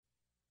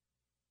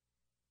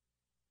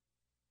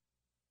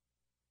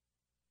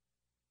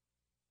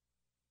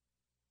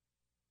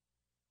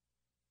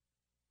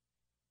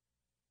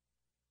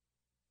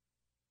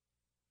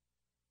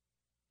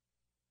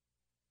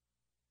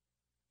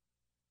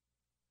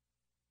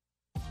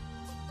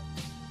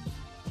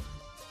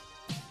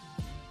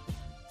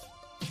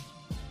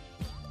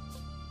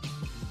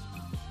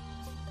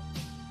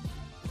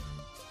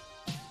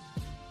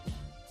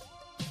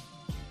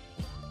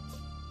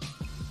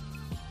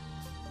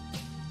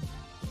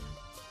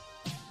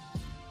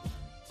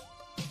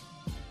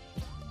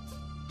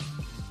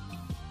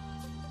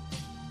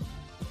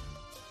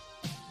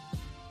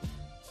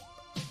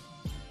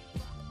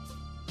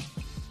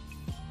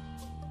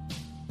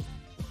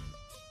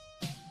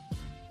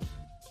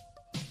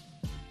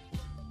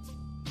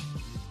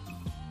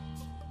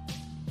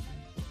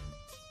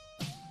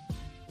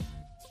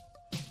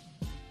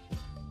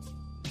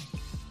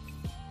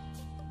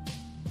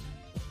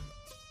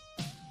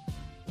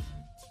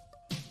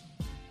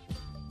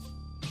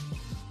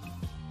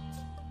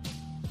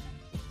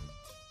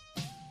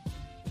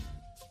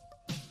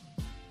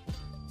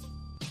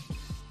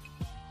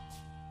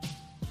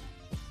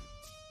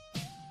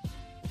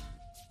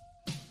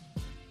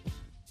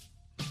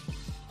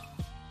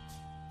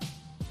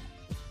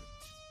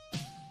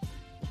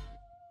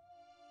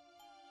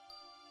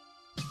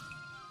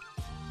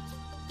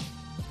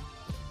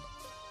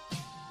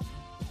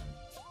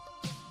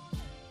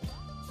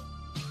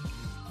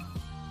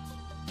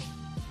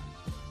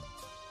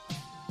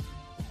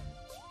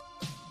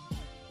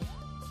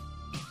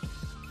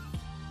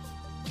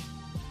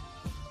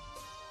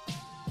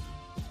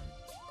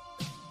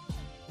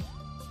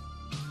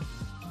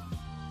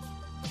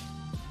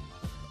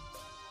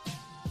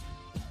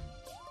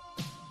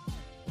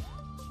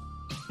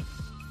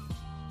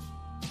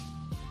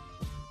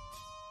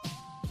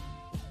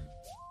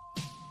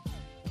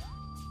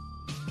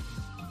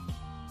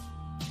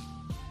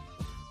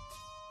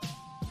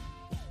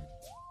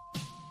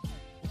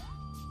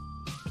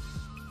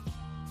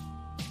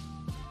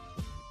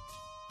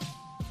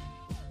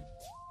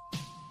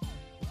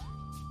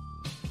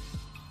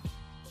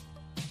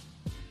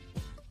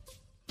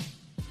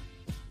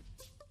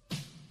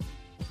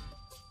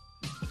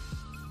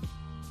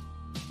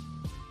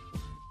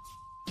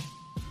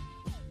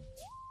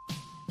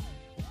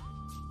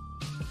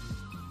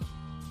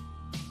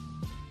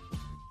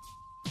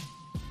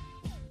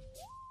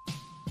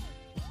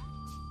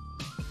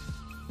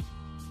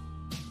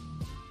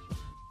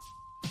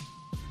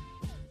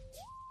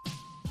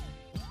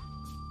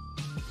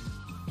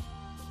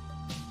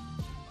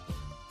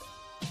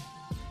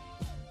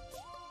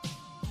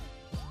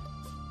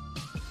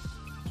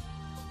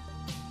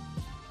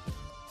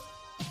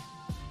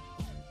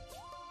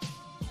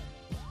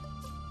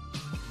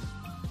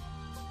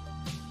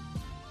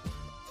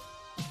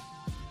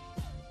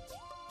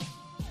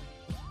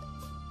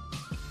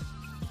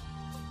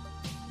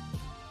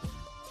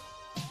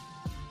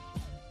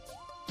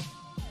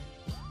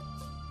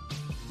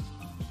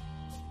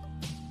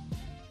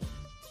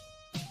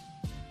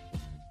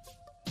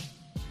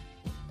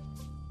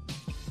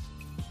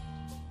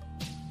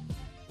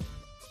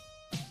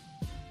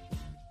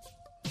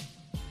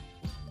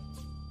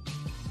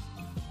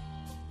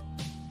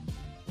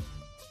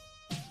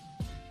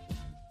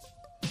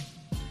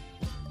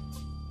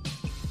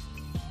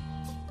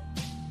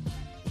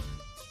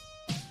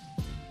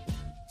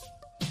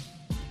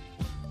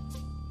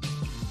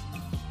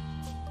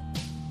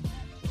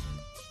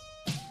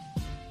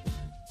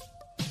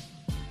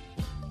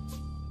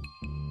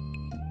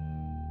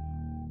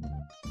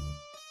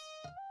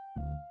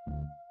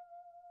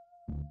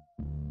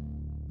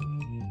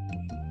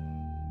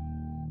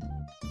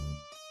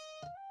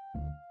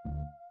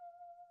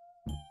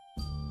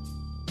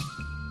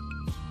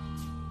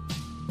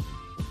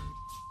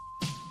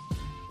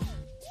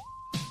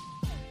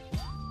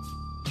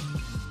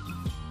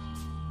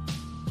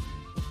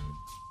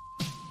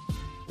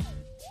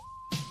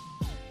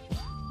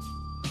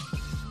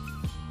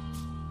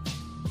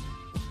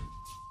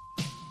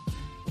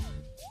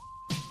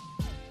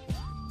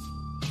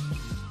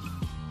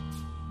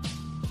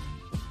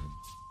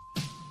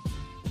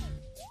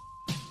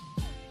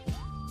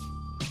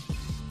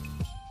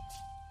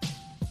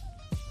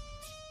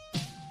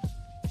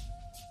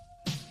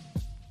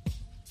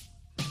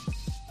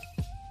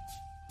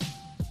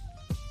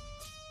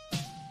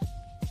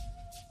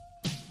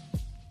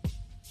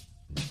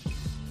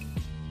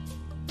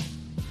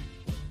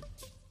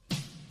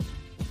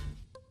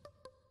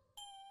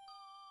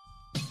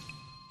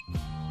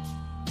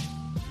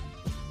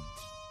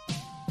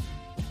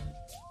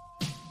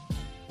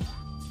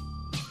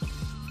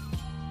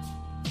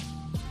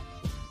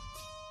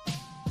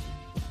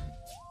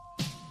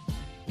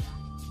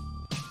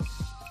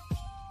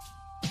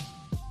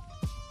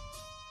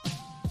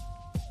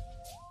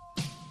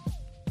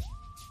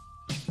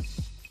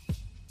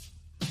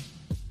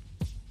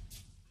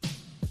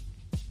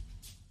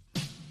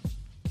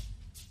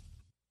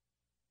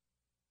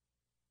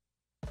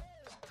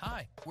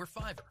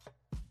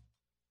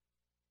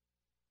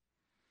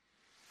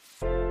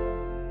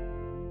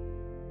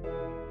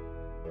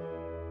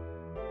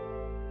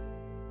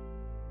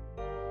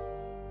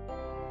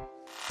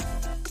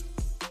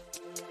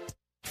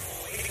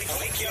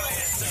The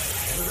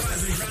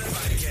Rise and Grind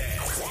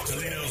Podcast.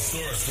 Toledo's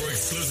source for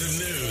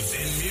exclusive news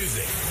in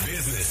music,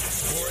 business,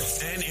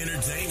 sports, and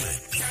entertainment.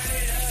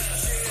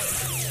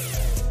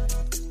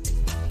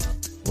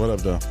 What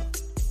up, though?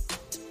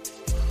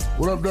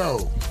 What up, though?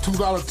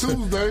 $2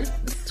 Tuesday.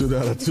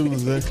 $2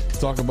 Tuesday.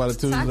 Talk about it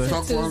Tuesday.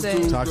 Talk about it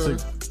Tuesday. Toxic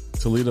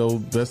Toledo,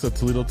 best of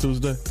Toledo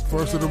Tuesday.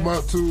 First of the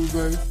month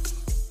Tuesday.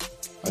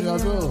 How y'all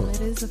doing?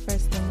 It is the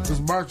first of the month. It's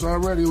March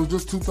already. It was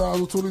just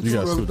 2022. You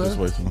got to scoot this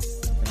way, son.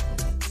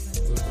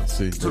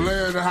 See.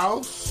 Talea in the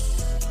house.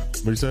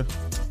 What you said?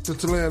 The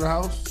Talea in the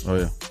house. Oh,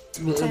 yeah.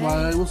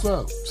 MIA, what's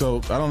up? So,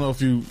 I don't know if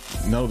you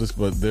noticed,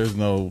 but this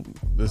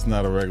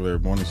not a regular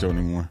morning show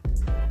anymore. Oh,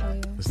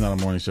 yeah. It's not a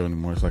morning show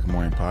anymore. It's like a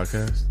morning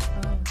podcast.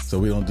 Oh. So,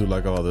 we don't do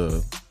like all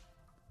the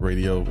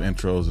radio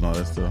intros and all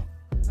that stuff.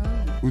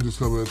 Oh. We just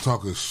come in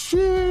talking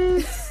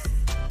shit.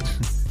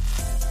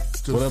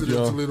 What up,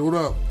 y'all? Toledo, what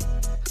up?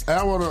 Hey,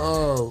 I want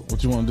to,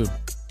 what you want to do?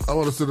 I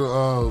want to send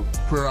a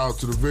prayer out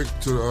to my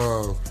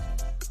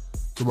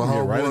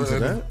homeboy. Right into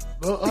that?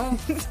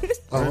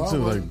 Right into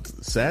like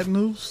sad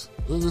news?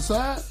 Is it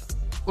sad?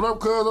 What up,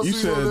 cuz? I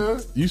see you on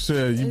there. You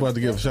said you about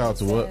to give a shout out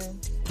to what?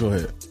 Go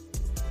ahead.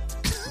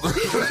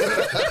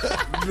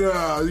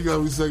 Nah, you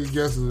got me second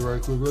guessing it right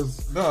quick.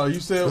 No, you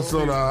said.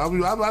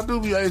 I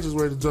do be anxious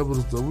ready to jump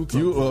into stuff.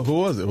 Who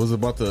was it? Was it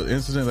about the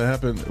incident that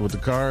happened with the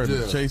car and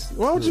the chase?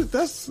 Why would you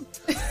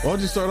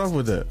start off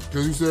with that?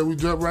 Because you said we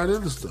jump right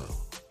into stuff.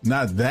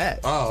 Not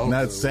that. Oh, okay.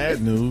 Not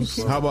sad news.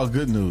 How about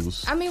good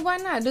news? I mean, why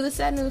not? Do the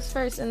sad news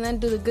first and then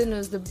do the good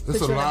news to put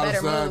It's you a in a lot of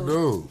better sad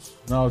mood. news.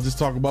 No, just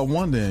talk about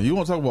one then. You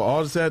want to talk about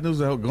all the sad news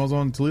that goes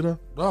on in Toledo?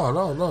 No. I'm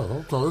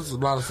talking. This is a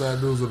lot of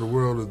sad news in the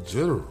world in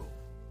general.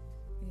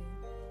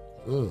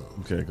 Yeah.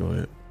 Okay, go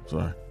ahead.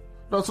 Sorry.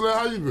 No, Toledo,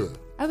 how you been?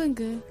 I've been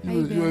good. How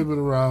You ain't been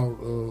around.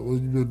 You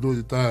been doing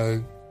your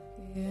thing.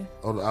 Yeah.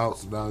 On the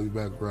outs, and now you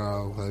back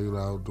around, hanging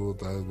out, doing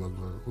things.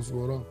 What's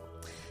going on?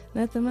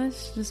 Nothing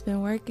much. Just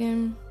been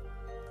working.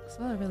 That's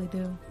all I really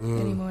do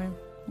anymore.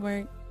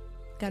 Work.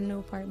 Got a new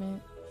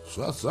apartment.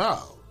 Shuts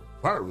out.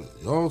 Apartment.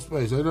 Your own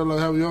space. Ain't nothing like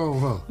having your own,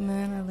 huh?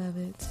 Man, I love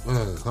it.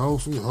 Man, home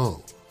sweet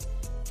home.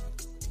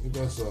 Ain't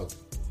that something?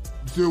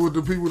 You still with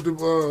the people with the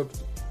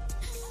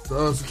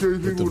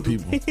security people? With the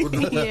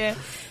people. Yeah.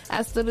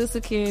 I still do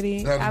security.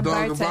 They got the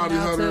dog the bounty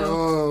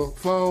hunter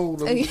phone.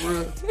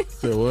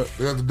 Say what?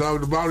 They got the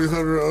dog the bounty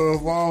hunter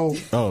phone.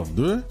 Oh,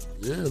 do they?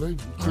 Yeah, they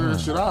clearing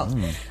shit out.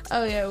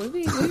 Oh yeah, we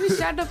be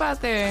shot up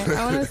out there.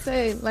 I want to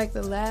say like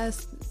the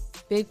last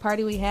big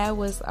party we had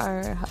was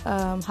our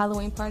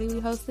Halloween party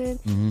we hosted,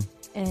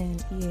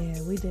 and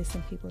yeah, we did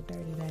some people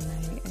dirty that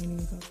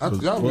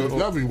night.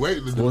 Y'all be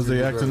waiting to do. Was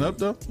they acting up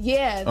though?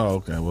 Yeah. Oh,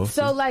 okay. Well,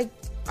 so like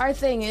our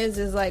thing is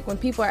like when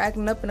people are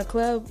acting up in a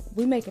club,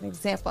 we make an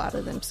example out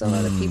of them so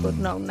other people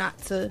know not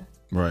to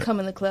come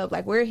in the club.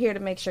 Like we're here to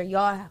make sure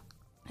y'all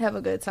have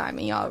a good time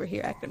and y'all over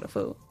here acting a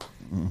fool.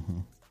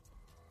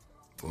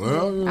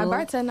 Well, I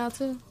bartend now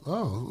too.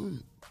 Oh,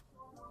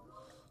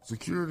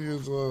 security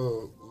is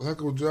a heck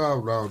of a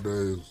job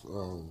nowadays.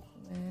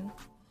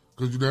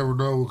 Because you never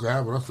know what could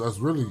happen. That's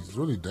really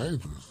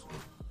dangerous.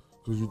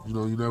 Because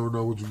you never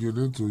know what you get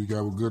into. You can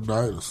have a good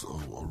night,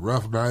 a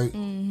rough night.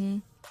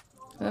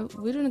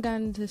 We done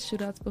gotten into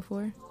shootouts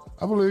before.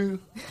 I believe.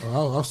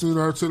 I've seen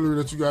the artillery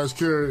that you guys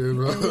carry,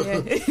 and I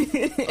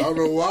don't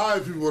know why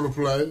people want to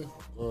play.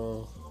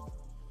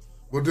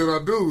 But then I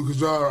do, because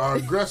y'all are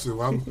aggressive.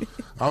 I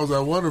was at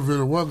one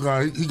event, and one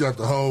guy, he got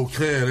the whole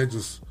can. They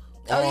just...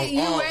 you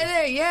were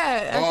there,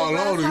 yeah. All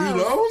on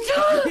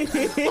it.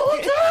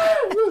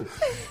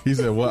 He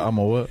said, what? I'm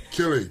a what?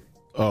 Killing.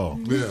 Oh.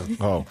 Yeah.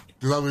 Oh.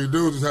 Because,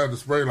 dudes just had the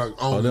spray like...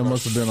 Oh, that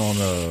must have been on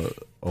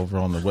over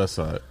on the west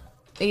side.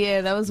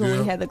 Yeah, that was when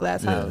we had the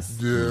glass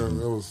house. Yeah,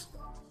 that was...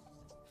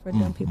 For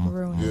them people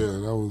ruined. Yeah,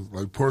 that was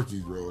like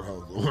Porky's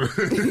Roadhouse.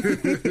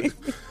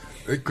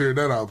 They cleared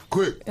that out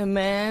quick. And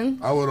man,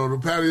 I went on the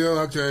patio.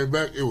 I came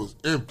back. It was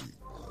empty.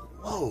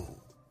 Whoa.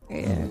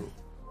 Yeah.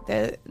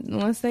 That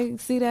once they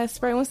see that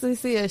spray, once they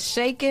see us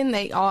shaking,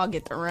 they all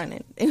get to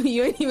running.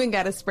 You ain't even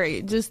got to spray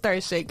it. Just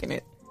start shaking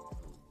it.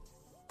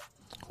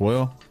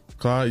 Well,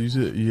 Clyde,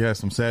 you had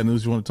some sad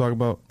news you want to talk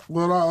about?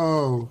 Well,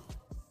 I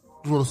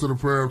just want to send a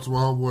prayer up to my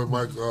homeboy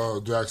Mike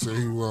Jackson.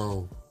 He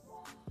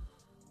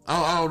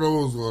I don't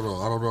know what's going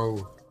on. I don't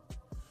know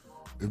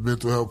if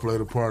mental health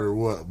played a part or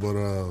what, but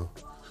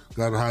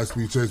got in a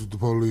high-speed chase with the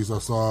police. I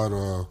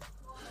saw it.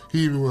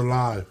 He even went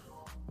live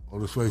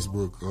on his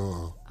Facebook.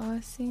 Oh, I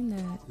seen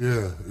that.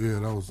 Yeah,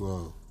 that was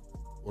one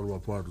of my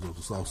partners on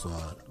the south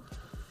side.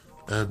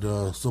 And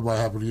somebody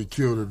happened to get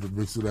killed in the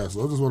mix of that.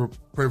 So I just want to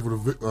pray for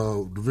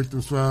the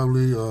victim's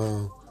family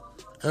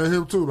and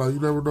him too. Like, you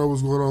never know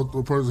what's going on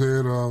through a person's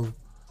head.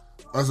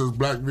 Us as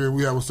black men,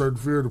 we have a certain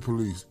fear of the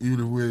police, even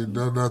if we ain't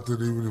done nothing,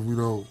 even if we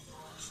don't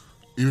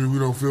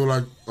feel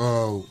like,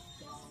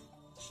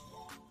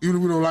 even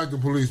if we don't like the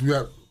police, we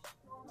have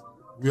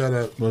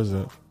that. What is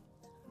that?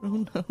 I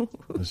don't know.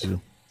 That's you.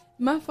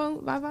 My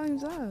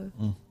volume's off.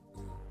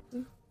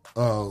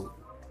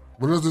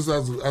 But it's just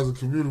as a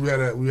community, we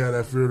had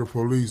that fear of the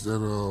police,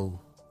 and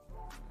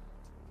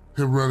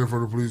him running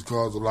from the police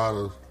caused a lot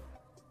of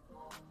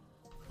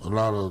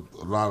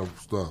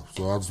stuff.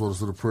 So I just want to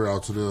send a prayer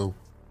out to them,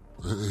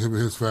 him and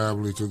his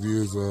family, because he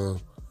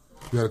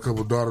had a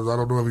couple of daughters. I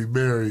don't know if he's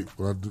married,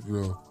 but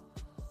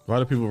Why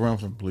do people run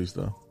from the police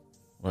though?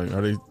 Like,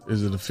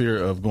 is it a fear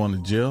of going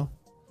to jail?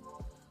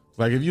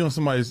 Like, if you're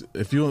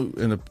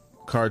in a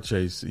car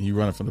chase and you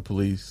running from the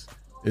police,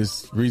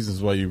 it's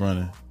reasons why you're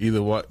running.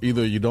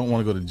 Either you don't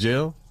want to go to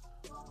jail.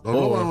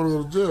 Nobody want to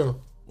go to jail.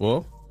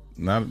 Well,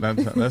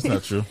 that's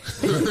not true.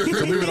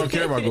 Some people don't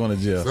care about going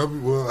to jail.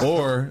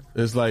 Or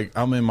it's like,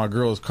 I'm in my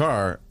girl's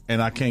car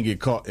and I can't get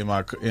caught in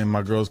my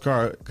girl's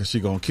car because she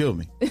gonna kill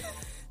me.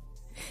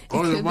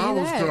 Your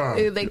mama's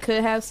car. They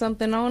could have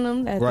something on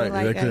them. Right,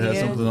 they could have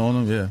something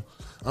on them. Yeah.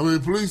 I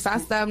mean, police. If I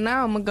stop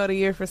now, I'm gonna go to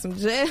jail for some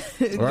jail.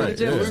 Right.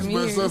 Police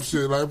mess up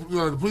shit. Like,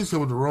 the police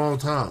come at the wrong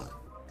time.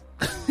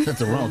 At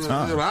the wrong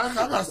time. I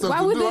got stuff Why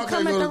to would do. they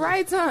come at the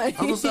right time?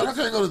 I'm just saying, I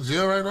can't go to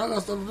jail right now. I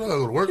got stuff to do. I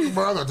go to work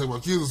tomorrow. I got to take my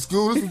kids to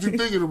school. This is what you're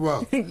thinking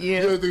about.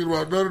 Yeah. You ain't thinking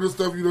about none of this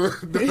stuff. You know,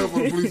 for the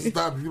police to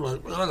stop you. You're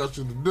like, man, I got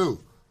shit to do.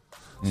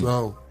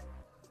 So,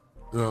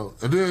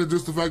 and then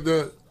just the fact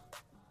that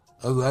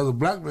as a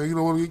black man, you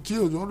don't want to get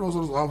killed. You don't know what's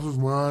on this officer's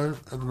mind.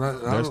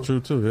 That's true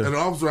too. Yeah. And the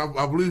officer,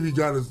 I believe he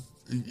got his,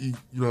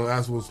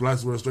 asked for his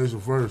license registration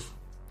first.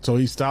 So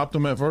he stopped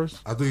him at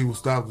first? I think he was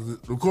stopped.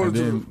 According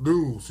to the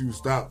news, he was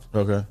stopped.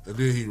 Okay. And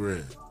then he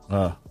ran.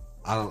 I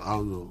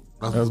don't know.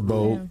 That's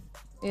bold.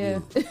 Yeah.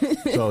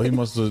 So he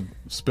must have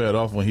sped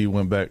off when he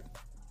went back.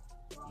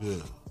 Yeah.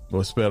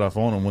 Or sped off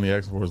on him when he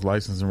asked for his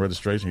license and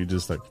registration. He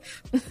just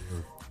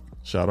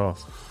shot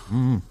off.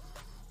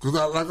 Because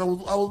I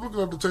was looking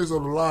at the chase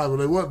on the live, and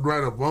they wasn't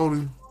right up on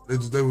him.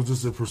 They was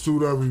just in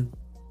pursuit of him.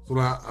 So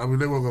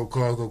they weren't gonna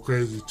cause no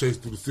crazy chase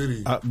through the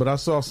city. But I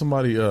saw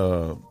somebody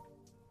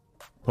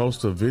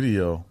post a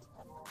video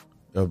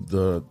of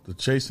the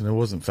chase, and it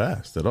wasn't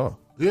fast at all.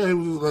 Yeah, he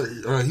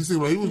was like he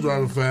seemed like he was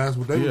driving fast,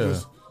 but they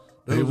was just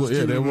there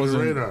wasn't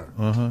the radar.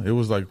 It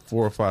was like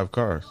 4 or 5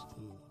 cars,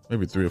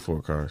 maybe 3 or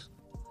 4 cars,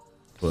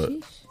 but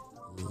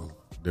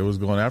they was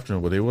going after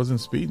him, but they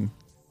wasn't speeding.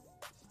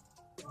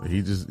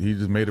 He just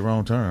made the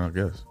wrong turn, I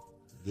guess.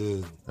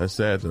 Yeah, that's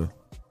sad though.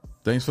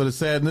 Thanks for the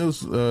sad news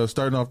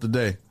starting off the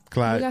day,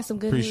 Clyde. We got some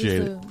good Appreciate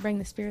news to bring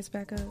the spirits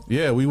back up.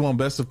 Yeah, we won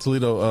Best of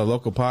Toledo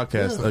local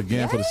podcast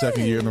again for the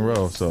second year in a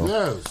row.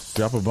 So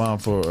drop a bomb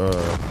for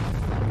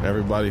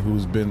everybody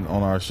who's been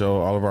on our show,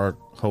 all of our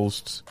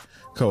hosts,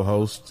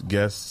 co-hosts,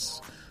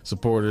 guests,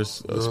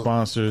 supporters,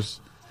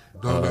 sponsors,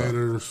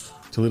 donators,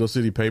 Toledo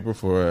City Paper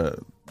for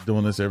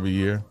doing this every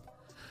year.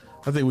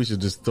 I think we should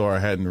just throw our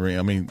hat in the ring.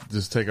 I mean,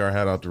 just take our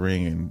hat out the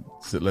ring and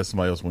let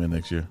somebody else win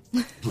next year.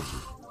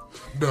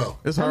 No,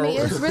 it's hard.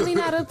 It's really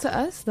not up to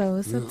us though.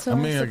 It's up to our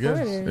supporters. I guess,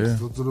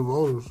 it's up to the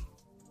voters.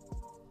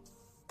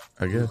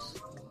 I guess.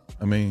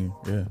 I mean,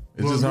 yeah,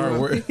 it's just hard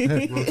work. You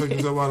want to take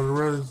yourself out of the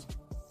race?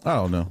 I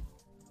don't know.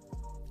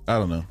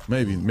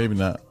 Maybe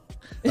not.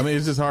 I mean,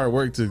 it's just hard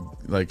work to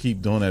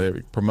keep doing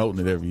that,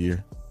 promoting it every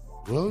year,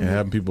 and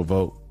having people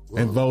vote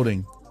and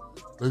voting.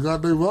 They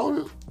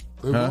voted.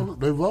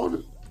 They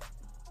voted.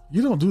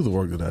 You don't do the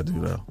work that I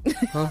do though.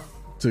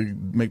 To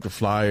make the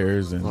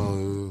flyers and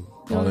you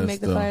want me to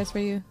make the flyers for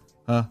you?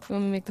 Huh? You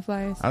want me to make the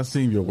flyers? I've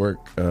seen your work.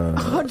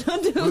 Don't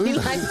do me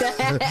like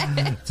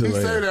that. He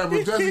say that,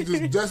 but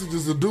Jesse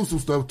just do some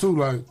stuff too.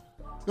 Like, he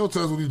don't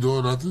tell us what he's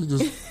doing. Nothing. He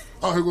just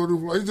here go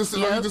do. He just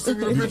sent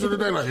me the picture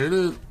today. Like, here it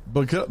is.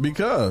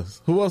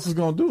 Because who else is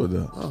gonna do it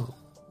though?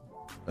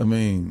 I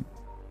mean,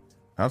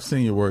 I've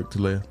seen your work,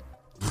 Talea.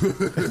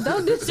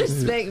 Don't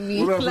disrespect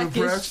me like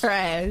it's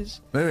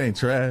trash. That ain't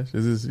trash.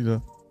 It's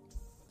just,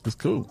 it's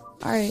cool.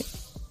 All right.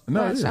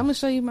 No, I'm gonna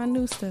show you my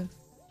new stuff.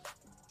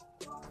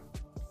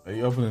 Are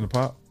you opening the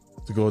pop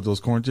to go with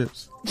those corn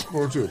chips?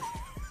 Corn chips.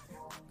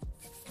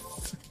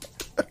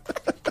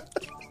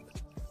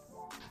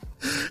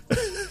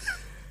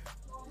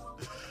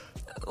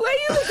 Why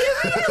you looking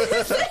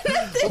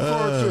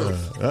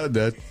at me?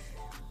 That.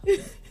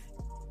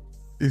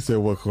 He said,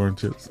 "What corn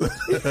chips?"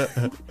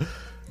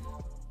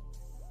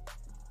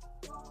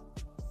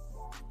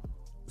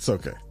 It's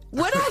okay.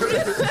 What up?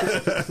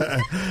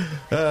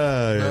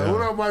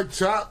 What up, Mike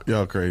Chop?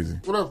 Y'all crazy.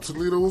 What up,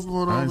 Toledo? What's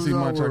going on? I ain't seen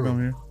Mike Chop on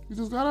here. You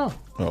just got out.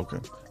 Okay.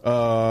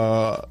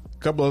 A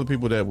couple other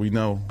people that we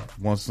know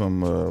won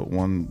some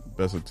one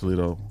Best of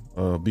Toledo.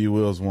 B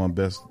Wills won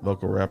Best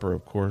Local Rapper,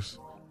 of course.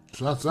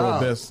 Shots or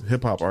out. Best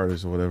Hip Hop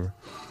Artist or whatever.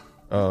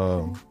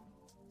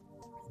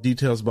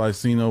 Details by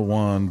Cino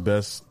won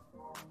Best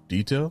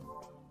Detail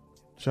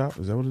Shop.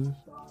 Is that what it is?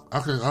 I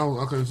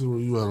can't see where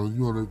you at.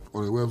 You on the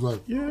website?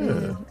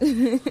 Yeah.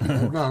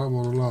 I'm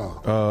on the line.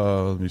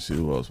 Let me see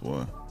who else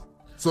won.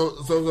 So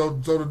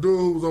the dude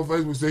who was on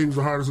Facebook said he was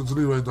the hardest in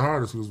Toledo. Ain't the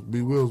hardest because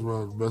B Will's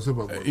the best hip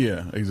hop.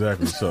 Yeah,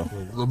 exactly. So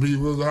B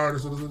Will's the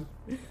hardest in the city.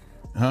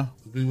 Huh?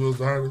 B Will's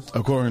the hardest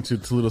according to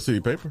Toledo City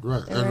Paper.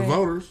 Right, and the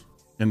voters.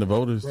 And the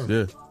voters, right.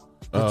 Yeah.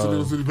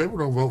 Toledo City Paper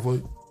don't vote for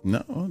you. No,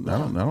 I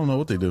don't know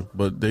what they do,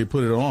 but they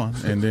put it on,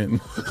 and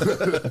then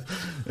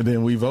and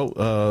then we vote.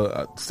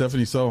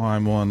 Stephanie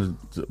Solheim won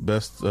the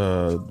best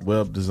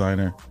web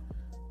designer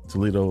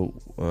Toledo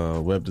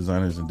web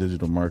designers and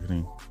digital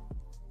marketing.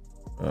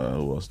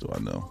 Who else do I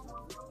know?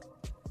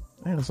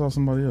 Man, I saw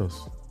somebody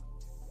else.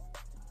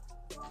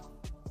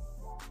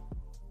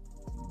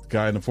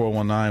 Guy in the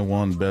 419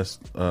 won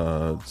best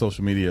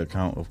social media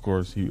account. Of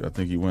course, I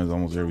think he wins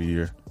almost every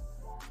year.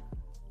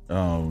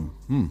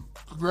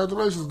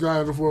 Congratulations, guy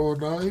in the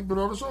 419. He's been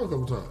on the show a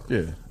couple times.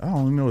 Yeah, I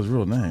don't even know his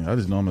real name. I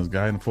just know him as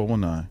Guy in the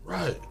 419.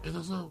 Right. Did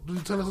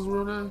he tell us his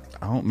real name?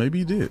 I don't. Maybe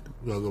he did.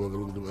 We gotta go back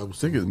and look at them I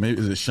episodes. think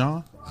is it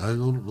Sean? I ain't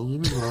gonna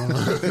don't get me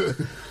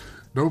wrong.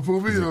 Don't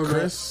pull me on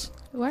Chris?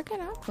 Why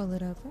can't I pull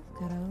it up? That's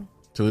good.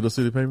 Toledo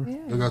City Paper? that. Yeah.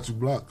 They got you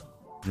blocked.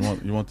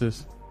 You want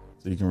this?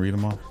 So you can read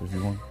them off if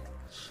you want.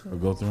 Or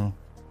go through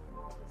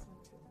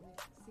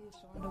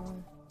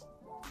them.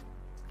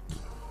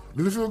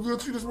 Did it feel good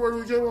to you this morning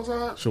when you came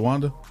outside?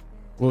 Shawanda?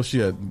 Well, she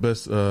had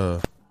best.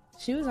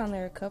 She was on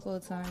there a couple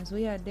of times.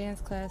 We had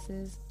dance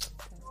classes. That's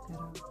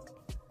good.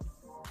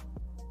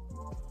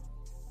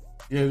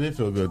 Yeah, they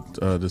feel good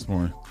this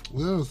morning.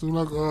 Yeah, it seemed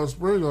like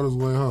spring on its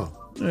way, huh?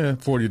 Yeah,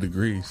 40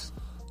 degrees.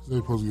 They're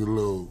supposed to get a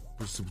little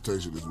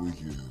precipitation this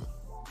weekend.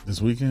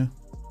 This weekend?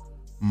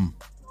 Yeah.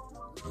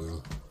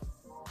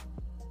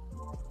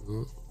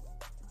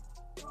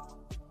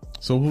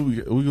 So who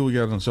we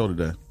got on the show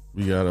today?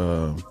 We got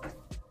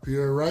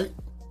Pierre Wright.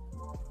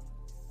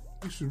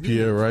 He should be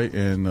Pierre Wright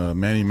and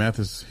Manny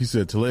Mathis. He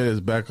said Toledo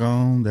is back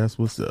on. That's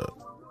what's up.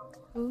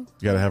 Who?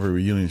 You got to have a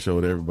reunion show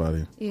with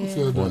everybody Yeah.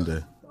 said one that?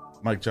 day.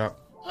 Mike Chop.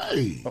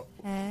 Hey,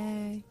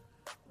 Hey.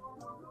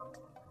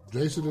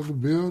 Jason in the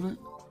building.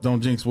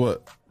 Don't jinx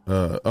what?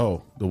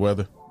 The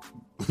weather.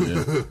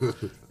 Yeah,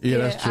 yeah,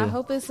 that's true. I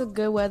hope it's a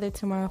good weather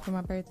tomorrow for my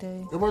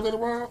birthday. Your birthday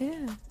tomorrow?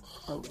 Yeah.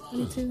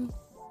 Me too.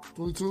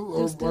 22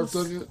 on Just March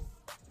this. 2nd?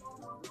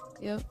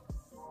 Yep.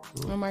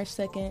 On March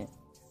 2nd,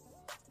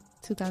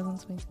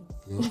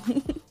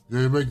 2022. You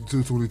ain't making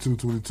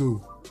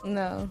 2/22/22.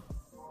 No.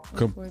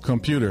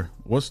 Computer.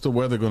 What's the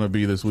weather going to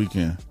be this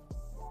weekend?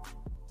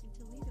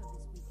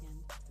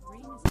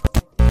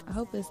 I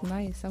hope it's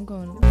nice. I'm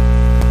going.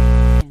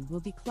 Will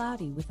be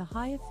cloudy with a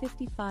high of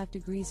 55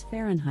 degrees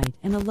Fahrenheit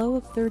and a low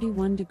of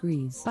 31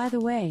 degrees. By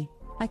the way,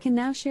 I can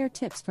now share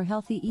tips for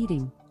healthy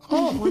eating.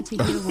 Want to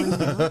hear one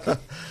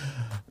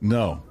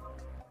now?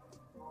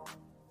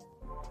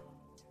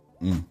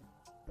 No.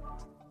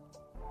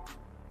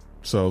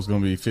 So it's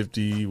going to be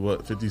 50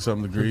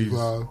 something degrees?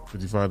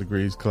 55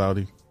 degrees,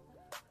 cloudy.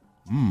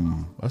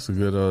 That's a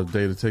good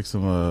day to take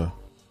some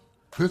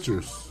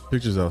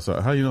Pictures.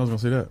 outside. How you know I was going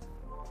to say that?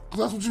 'Cause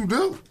that's what you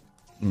do.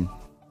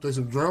 Take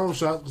some drone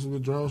shots. Some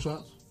good drone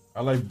shots.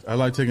 I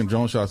like taking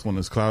drone shots when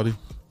it's cloudy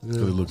because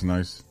it looks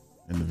nice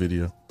in the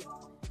video.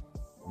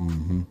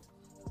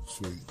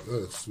 Sweet.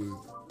 That's sweet.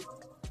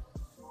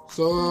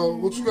 So,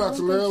 what you got,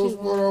 Talal? What's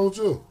going on with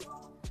you?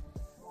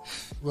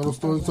 Got a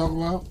story to talk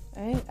about?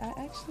 I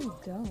actually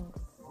don't.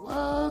 What?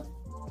 I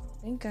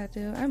think I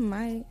do. I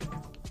might. Let's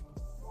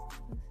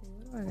see.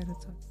 What do I gotta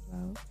talk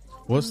about?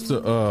 What's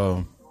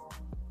the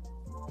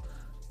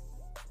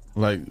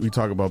like we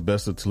talk about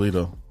best of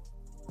Toledo?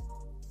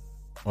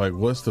 Like,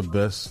 what's the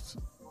best?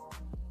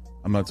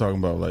 I'm not talking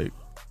about like.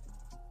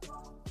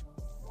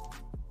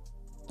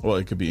 Well,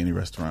 it could be any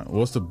restaurant.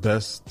 What's the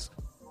best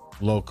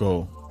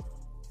local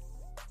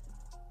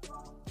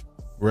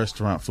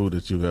restaurant food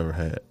that you've ever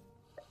had?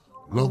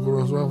 Local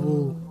restaurant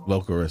food?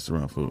 Local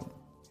restaurant food.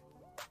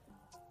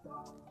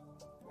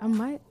 I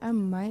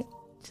might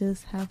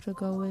just have to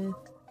go with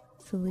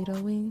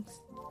Toledo wings.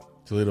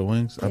 Toledo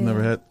wings? I've Yeah.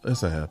 never had.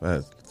 Yes, I have. I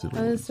had Toledo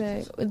I would wings.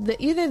 say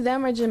either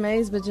them or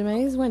Jameis, but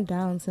Jameis went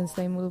down since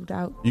they moved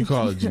out. You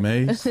call it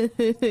Jameis?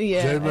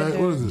 Yeah. J-May? I do.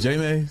 What is it?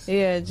 J-Mays?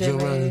 Yeah,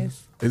 J-Mays.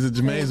 Jameis. Is it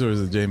Jameis or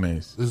is it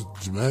J-Mays? It's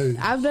Jermaine.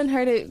 I've done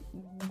heard it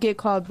get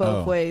called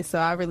both Oh. ways, so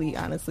I really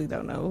honestly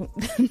don't know.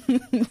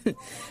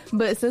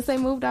 But since they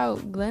moved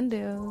out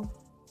Glendale,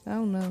 I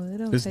don't know. It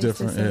don't It's taste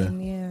different, the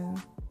same. Yeah.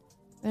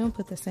 They don't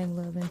put the same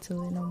love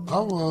into it no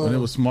more. When it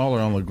was smaller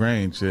on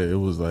LaGrange, yeah, it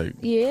was like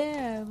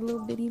Yeah, little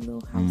bitty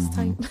little house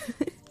type.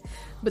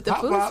 But the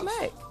Hot food box.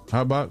 smack.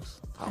 Hot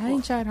Box. I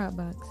ain't tried Hot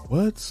Box.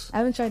 What? I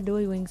haven't tried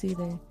Dewey Wings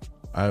either.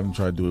 I haven't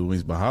tried doing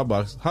wings, but Hot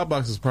Box. Hot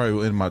Box is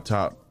probably in my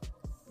top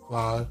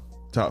 5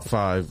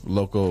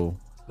 local.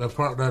 That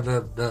part the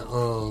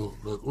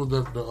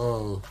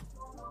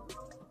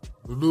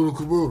noodle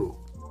caboodle.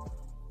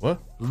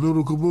 What? The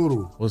noodle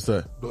caboodle. What's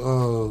that?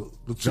 The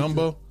chicken,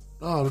 Jumbo?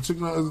 No, the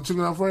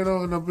chicken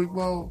Alfredo in that big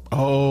bowl.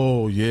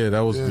 Oh yeah,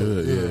 that was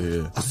good.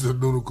 Yeah. I said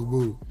noodle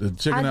caboodle. The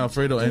chicken I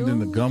Alfredo and then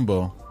the do-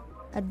 gumbo.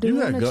 I do You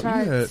want had to you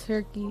try had-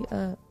 turkey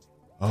Oh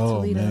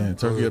Toledo. man,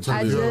 turkey at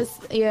I Toledo.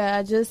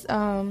 just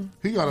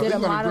He got did a a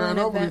modeling grand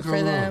opening event for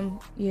coming them.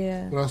 up.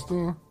 Yeah. For that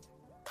store.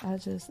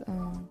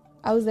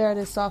 I was there at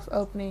a soft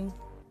opening,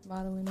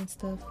 modeling and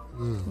stuff.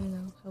 You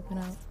know, helping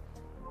out.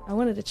 I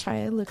wanted to try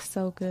it. It looks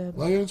so good.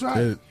 Why you didn't try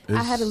it?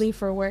 I had to leave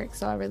for work,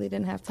 so I really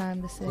didn't have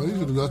time to sit. Well, you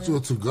could have got you a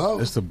to-go.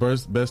 It's the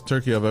best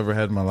turkey I've ever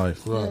had in my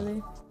life. Right.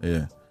 Really?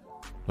 Yeah,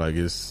 like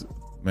it's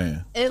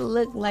Man. It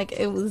looked like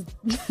it was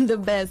the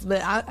best,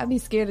 but I'd be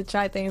scared to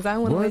try things. I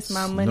don't want to waste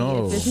my money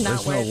if it's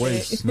not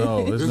worth it. No,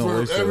 it's no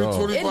waste at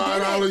all. Every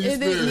 $25 you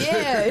spend.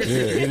 Yeah,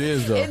 it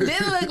is though. It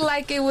did look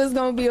like it was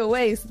gonna be a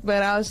waste,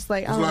 but I was just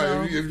like, I don't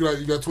know. If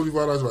you got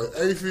 $25, like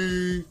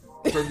A-Fee,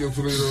 turkey of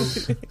Toledo,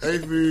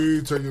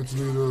 A-Fee, turkey of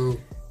Toledo.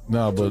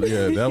 No, but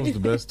yeah, that was the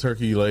best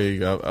turkey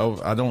leg.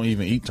 I don't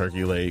even eat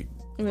turkey leg.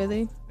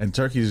 Really? And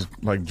turkey's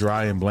like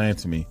dry and bland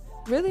to me.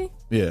 Really?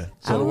 Yeah.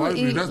 So the white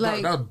meat, eat, that's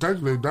turkey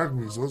leg, dark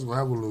meat, so it's gonna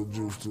have a little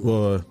juice to it.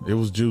 Well, it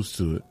was juice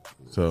to it.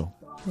 So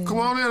come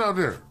on in out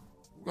there.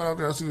 Go out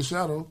there. I see the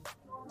shadow.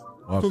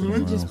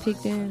 You just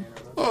peeked in.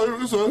 Oh,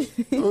 it's us.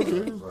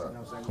 Okay.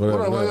 What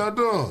up? How y'all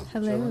doing?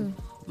 Hello.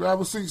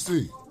 Grab a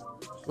seat.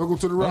 Welcome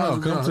to the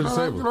ride. Come to the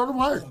table. Get on the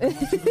mic.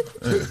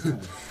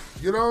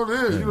 Get on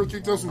there. You done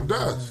kicked us some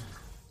dust.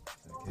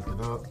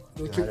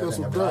 Kicked us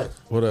some dust.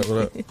 What up?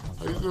 How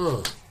you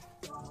doing?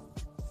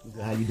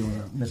 How you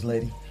doing, Miss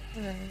Lady?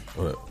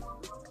 What up?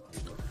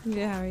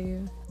 Yeah, how are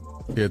you?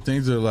 Yeah,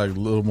 things are like a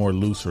little more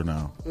looser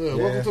now. Yeah,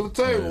 welcome to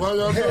the table. How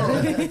y'all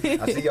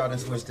doing? I see y'all done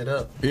switched it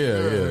up.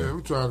 Yeah.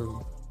 We trying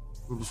to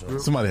do the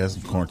script. Somebody had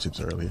some corn chips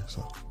earlier,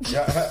 so.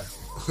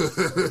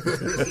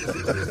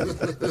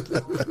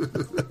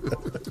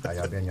 How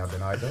y'all been? Y'all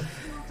been all right though?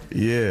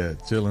 Yeah,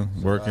 chilling,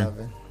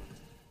 working.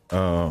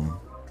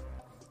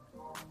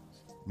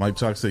 Mike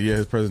Chalk said,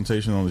 his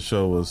presentation on the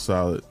show was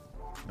solid.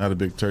 Not a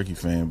big turkey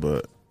fan,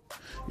 but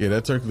yeah,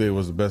 that turkey leg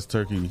was the best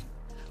turkey.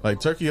 Like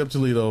Turkey Up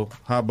Toledo,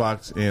 Hot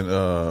Box, and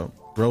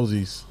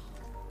Rosie's.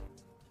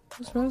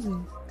 What's Rosie's?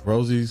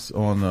 Rosie's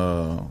on,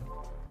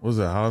 what was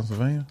that, Holland,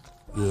 Sylvania?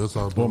 Yeah, that's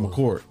how Well,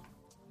 McCourt.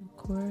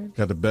 McCourt.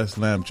 Got the best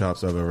lamb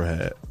chops I've ever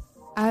had.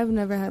 I've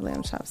never had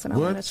lamb chops, and I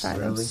want to try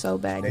them so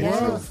bad. They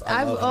Yes, do.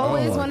 I've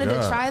always wanted to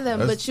God. try them,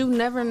 That's- but you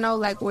never know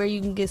like where you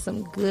can get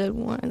some good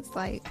ones.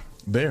 Like,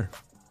 There.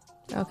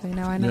 okay,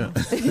 now I know.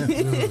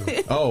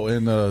 Yeah. Oh,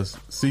 and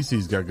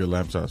Cece's got good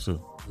lamb chops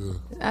too.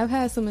 I've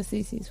had some of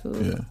Cece's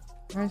food. Yeah.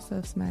 Her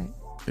stuff smack.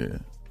 Yeah.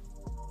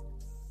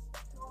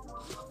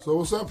 So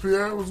what's up,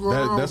 Pierre? What's going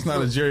on? That's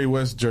not a Jerry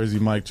West jersey,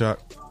 Mike Chalk.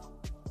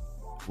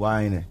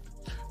 Why ain't it?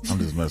 I'm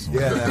just messing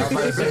with Yeah, you. I was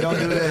about to say, don't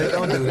do that.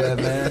 Don't do that,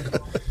 man.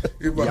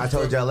 Yeah, I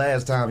told y'all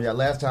last time.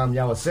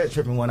 Y'all was set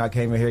tripping when I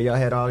came in here. Y'all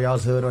had all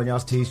y'all's hood on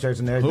y'all's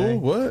t-shirts and Who?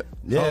 everything. What?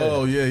 Yeah.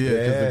 Oh, yeah.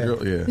 'Cause the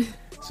girl, yeah.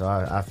 So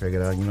I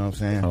figured out, you know what I'm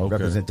saying? Okay.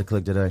 Represent the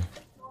clique today.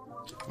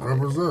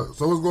 Represent.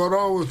 So what's going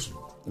on with you?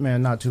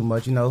 Man, not too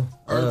much, you know.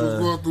 I was just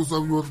going through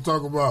something you want to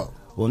talk about.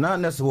 Well, not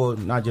necessarily,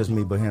 not just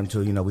me, but him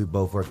too. You know, we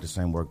both work the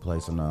same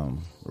workplace,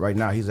 and right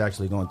now he's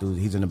actually going through.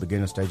 He's in the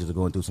beginning stages of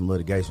going through some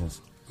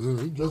litigations.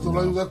 Yeah, he just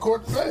like he was at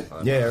court today.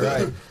 Yeah,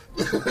 right.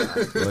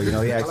 Well, you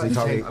know, he actually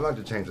talking. I like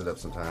to change it up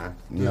sometime.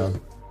 You know,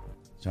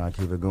 trying to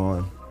keep it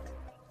going.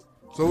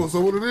 So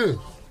what it is?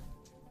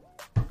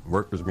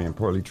 Workers being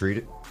poorly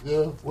treated.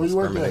 Yeah, where you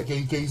work at?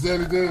 Discriminate. Can you say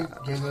anything?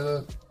 Can't say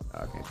that.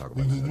 I can't talk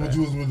You, about you, that.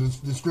 you was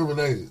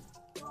discriminated.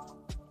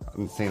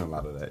 I've seen a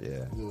lot of that,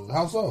 yeah. Yeah.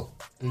 How so?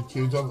 Can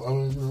you talk? I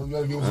mean, you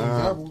gotta give us some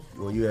examples.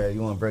 Well,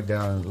 you want to break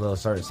down a little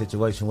certain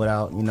situation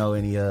without, you know,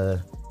 any.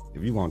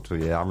 If you want to,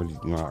 yeah, I really,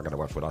 I gotta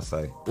watch what I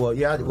say. Well,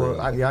 yeah, I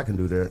can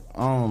do that.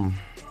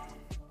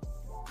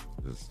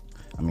 Just,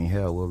 I mean,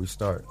 hell, we'll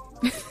restart.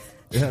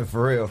 Yeah,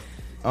 for real.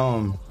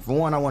 For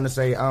one, I want to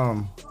say,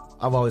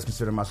 I've always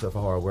considered myself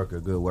a hard worker,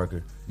 a good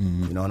worker.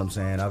 Mm-hmm. You know what I'm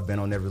saying? I've been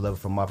on every level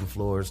from mopping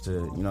floors to, you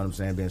know what I'm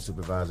saying, being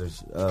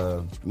supervisors.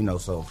 You know,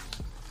 so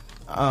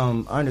I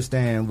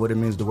understand what it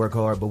means to work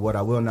hard, but what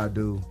I will not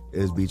do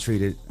is be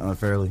treated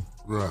unfairly.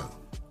 Right.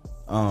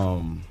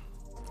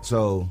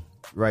 So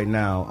right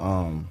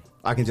now,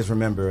 I can just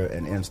remember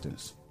an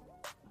instance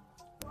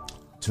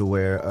to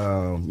where,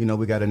 you know,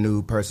 we got a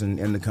new person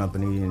in the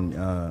company,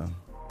 and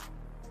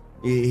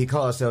he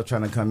called himself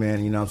trying to come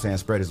in, you know what I'm saying,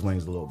 spread his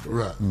wings a little bit.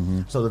 Right.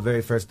 So the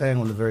very first thing,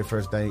 on the very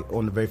first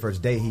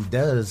day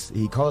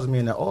he calls me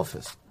in the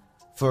office.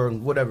 For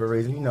whatever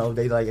reason, you know,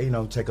 they like, you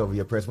know, take over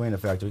your press. We're in the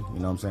factory, you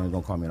know what I'm saying, they're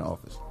gonna call me in the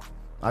office.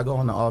 I go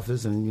in the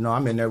office, and you know,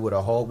 I'm in there with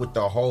the whole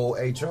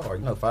HR,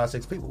 you know,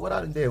 5-6 people. What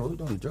I done did? What we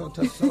doing? Drug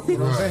test or something? You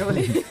know what I'm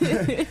saying?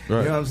 Right. You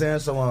know what I'm saying?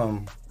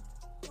 So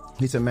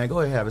he said, man, go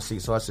ahead and have a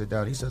seat. So I sit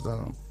down. He says,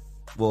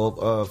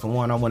 well, for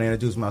one, I want to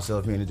introduce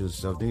myself. He introduced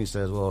himself. Then he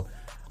says, well,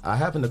 I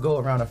happen to go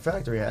around the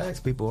factory and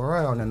ask people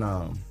around, and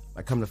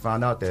I come to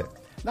find out that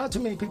not too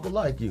many people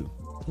like you.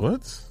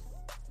 What?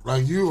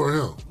 Like you or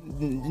him?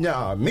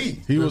 Nah,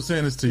 me. He was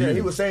saying this to you? Yeah,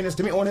 he was saying this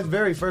to me on his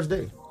very first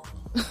day.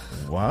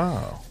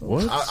 Wow.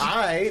 What?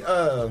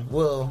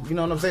 Well, you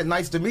know what I'm saying?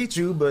 Nice to meet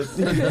you, but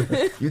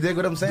you dig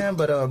what I'm saying?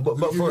 But Did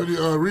he for give you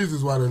the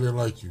reasons why they didn't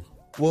like you?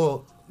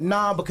 well,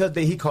 nah, because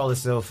he called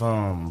himself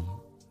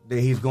that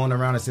he's going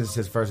around, and since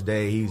his first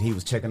day, he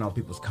was checking on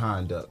people's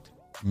conduct.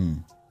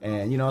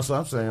 And you know, so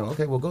I'm saying,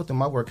 okay, well, go through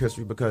my work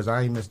history, because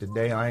I ain't missed a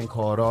day, I ain't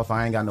called off,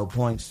 I ain't got no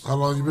points. How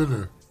long you been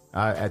there?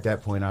 At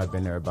that point, I'd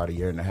been there about a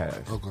year and a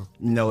half. Okay.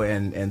 You know,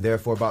 and there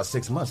for about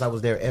 6 months, I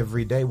was there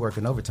every day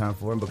working overtime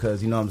for them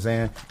because, you know what I'm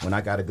saying, when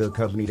I got a good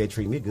company, they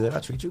treat me good, I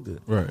treat you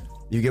good. Right.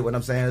 You get what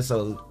I'm saying?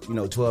 So,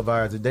 12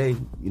 hours a day,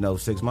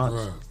 6 months,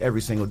 Right.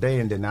 every single day,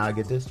 and then now I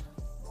get this.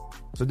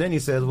 So then he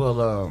says,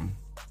 well,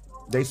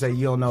 they say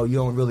you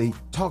don't really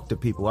talk to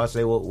people. I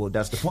say, well,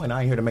 that's the point.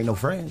 I ain't here to make no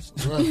friends.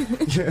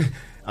 Right.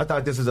 I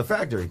thought this is a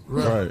factory.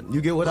 Right. You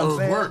get what I'm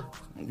saying? Work.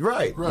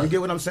 Right. Right. You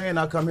get what I'm saying?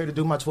 I come here to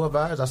do my 12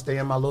 hours. I stay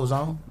in my little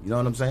zone. You know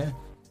what I'm saying?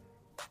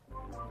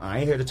 I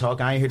ain't here to talk.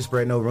 I ain't here to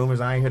spread no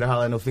rumors. I ain't here to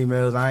holler at no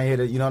females. I ain't here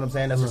to, you know what I'm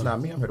saying? That's just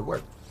not me. I'm here to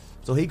work.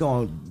 So he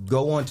gonna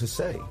go on to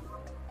say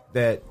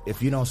that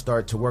if you don't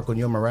start to work on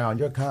your morale and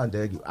your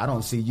conduct, I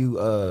don't see you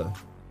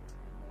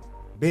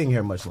being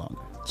here much longer.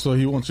 So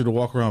he wants you to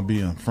walk around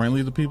being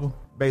friendly to people?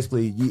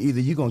 Basically,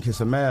 you gonna kiss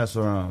some ass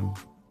or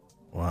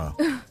Wow.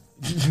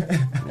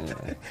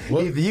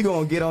 either you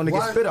gonna get on to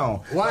get spit on.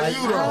 Why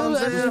you though? I don't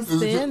Is it-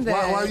 understand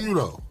that. Why you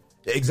though?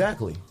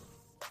 Exactly.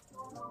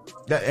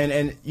 That,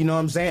 and you know what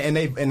I'm saying?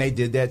 And they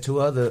did that to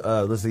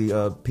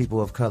other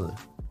people of color.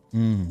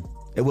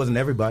 It wasn't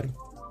everybody.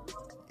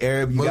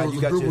 Arab, But it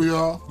was a group of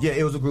y'all? Yeah,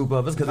 it was a group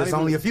of us because it's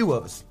only a few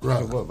of us.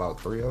 Right. What, about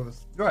 3 of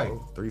us? Right.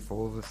 3,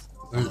 4 of us?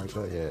 Something like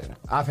that, yeah.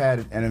 I've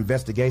had an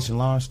investigation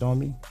launched on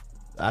me.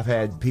 I've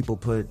had people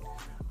put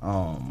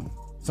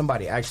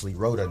somebody actually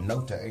wrote a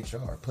note to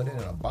HR, put it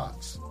in a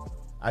box.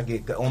 I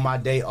get on my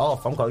day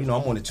off. I'm calling,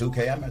 I'm on the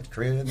 2K. I'm at the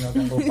crib, got a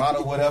little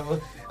bottle, whatever.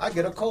 I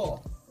get a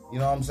call. You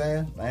know what I'm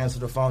saying? I answer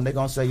the phone. They're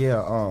gonna say,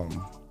 yeah,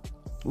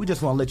 we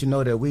just want to let you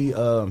know that we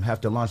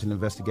have to launch an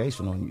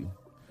investigation on you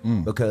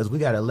because we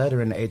got a letter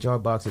in the HR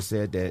box that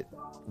said that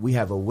we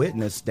have a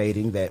witness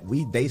stating that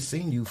they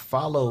seen you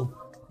follow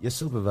your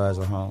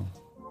supervisor home.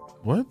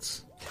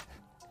 What?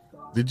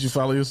 Did you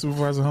follow your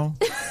supervisor home?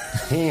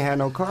 He ain't had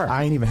no car.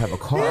 I ain't even have a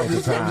car at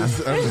the time.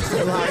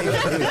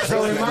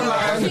 So in my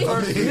mind,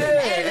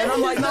 yeah, and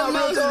I'm like, the no,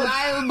 most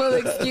viable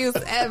excuse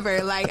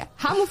ever. Like,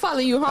 how am I follow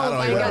you home if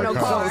I ain't got no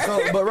car? So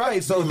did the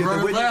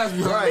Running witness, fast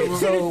behind right? him.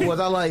 So was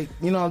I like,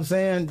 you know what I'm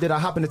saying? Did I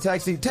hop in the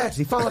taxi?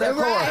 Follow that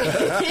car.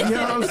 Right. You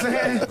know what I'm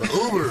saying?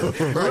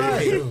 Uber.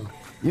 Right.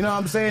 You know what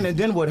I'm saying? And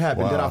then what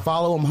happened? Wow. Did I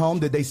follow them home?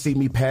 Did they see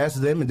me pass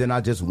them? And then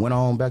I just went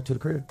on back to the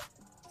crib.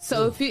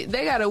 So if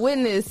they got a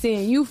witness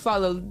seeing you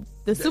follow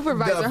the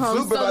supervisor home,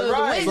 supervisor, so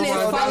right. the witness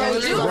So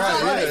followed you right,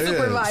 follow yeah, the yeah.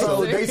 supervisor.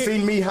 So they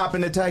seen me hop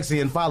in the taxi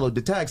and followed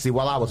the taxi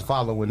while I was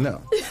following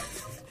them.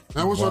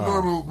 And what's your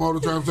normal mode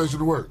of transportation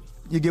to work?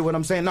 You get what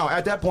I'm saying? No,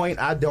 at that point,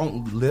 I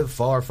don't live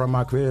far from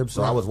my crib,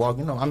 so I was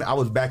walking. I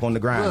was back on the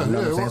grind. Yeah, you know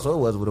what I'm yeah, saying? So it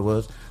was what it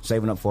was.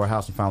 Saving up for a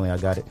house, and finally I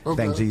got it.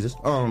 Okay. Thank Jesus.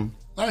 Thank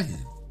you.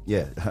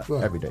 Yeah,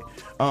 Right. every day.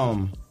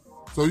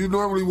 So you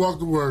normally walk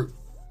to work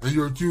and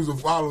you're accused of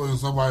following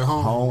somebody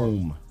home.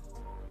 Home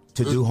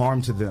to do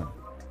harm to them.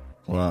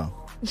 Wow.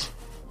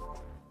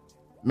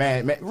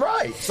 Man,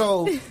 right.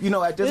 So,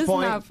 at this It's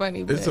point, not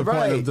funny, It's a but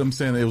point Right. of them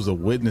saying it was a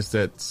witness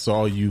that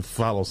saw you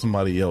follow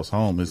somebody else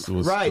home. It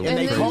was Right, it was and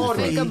they and then called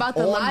you think me about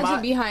the on logic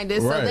my- behind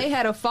it. Right. So they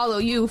had to follow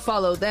you,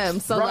 follow them.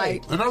 So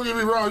Right. And don't get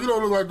me wrong, you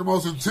don't look like the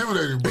most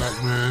intimidating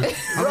black man.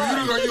 I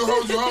mean, you look like you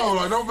hold your own.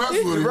 Like, don't mess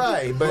with him.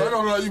 Right, but I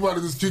don't know like you about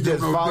to just kick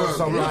just him no follow dust.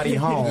 somebody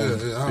home. I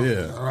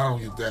don't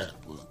get that.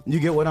 But You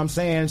get what I'm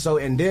saying? So,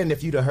 and then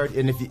if you'd have heard,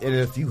 and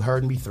if you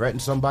heard me threaten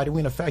somebody, we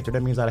in a factory.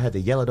 That means I'd have had to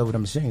yell it over the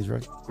machines,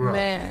 right?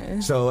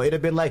 man, So it'd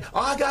have been like, "Oh,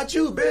 I got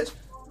you, bitch."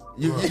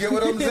 You get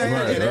what I'm saying?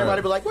 Right, And everybody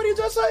right. be like, "What did you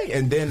just say?"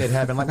 And then it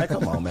happened. Like,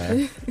 come on,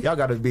 man, y'all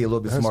got to be a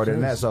little bit smarter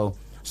than that. So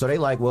they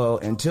like, well,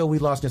 until we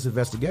lost this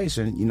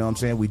investigation, you know what I'm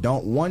saying? We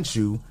don't want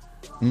you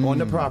on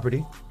the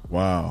property.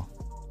 Wow.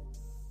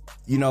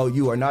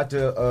 You are not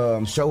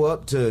to show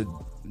up to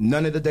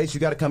none of the dates you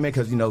got to come in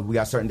because, we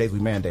got certain days we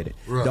mandated.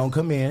 Right. Don't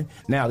come in.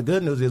 Now, the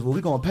good news is,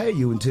 we're going to pay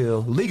you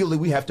until legally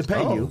we have to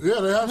pay you. yeah,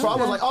 they have So to. I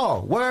was like,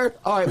 oh, word?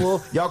 All right,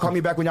 well, y'all call me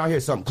back when y'all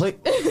hear something. Click.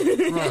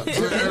 Right.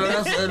 So,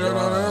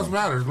 that's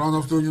matters as long as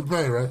I'm still getting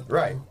paid, right?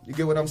 Right. You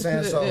get what I'm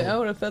saying? So I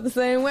would have felt the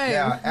same way.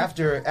 now,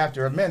 after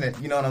a minute,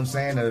 you know what I'm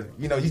saying?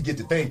 You get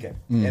to thinking.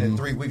 And then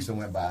 3 weeks have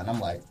went by, and I'm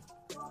like,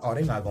 oh,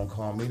 they're not going to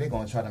call me. They're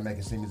going to try to make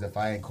it seem as if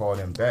I ain't called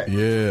them back.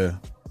 Yeah.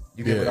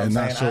 You get what I'm and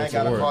not saying? show I up ain't for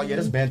got to work. call yet.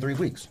 It's been 3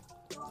 weeks.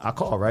 I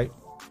call, right?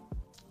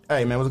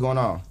 Hey, man, what's going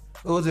on?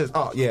 Who is this?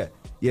 Oh, yeah.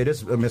 Yeah, this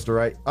is Mr.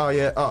 Wright. Oh,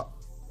 yeah. Oh,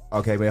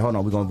 okay, man, hold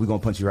on. We're gonna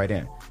punch you right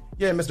in.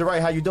 Yeah, Mr.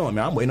 Wright, how you doing,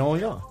 man? I'm waiting on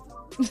y'all.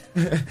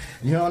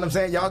 You know what I'm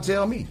saying? Y'all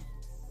tell me.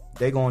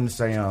 They going to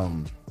say,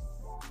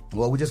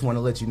 well, we just want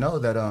to let you know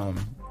that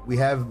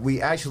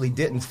we actually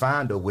didn't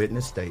find a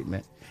witness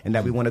statement and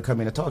that we want to come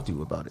in and talk to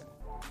you about it.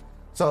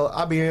 So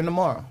I'll be in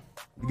tomorrow.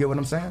 You get what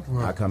I'm saying?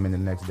 Right. I come in the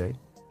next day.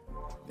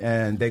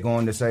 And they're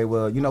going to say,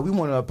 well, we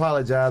want to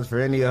apologize for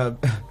any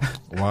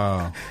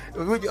Wow.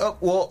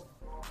 well,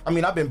 I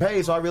mean, I've been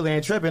paid, so I really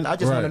ain't tripping. I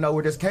just want to Right. know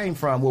where this came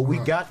from. Well, we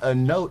got a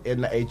note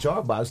in the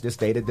HR box that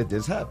stated that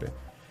this happened.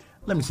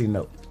 Let me see the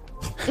note.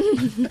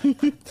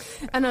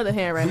 I know the Do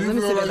handwriting. you Let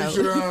me see feel the like you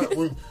should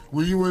note. have,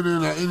 when you went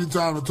in at any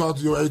time to talk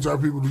to your HR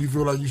people, do you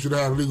feel like you should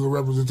have legal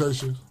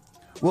representation?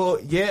 Well,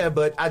 yeah,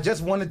 but I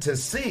just wanted to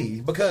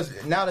see because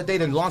now that they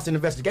done launched an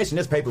investigation,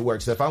 this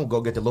paperwork. So if I'm gonna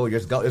go get the lawyer,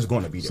 it's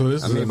going to be there. So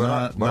this is a but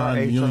our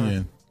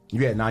non-union.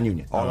 You had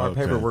non-union. All our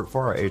okay. paperwork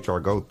for our HR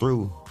go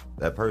through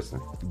that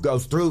person.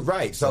 Goes through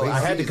right. So So he I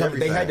had to sees come.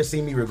 They had everything. to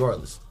see me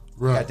regardless.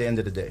 Right. At the end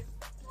of the day.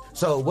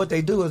 So what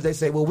they do is they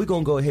say, well, we're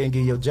gonna go ahead and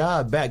get your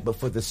job back, but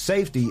for the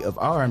safety of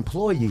our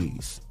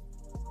employees,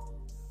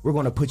 we're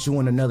gonna put you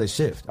on another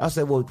shift. I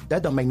said, well,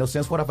 that don't make no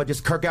sense. What if I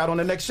just kirk out on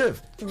the next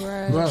shift?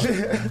 Right.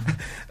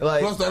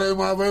 Like, Plus, that ain't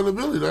my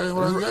availability. That ain't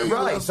what I gave you.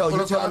 right. That's So what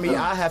you're I'm telling me trying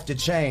to I have to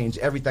change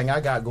everything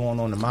I got going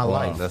on in my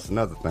life. That's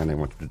another thing they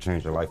want you to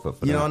change your life up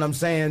for. You know them. what I'm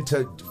saying?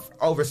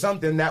 Over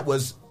something that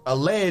was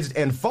alleged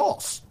and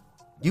false.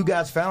 You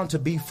guys found to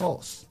be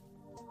false.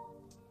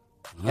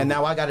 And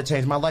now I got to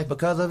change my life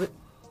because of it.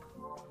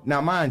 Now,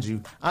 mind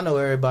you, I know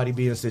everybody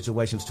be in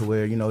situations to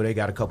where, you know, they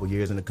got a couple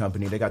years in the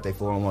company, they got their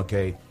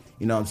 401k,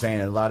 you know what I'm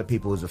saying? And a lot of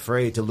people is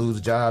afraid to lose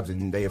jobs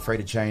and they afraid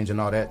to change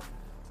and all that.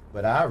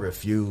 But I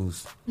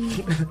refuse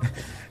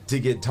to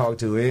get talked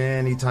to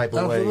any type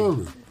of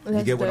Absolutely. way. You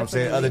That's get what I'm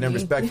saying? Other than definitely me.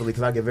 respectfully,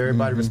 because I give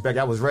everybody respect.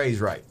 I was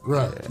raised right.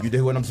 Right. You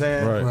do what I'm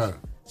saying? Right. Right.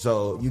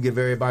 So you give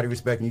everybody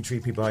respect and you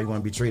treat people how you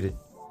want to be treated.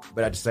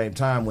 But at the same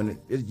time, when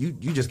you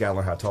just gotta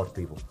learn how to talk to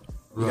people.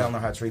 You gotta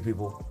learn how to treat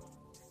people.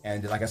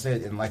 And like I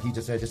said, and like he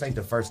just said, this ain't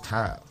the first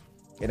time.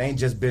 It ain't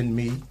just been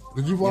me.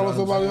 Did you follow know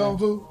somebody what I'm home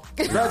too?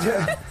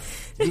 Yeah,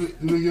 You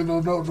didn't get no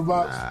note in the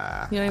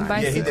box? You ain't he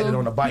bicycle. did it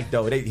on a bike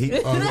though. He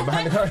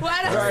behind the car.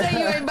 Why don't I say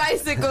you ain't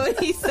bicycle?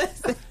 He says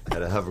that.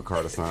 Had a hover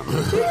cart or something.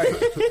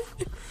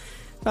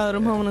 Followed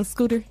him home on a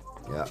scooter.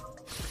 Yeah.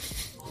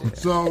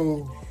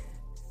 So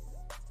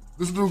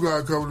this new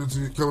guy coming in,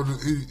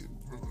 he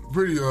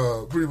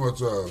pretty much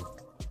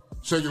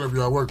shaking up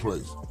your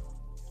workplace.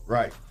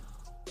 Right.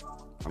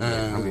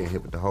 I'm getting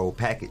hit with the whole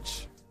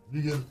package.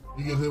 You get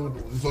hit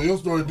with. So your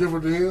story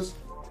different than his.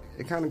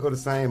 It kind of go the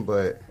same,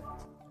 but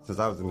since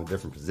I was in a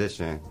different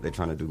position, they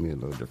trying to do me a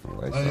little different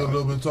way. And you're a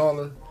little bit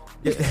taller.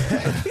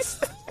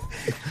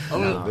 A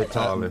little bit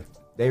taller.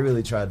 They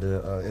really tried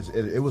to.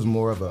 It was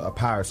more of a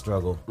power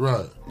struggle,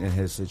 Right. in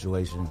his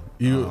situation.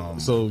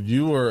 So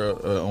you were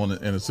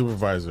in a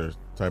supervisor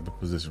type of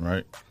position,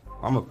 right?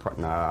 I'm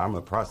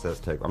a process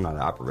tech. I'm not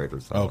an operator.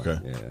 So, Okay.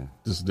 Yeah.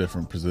 Just a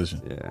different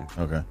position. Yeah.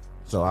 Okay.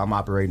 So I'm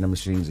operating the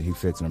machines and he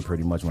fixing them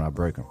pretty much when I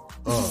break them.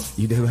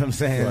 You do what I'm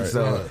saying? Right,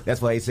 so right.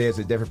 that's why he says it's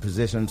a different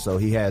position. So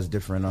he has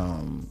different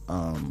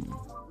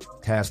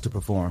tasks to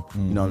perform.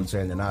 You know what I'm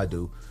saying? Than I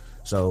do.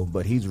 So,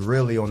 but he's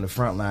really on the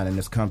front line in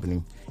this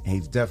company, and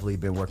he's definitely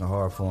been working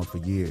hard for him for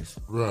years.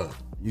 Right.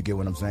 You get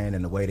what I'm saying?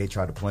 And the way they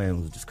tried to play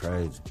him was just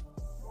crazy.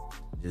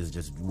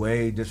 Just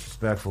way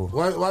disrespectful.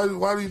 Why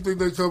do you think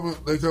they coming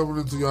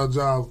into your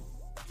job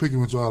picking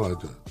with y'all like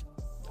that?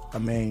 I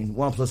mean,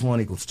 1 +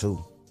 1 =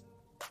 2.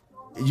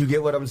 You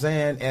get what I'm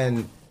saying?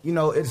 And, you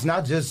know, it's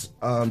not just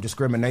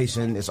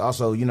discrimination. It's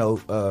also, you know,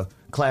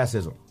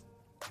 classism.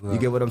 Right. You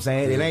get what I'm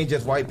saying? Yeah. It ain't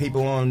just white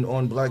people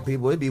on black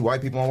people. It'd be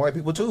white people on white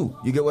people, too.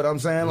 You get what I'm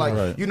saying? Like,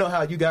 right. You know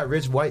how you got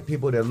rich white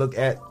people that look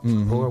at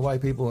poor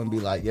white people and be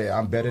like, yeah,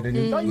 I'm better than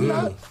you. No, you're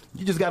not.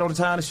 You just got on the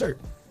tie and a shirt.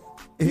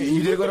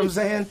 You dig what I'm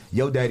saying?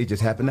 Your daddy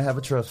just happened to have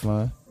a trust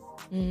fund.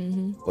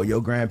 Or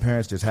your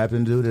grandparents just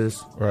happened to do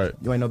this. Right.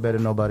 You ain't no better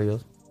than nobody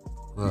else.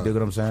 Right. You dig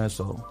what I'm saying?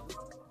 So,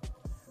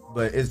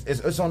 but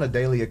it's on a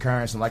daily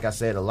occurrence, and like I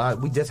said,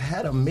 we just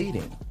had a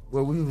meeting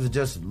where we was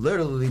just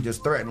literally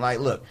just threatened, like,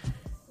 look,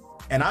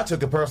 and I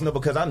took it personal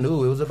because I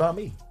knew it was about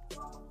me.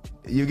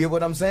 You get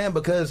what I'm saying?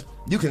 Because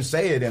you can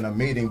say it in a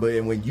meeting,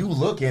 but when you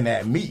looking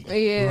at me,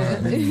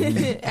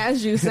 Yeah.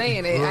 As you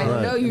saying it, I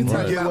know you you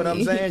talking get about what I'm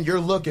me. saying? You're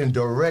looking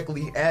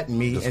directly at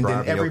me, and then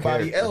Describing your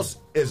everybody character. else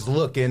is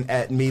looking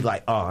at me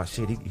like, oh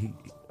shit,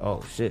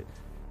 oh shit.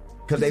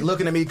 Because they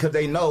looking at me because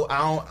they know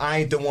I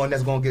ain't the one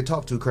that's gonna get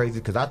talked to crazy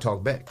because I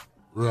talk back.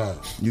 Right.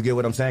 You get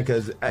what I'm saying?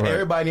 Because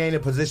everybody ain't in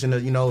a position to,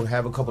 you know,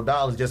 have a couple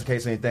dollars just in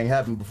case anything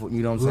happened before.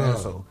 You know what I'm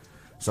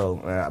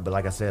saying? Right. But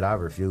like I said, I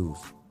refuse.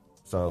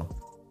 So,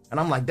 and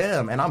I'm like,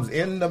 damn. And I was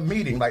in the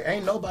meeting, like,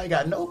 ain't nobody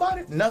got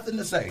nothing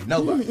to say.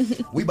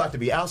 Nobody. We about to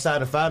be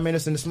outside in 5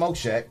 minutes in the smoke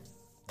shack,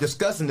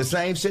 discussing the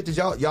same shit that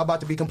y'all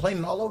about to be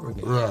complaining all over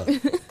again.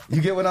 Right.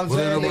 You get what I'm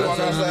saying? they They walk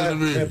don't outside.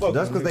 know and fuck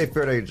That's them. because they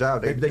fear their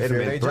job. They fear done their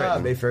been job.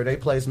 threatened. They fear their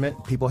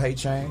placement. People hate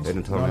change. They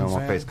done told You me know I'm what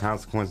gonna I'm face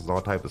consequences,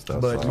 all type of stuff.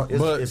 But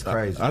so. it's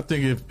crazy. I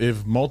think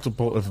if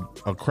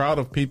a crowd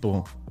of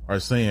people are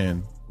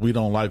saying we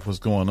don't like what's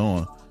going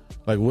on,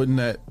 like wouldn't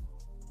that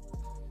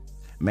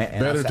Man,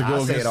 and better I say, to go I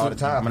say it against all the- the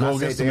time, and go I say it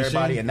against to the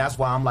everybody, machine? and that's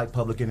why I'm like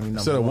public enemy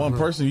instead number of one one.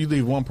 person, you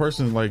leave one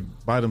person like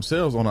by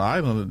themselves on an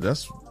island?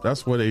 That's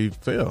where they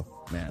fail.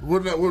 Man.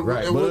 Would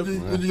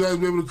you guys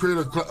be able to create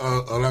a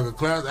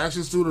class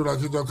action student like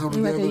y'all come Like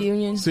together? a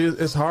union. See,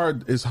 it's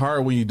hard. It's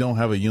hard when you don't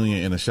have a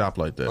union in a shop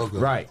like that. Okay.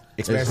 Right,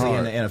 especially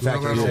hard. in a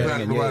factory You don't setting.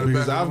 have and no yeah. back-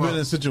 Because back I've them been up.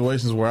 in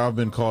situations where I've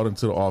been called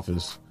into the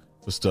office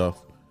for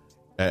stuff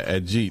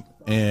at Jeep,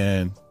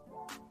 and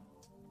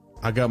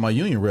I got my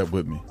union rep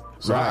with me,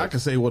 so Right. I can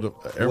say whatever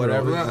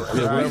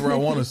Whatever. I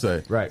want to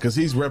say, Right. Because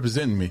he's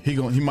representing me. He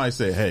might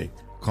say, "Hey,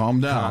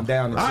 calm down. Calm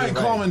down and I shit, ain't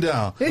right. calming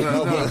down.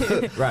 No,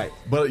 but, Right.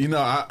 but you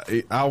know,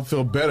 I'll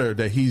feel better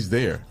that he's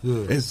there.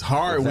 Yeah. It's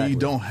hard when you Exactly.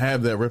 don't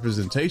have that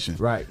representation.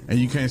 Right. And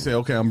you can't say,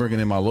 okay, I'm bringing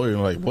in my lawyer.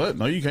 And like, what?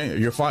 No, you can't.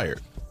 You're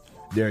fired.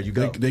 There you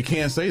go. They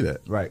can't say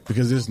that. Right.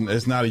 Because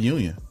it's not a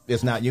union.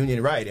 It's not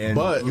union, right? And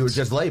But- you were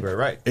just labor,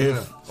 right?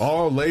 If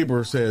all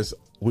labor says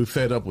we're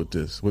fed up with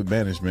this, with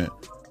management,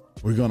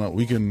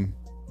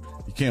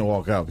 you can't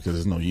walk out because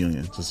there's no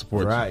union to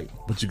support Right. you.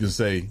 But you can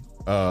say,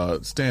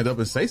 stand up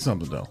and say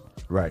something though.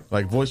 Right.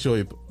 Like voice your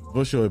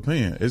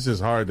opinion. It's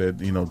just hard that,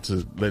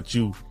 to let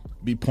you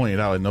be pointed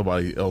out and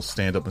nobody else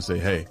stand up and say,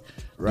 hey,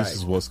 Right. this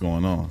is what's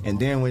going on. And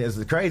then when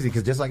it's crazy,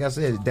 because just like I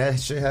said, that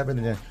shit happened,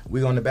 and then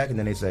we go in the back, and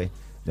then they say,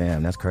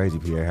 "Damn, that's crazy,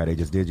 Pierre, how they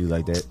just did you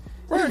like that."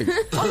 Right.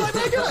 I'm like,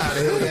 man, get out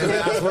of here,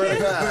 man. I swear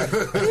to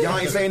God, y'all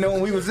ain't saying no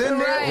when we was in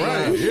there.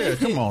 Right. Right. Yeah,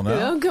 come on now.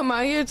 Don't come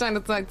out here trying to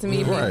talk to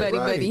me, Right. big buddy,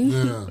 Right. buddy.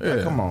 Yeah.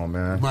 Yeah. Come on,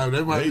 man.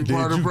 They might They be part did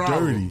of the you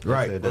problem. dirty.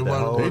 Right. Said They that might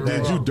the whole They have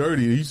did you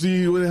dirty. You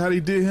see how they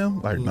did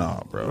him? Like, nah,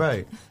 bro.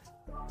 Right.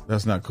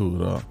 That's not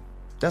cool at all.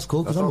 That's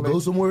cool, because That's I'm all going to go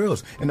they- somewhere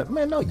else. And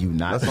man, no, you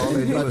not. That's all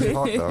they do is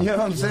talk, though. You know what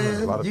I'm A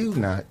saying? lot of- You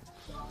not.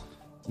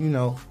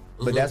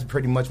 But that's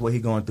pretty much what he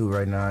going through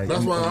right now.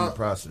 That's in why the I-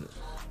 process.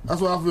 That's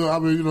what I feel. I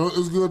mean,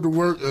 it's good to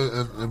work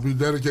and be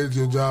dedicated to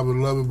your job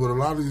and love it. But a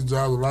lot of these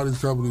jobs, a lot of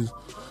these companies,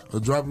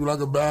 drop you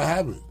like a bad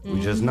habit. We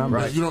just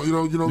numbers. Like, you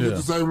don't Yeah. get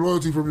the same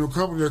loyalty from your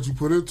company that you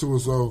put into it.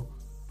 So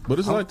But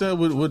it's like that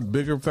with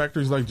bigger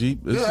factories like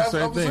Jeep. It's Yeah, the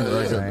same I'm thing. saying,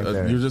 Like yeah. Same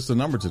thing. you're just a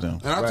number to them.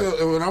 And I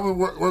tell, when I'm in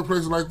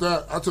workplaces like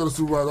that, I tell the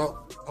supervisor,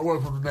 I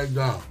work from the neck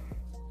down.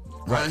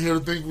 I ain't here to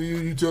think for you.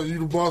 You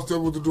the boss. Tell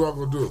me what to do. I'm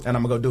gonna do it. And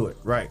I'm going to go do it.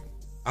 Right.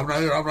 I'm not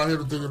here to think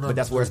of nothing. But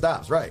that's where it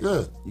stops, right?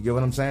 Yeah. You get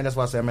what I'm saying? That's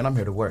why I said, man, I'm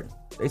here to work.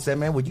 They said,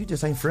 man, well, you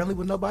just ain't friendly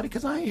with nobody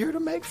because I ain't here to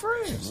make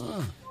friends.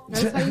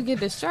 That's how you get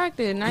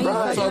distracted. Now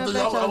Right. you're looking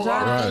up at your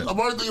job. I'm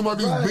already thinking about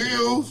these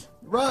bills.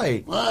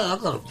 Right. Man, I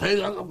gotta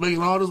pay. I'm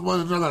making all this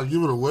money, and I gotta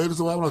give it away to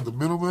somebody. I'm like the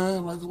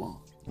middleman. Like, come on.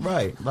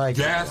 Right. Like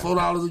Gas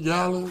 $4 a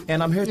gallon.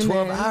 And I'm here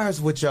 12 Man. hours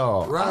with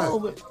y'all. Right. Oh,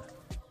 but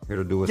Here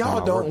to do what's on y'all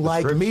my don't work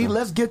like me. description.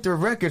 Let's get the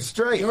record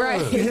straight.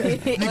 Right. You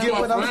get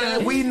what I'm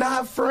saying? We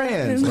not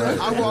friends.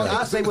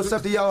 I say what's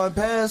up to y'all in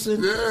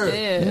passing. Yeah.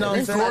 Yeah. You know what I'm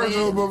It's saying?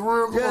 cordial, but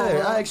real. Come on, Yeah,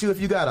 man. I ask you if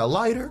you got a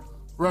lighter.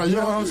 Right, you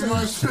know what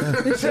I'm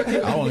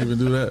saying? I won't even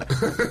do that.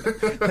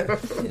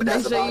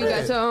 Make sure you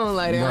got your own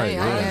lighter. I ain't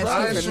I asking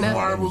ain't for shooting nothing.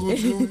 marbles with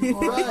you. You know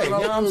Right. You know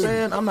what I'm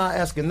saying? I'm not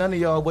asking none of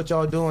y'all what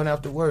y'all doing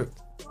after work.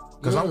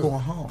 Because I'm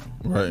going home.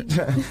 Right.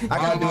 I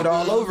got to do it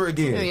all over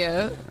again.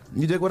 Yeah.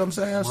 You dig what I'm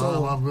saying? Mind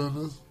So, my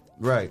business.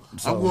 right.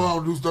 So, I'm going out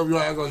and do stuff y'all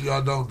act like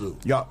y'all don't do.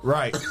 y'all,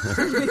 right.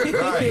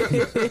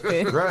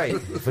 right.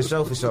 For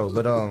sure.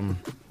 But,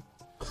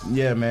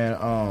 yeah,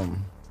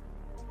 man.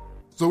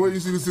 So where you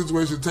see the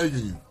situation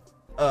taking you?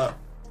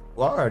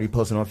 Well, I already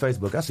posted on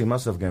Facebook. I see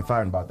myself getting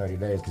fired in about 30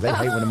 days because they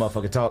hate when the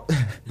motherfucker talk.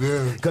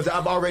 Yeah. Because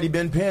I've already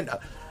been pinned.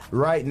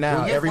 Right now,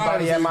 Well, get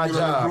everybody fired at so my you get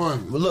job.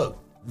 unemployment. Well, look,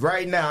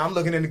 right now, I'm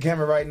looking in the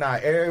camera right now.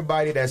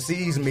 Everybody that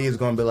sees me is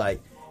going to be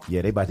like,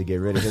 yeah, they about to get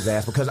rid of his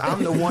ass because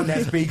I'm the one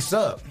that speaks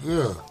up.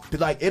 Yeah.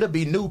 Like, it'll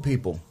be new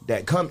people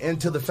that come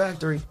into the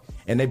factory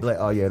and they be like,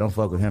 oh, yeah, don't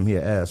fuck with him. He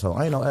an asshole.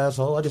 I ain't no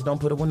asshole. I just don't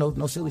put up with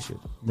no silly shit.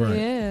 Right.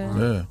 Yeah.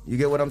 Yeah. You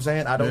get what I'm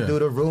saying? I don't Yeah. do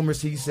the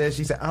rumors he said.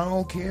 She said, I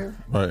don't care.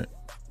 Right.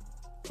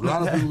 A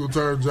lot of people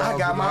turn jobs. I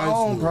got in my high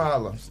own school.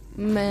 problems.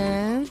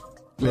 Man.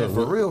 Yeah,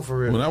 for real.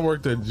 When I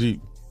worked at Jeep,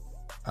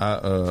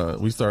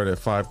 we started at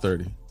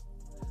 5:30.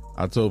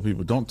 I told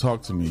people, don't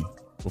talk to me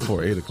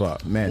before 8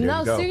 o'clock. Man, there No,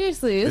 you go.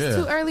 seriously. It's Yeah.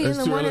 too early It's in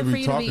the too early morning to for be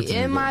you to talking be to me,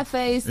 in though. my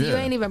face. You Yeah.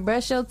 ain't even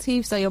brush your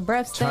teeth, so your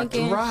breath's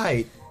stinking.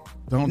 Right.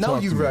 Don't No,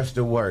 talk you to me. rush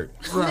to work.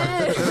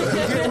 Right.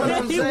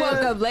 You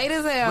woke up late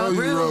as hell.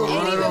 No, you wrote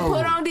Ain't right even on.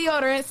 put on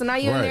deodorant, so now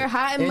you're in Right. there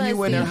hot and And you in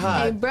musty. there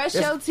hot. Ain't brush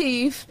It's- your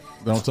teeth.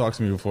 Don't talk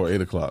to me before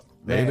 8 o'clock.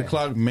 Man. 8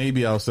 o'clock,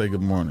 maybe I'll say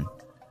good morning.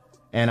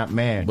 And I,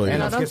 man, But- and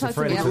No, I'm don't talk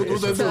to me schizophrenic. after-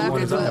 It's till the after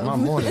mornings. I have my 12.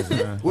 mornings,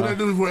 man. What they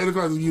do before 8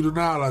 o'clock? You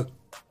deny like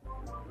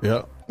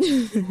Yep.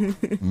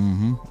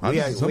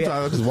 Sometimes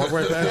I just walk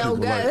right past Oh, people.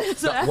 God. Like,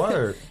 That's what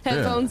Word.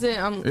 Headphones in.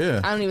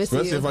 yeah. I don't even see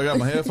Especially you. if I got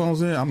my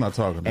headphones in, I'm not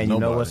talking to And you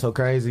nobody. know what's so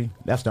crazy?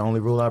 That's the only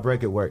rule I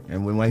break at work.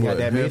 And when we What, had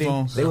that meeting,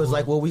 headphones? they was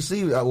like, well, we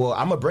see, well,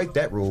 I'm going to break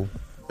that rule.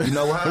 You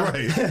know why?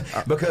 Right.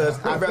 Because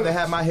I'd rather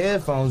have my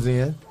headphones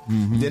in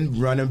than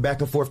running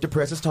back and forth to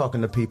presses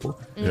talking to people.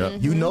 Yeah.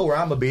 You know where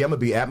I'm going to be. I'm going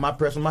to be at my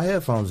press with my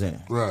headphones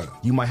in. Right.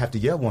 You might have to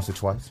yell once or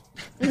twice.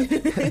 You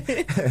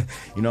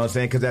know what I'm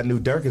saying? Because that new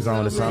Dirk is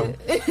on or something.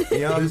 You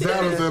know what I'm These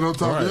fellas that saying? don't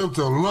talk Right. to him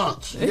till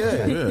lunch. Yeah.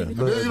 Yeah. And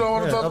then you don't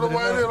want to talk to other than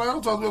nobody. that- Like, I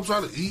don't talk to them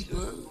trying to eat.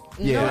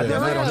 Yeah, No, they They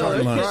don't don't talk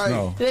talk lunch, Right.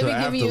 no. They till be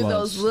after giving you lunch.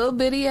 those little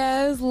bitty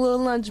ass little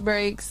lunch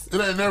breaks. It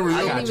ain't never I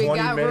your got Ain't even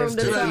 20 got minutes room to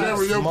to It ain't talk.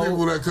 never your smoke.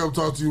 people that come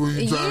talk to you when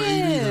you trying to eat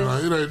Yeah. either.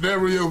 Like, it ain't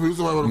never your people.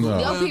 Somebody No.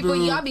 like, Yo, people,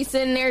 y'all be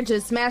sitting there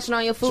just smashing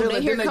on your food. Chilling,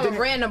 Then here then come a they-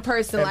 random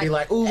person And be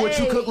like, ooh, what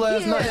you hey, cooked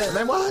last yeah. night?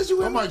 Man, why is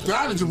you Oh in my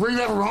God, did you bring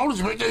that from home? Did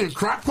you make that in a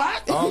crock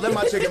pot? Oh, that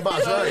my chicken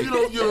box, right? You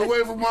don't get away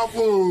from my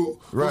food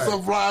Right. with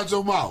some fly out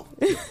your mouth.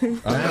 I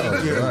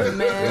know, right.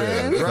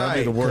 Man. That'd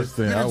be the worst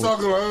thing. You I be would-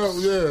 talking like, oh,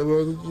 yeah,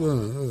 well,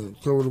 yeah,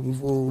 cover the looking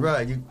for.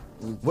 Right.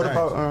 What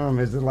about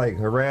is it like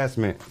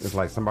harassment? It's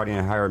like somebody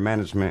in higher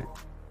management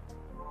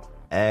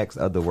asks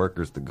other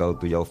workers to go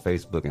through your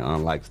Facebook and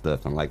unlike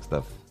stuff and like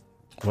stuff.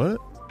 What?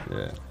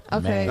 Yeah.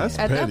 Okay, That's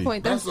at petty. that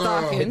point, that's That's,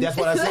 stalking. That's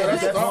what I said.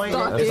 At that point,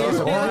 Stalking.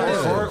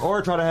 that's also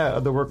Or try to have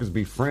other workers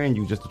befriend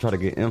you just to try to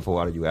get info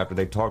out of you. After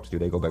they talk to you,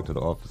 they go back to the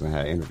office and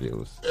have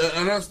interviews.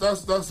 And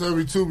that's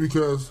heavy too,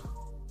 because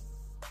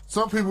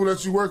some people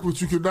that you work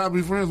with, you could not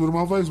be friends with them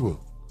on Facebook.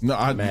 No,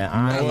 I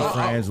ain't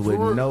friends with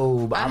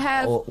no. I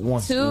have two.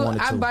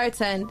 I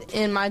bartend,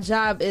 and my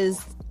job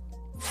is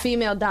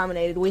female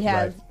dominated. We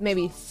have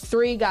maybe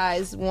 3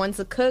 guys. One's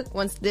a cook,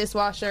 one's the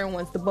dishwasher, and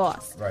one's the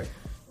boss. Right.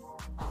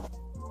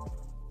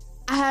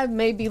 I have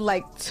maybe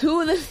like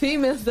 2 of the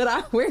females that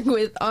I work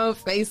with on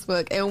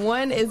Facebook, and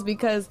one is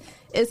because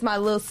it's my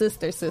little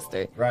sister.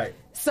 Right.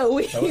 So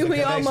we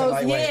connection,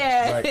 almost like,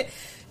 right.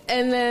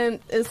 And then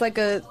it's like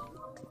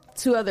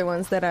 2 other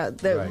ones that are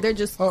they're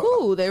just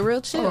cool. They're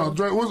real chill. Hold on,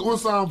 Dre, what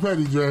sound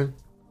petty, Jay?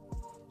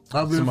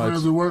 I've been Somebody-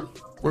 friends at work.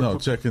 No,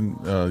 checking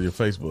your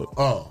Facebook.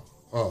 Oh.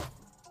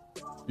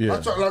 Yeah.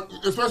 I try, like,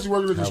 especially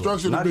working in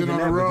construction and Not being even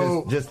on the that,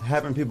 road. but just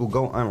having people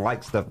go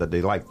unlike stuff that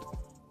they liked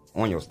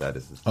on your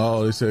statuses.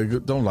 Oh, they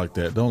said don't like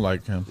that. Don't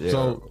like him. Yeah.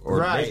 So or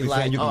Right, basically like,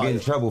 saying you can get in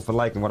yeah. trouble for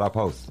liking what I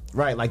post.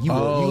 Right. Like you Oh,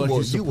 will, like you you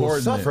will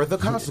supporting suffer it. the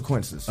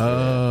consequences.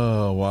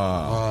 oh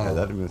wow. Yeah,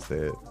 that have been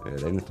said. Yeah, they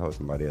didn't tell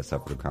somebody that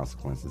suffered the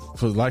consequences.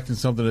 For liking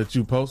something that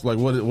you post, like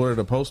what are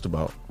the posts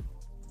about?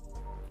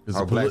 Is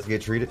How it blacks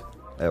get treated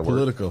at work.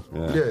 political?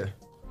 Yeah.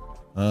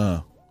 Yeah.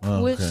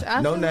 Which okay.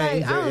 I No feel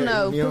names, like, I don't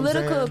know. you know what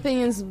I'm Political saying?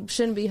 opinions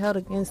shouldn't be held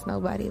against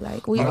nobody.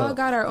 Like, we all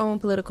got our own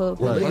political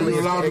opinions. Are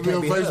you allowed to It be can't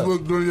on be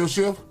Facebook during your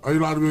shift? Are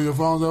you allowed to be on your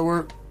phones at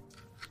work?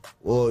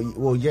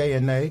 Well, yay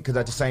and nay, because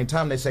at the same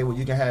time they say, well,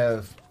 you can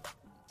have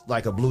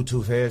like a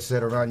Bluetooth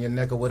headset around your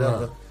neck or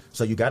whatever. Right.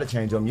 So you got to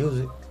change your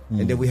music.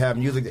 And then we have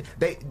music.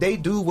 They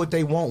do what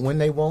they want when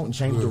they want and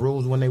change the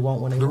rules when they want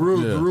when they The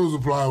want. rules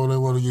apply when they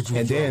want to get you.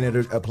 And in then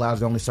trouble. it applies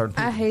to only certain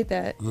people. I hate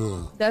that.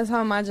 Yeah. That's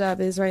how my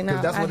job is right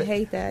now. 'Cause I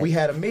hate that. We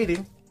had a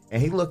meeting,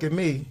 and he looked at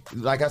me,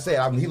 like I said,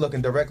 he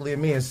looking directly at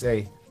me and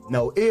say,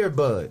 no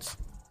earbuds,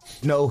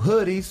 no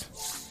hoodies,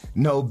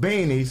 no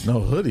beanies. No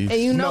hoodies. And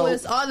you know No.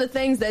 it's all the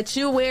things that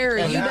you wear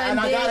and And you I- done and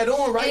I did. got it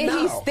on right and now.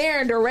 he's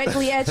staring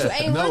directly at you.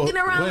 Ain't No, looking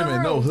around wait a the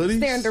minute, room. no hoodies?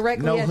 Staring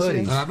directly No at hoodies.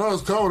 And you. I know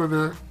it's cold in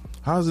there.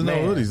 How's it no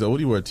Man. hoodies though? What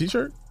do you wear? A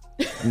t-shirt?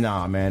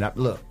 Nah, man.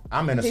 Look,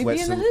 I'm in a He be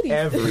in the sweatsuit hoodie.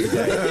 every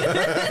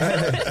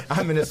day.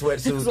 I'm in a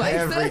sweatsuit That's why he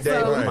every said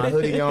day so. with my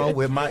hoodie on,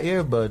 with my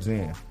earbuds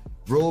in.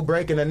 Rule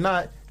breaking or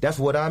not, that's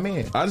what I'm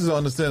in. I just don't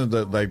understand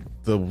the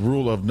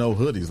rule of no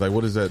hoodies. Like,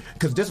 what is that?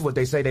 Because this is what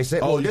they say. They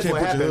said, Oh, well, you this can't what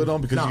put happened. your hood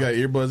on because No. you got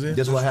earbuds in.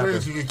 This what Screens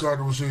happened. you get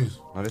carded machines.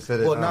 No, they said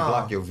it Well, nah,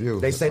 block your view.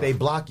 They say they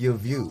block your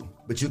view,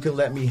 but you can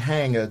let me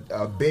hang a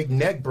big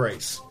neck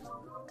brace,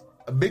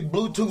 a big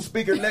Bluetooth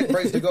speaker neck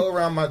brace to go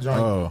around my joint.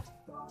 Oh,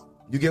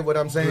 You get what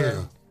I'm saying?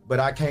 Yeah. But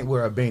I can't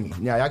wear a beanie.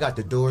 Now, y'all got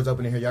the doors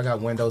open in here. Y'all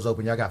got windows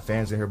open. Y'all got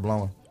fans in here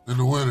blowing. In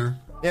the winter.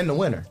 In the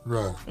winter.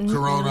 Right.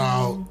 Corona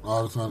out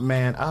all the time.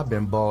 Man, I've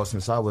been bald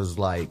since I was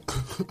like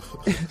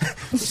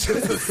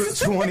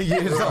 20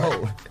 years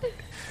old.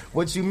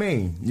 What you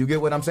mean? You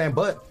get what I'm saying?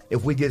 But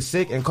if we get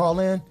sick and call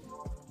in,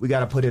 we got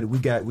to put it,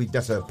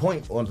 that's a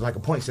point, on like a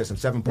point system,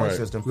 7-point Right.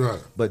 system. Right.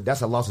 But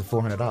that's a loss of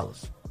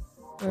 $400.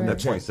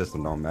 That point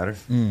system don't matter.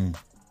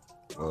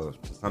 Well,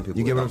 to some people,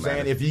 You get it what I'm don't saying?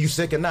 matter. If you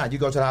sick or not, you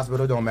go to the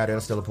hospital, it don't matter.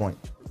 That's still a point.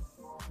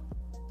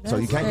 So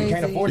you can't crazy.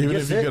 afford to even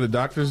get if sick. you get a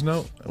doctor's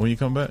note when you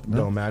come back, no?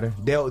 Don't matter.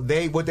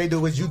 What they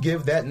do is you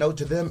give that note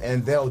to them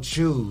and they'll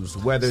choose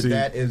whether See,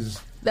 that is.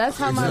 That's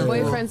how my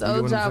Exactly. boyfriend's You get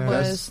old what I'm job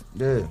saying? was.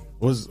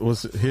 Yeah.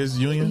 Was his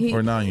union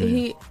or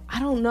non-union? I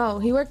don't know.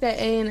 He worked at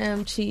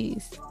A&M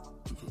Cheese.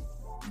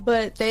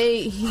 But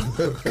he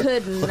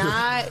could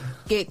not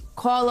get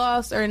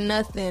call-offs or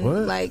nothing. What?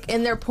 Like,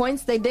 and their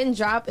points, they didn't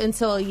drop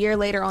until a year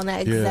later on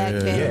that exact yeah,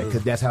 day. Yeah,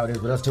 because that's how it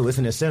is with us too. It's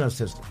an incentive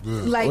system.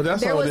 Like, Well,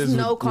 that's there how it was is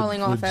no with-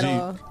 calling with off at Jeep.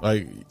 all.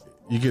 Like,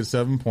 you get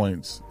 7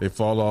 points. They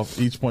fall off.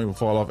 Each point will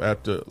fall off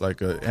after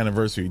like an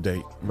anniversary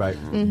date. Right.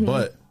 Mm-hmm.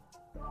 But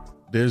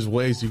there's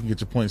ways you can get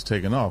your points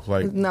taken off.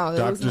 Like No,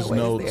 there was no doctor's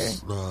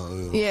ways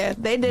notes. there. Yeah,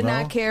 they did No?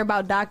 not care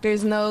about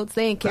doctor's notes.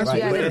 They didn't care if Right,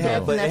 you had but a it death has-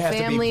 in but the it has to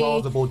be family.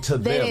 plausible to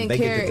they them. didn't They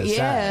get care. to decide.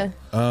 Yeah.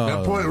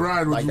 That point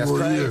ride with Like, you that's for a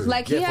crazy. year.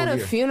 Like, he Yeah, had for a a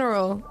year.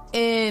 funeral,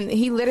 and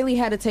he literally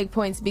had to take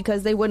points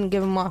because they wouldn't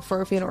give him off for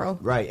a funeral.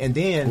 Right. And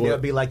then they'll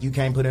be like, you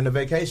can't put in a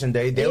vacation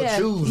day. They'll Yeah,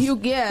 choose.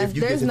 yeah, if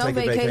you get there's to no take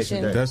a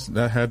vacation. day.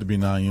 That had to be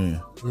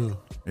non-union.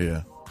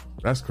 Yeah,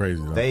 that's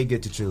crazy. Though. They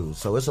get to choose.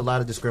 So it's a lot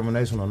of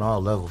discrimination on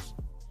all levels.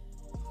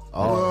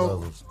 All Well,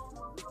 levels.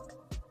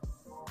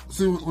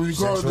 See, when you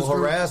call Sexual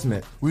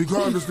harassment. when you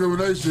call it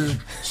discrimination,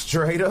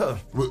 Straight up.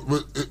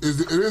 but it is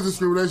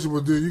discrimination.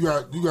 But then you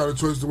got a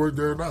choice to work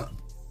there or not.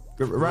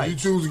 You Right.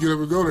 choose to get up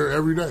and go there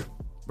every day.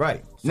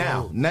 Right.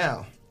 Now,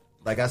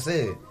 like I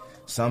said,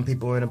 some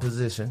people are in a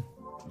position,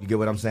 you get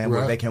what I'm saying,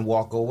 where Right. they can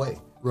walk away.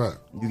 Right.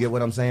 You get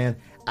what I'm saying?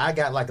 I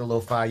got like a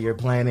little 5-year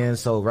plan in,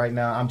 so right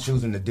now I'm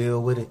choosing to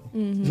deal with it.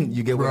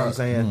 You get what I'm Right.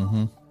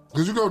 saying?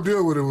 Because you gonna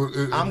deal with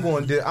it. I'm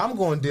going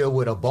to deal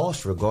with a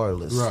boss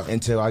regardless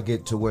until I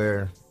get to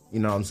where, you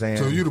know what I'm saying?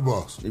 So you the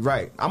boss.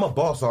 Right. I'm a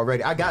boss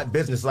already. I got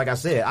business. Like I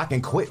said, I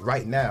can quit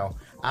right now.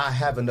 I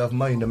have enough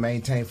money to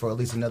maintain for at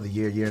least another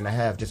year and a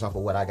half just off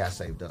of what I got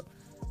saved up.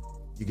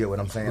 You get what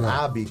I'm saying? Right.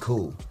 I'll be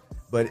cool.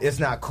 But it's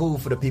not cool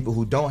for the people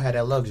who don't have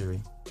that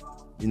luxury.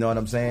 You know what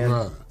I'm saying?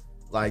 Right.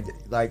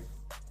 Like,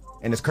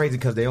 and it's crazy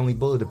because they only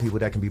bully the people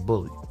that can be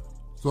bullied.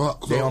 So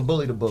they don't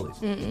bully the bullies.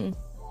 Mm-mm.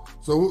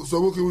 So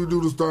what can we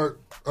do to start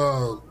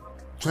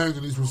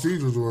changing these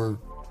procedures? Or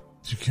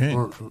you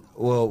can't.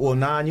 Well,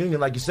 non-union,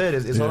 like you said,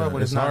 it's hard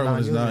when it's not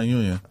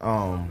non-union.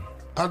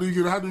 How do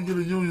you get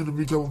a union to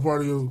become a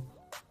part of your?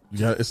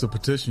 It's a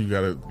petition you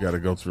gotta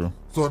go through.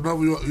 So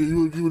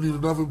you would need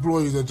enough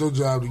employees at your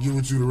job to get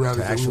with you to rally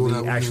to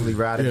actually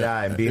ride or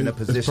die and be in a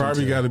position. It's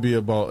probably got to be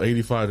about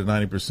 85 to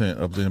 90%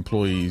 of the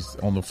employees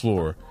on the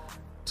floor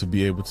to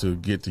be able to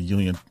get the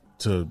union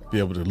to be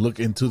able to look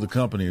into the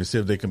company and see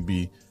if they can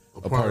be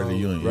a part of the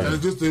union. Right. And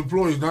it's just the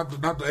employees, not the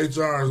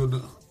HRs and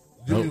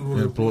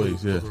the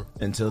employees. Yeah.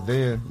 Until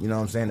then, you know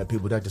what I'm saying, the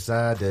people that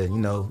decide to,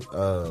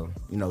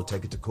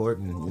 take it to court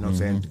and, you know what I'm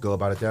saying, to go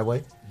about it that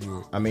way.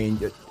 Yeah. I mean,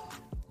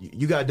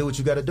 you got to do what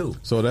you got to do.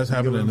 So that's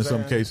happening in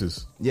some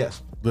cases.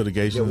 Yes.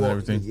 Litigation and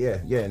everything.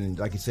 Yeah. And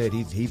like you said,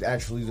 he's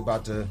actually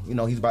about to,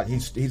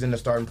 he's in the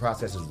starting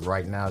processes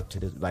right now to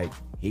this, like,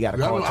 he got to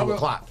call 2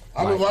 o'clock.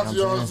 I've been watching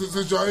y'all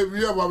since y'all hit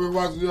me up. I've been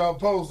watching y'all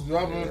posts.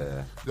 Y'all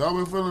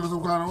been feeling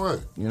some kind of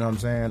way. You know what I'm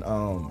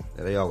saying?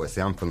 They always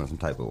say I'm feeling some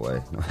type of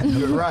way.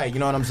 Right. You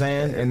know what I'm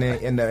saying?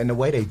 And the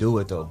way they do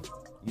it though,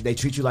 they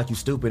treat you like you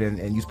stupid,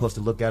 and you're supposed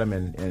to look at them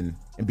and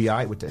be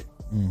alright with it.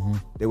 Mm-hmm.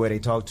 The way they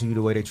talk to you,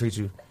 the way they treat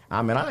you.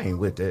 I mean, I ain't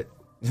with it.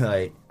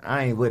 Like,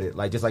 I ain't with it.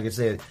 Like, just like you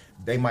said,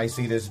 they might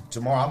see this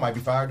tomorrow. I might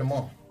be fired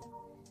tomorrow.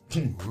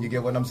 You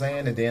get what I'm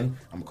saying? And then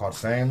I'm gonna call the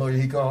same lawyer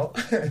he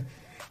called.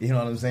 You know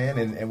what I'm saying?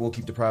 And we'll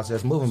keep the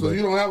process moving. So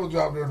you don't have a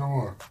job there no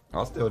more?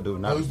 I'll still do.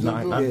 Not at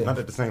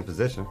the same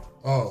position.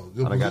 Oh,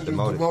 I got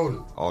demoted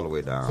all the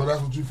way down. So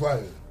that's what you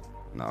fighting?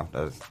 No,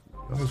 that's...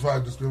 You just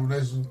fight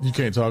discrimination? You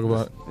can't talk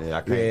about it? Yeah,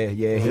 I can't.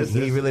 Yeah.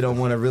 He really don't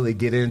want to really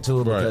get into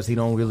it because he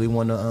don't really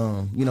want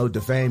to,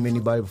 defame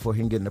anybody before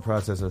he can get in the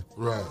process of...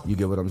 Right. You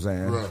get what I'm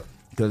saying? Right.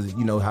 Because,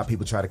 you know, how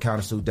people try to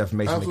countersue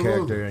defamation of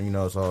character and,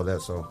 it's all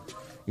that. So,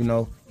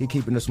 he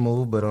keeping it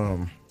smooth, but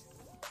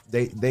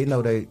they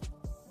know they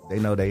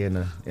in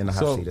the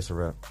hot seat. It's a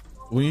wrap.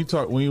 When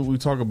we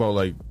talk about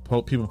like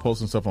people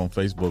posting stuff on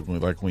Facebook,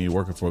 when you're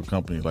working for a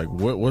company, like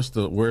where's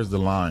the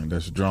line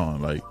that's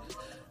drawn? Like,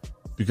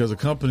 because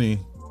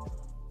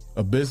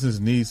a business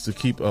needs to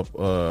keep up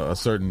a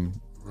certain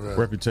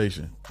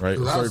reputation, right?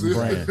 A certain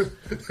brand.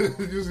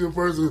 You see a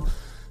person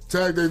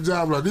tag their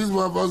job like, these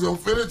motherfuckers gonna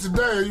fit it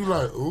today, and you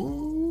like,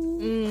 ooh.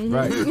 Mm-hmm.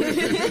 Right.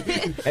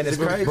 And it's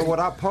crazy. But what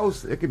I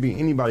post, it could be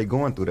anybody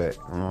going through that.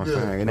 You know what I'm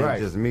saying? It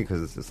ain't just me,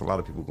 because it's a lot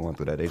of people going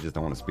through that. They just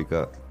don't want to speak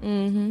up.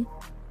 Mm-hmm.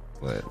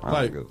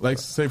 But like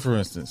say for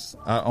instance,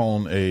 I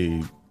own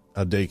a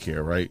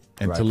daycare, right?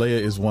 And Talea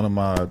is one of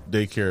my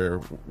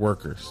daycare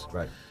workers.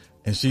 Right.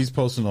 And she's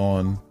posting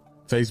on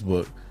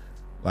Facebook,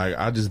 like,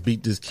 I just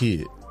beat this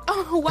kid.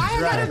 Oh, why I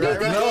gotta beat this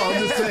kid? No,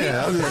 I'm just saying.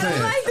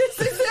 I like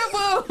this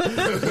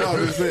example. No,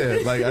 I'm just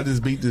saying. Like, I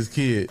just beat this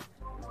kid.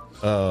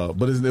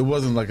 But it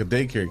wasn't like a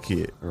daycare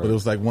kid. Right. But it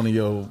was like one of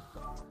your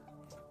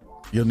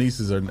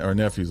nieces or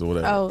nephews or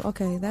whatever. Oh,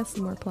 okay. That's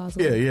more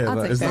plausible.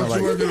 Yeah. It's not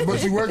like,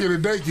 but you work at a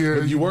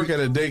daycare. But you work at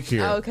a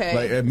daycare. Okay.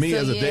 Like,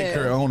 as a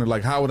daycare owner,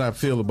 like, how would I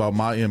feel about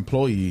my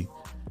employee,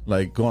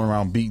 like, going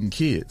around beating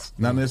kids?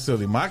 Not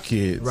necessarily my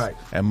kids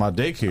at my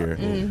daycare.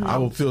 Mm-hmm. I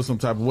would feel some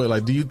type of way.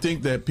 Like, do you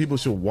think that people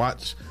should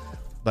watch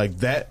like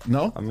that?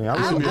 No, I mean, I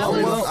ask, like,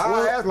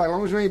 as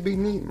long as you ain't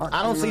beating me.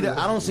 I don't see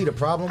the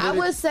problem with I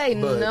would say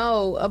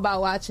no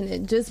about watching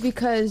it, just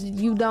because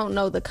you don't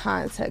know the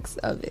context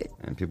of it.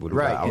 And people do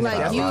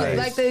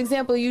like the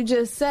example you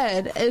just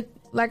said.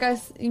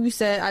 You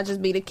said, I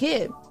just beat a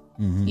kid.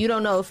 Mm-hmm. You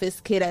don't know if it's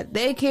kid at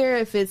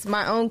daycare, if it's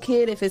my own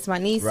kid, if it's my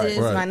nieces,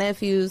 my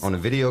nephews. On a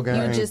video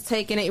game. You just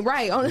taking it,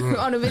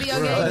 on a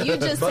video game. You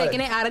just taking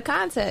it out of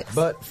context.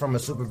 But from a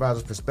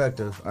supervisor's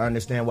perspective, I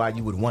understand why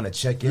you would want to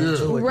check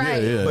into it.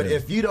 Right. Yeah. But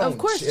if you don't, of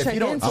course, if you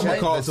don't I'm going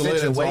to call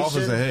the office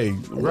and say,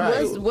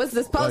 hey. What's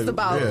this post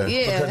about?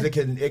 Yeah.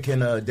 Because it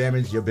can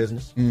damage your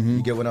business. Mm-hmm.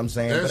 You get what I'm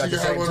saying? And but at the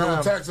same time,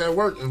 attacks at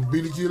work and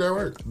beat a kid at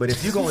work. But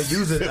if you're going to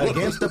use it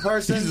against the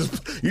person.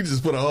 you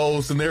just put a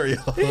whole scenario.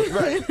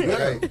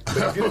 Right.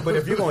 But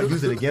if you're going to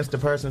use it against the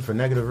person for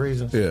negative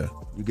reasons, you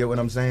get what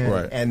I'm saying?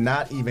 Right. And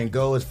not even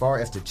go as far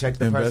as to check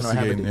the person or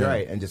have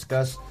it and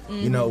discuss,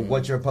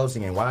 what you're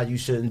posting and why you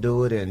shouldn't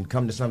do it, and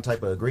come to some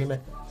type of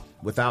agreement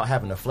without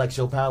having to flex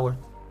your power.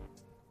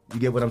 You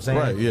get what I'm saying?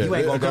 Right, yeah. You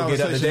ain't gonna go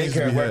get other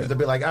daycare workers to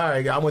be like, all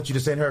right, I want you to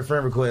send her a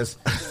friend request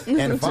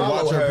and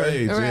follow her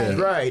page,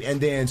 right,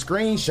 and then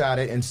screenshot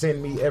it and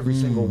send me every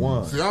single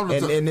one. See,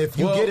 and if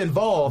you get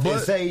involved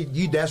and say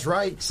that's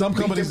right, some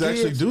companies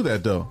actually do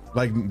that though.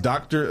 Like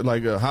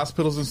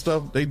hospitals and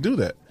stuff, they do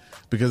that.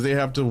 because they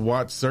have to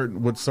watch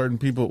what certain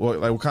people,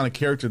 like what kind of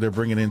character they're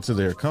bringing into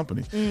their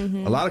company.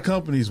 A lot of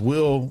companies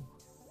will,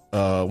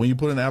 when you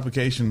put in an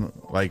application,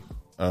 like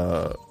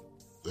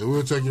they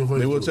will check your Facebook.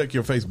 They will check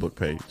your Facebook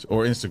page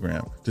or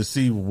Instagram to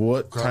see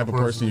what type of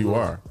person you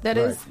are.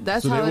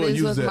 That's So how they it will is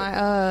use with that.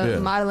 my Yeah.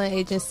 modeling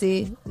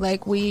agency.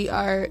 Like we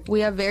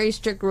have very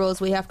strict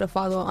rules we have to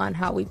follow on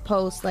how we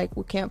post. Like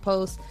we can't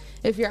post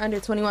if you're under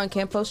 21,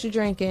 can't post you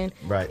drinking.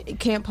 Right.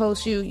 Can't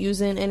post you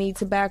using any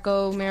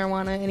tobacco,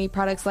 marijuana, any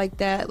products like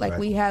that. Like Right.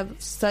 we have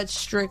such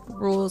strict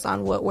rules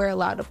on what we're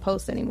allowed to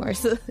post anymore.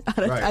 So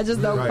Right. I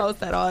just don't Right.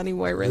 post at all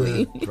anymore,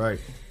 really. Right.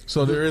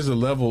 So there is a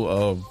level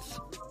of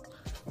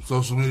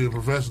social media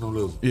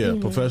professionalism.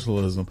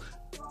 professionalism.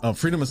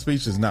 Freedom of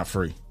speech is not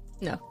free.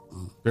 No.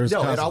 There's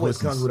No, it always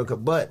consequences. comes with a.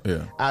 But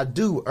Yeah. I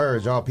do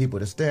urge all people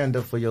to stand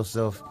up for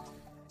yourself.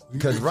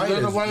 Because right Ain't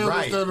is nobody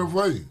right. stand up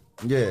for you.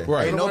 Yeah.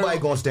 Right. Ain't nobody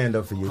gonna stand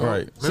up for you.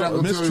 Right. They're not So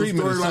gonna tell you a mistreatment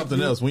story is like something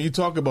you. else. When you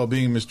talk about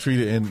being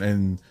mistreated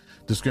and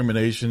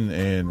discrimination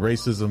and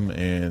racism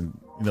and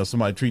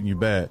somebody treating you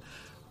bad,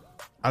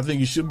 I think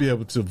you should be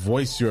able to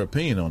voice your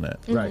opinion on that.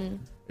 Right.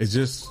 It's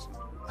just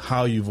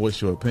how you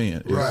voice your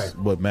opinion is Right.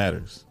 what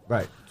matters.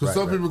 Right. Because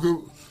some people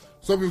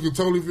can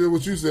totally feel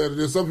what you said, and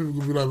then some people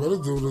can be like, "Man, this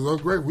dude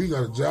is great. We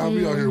got a job.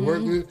 He out here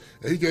working,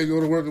 and he can't go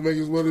to work and make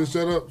his money and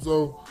shut up."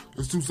 So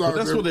it's two sides.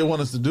 But that's what they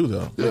want us to do,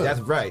 though. Yeah.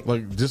 That's right.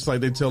 Like just like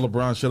they tell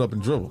LeBron, shut up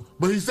and dribble.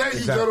 But he said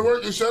he go to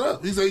work and shut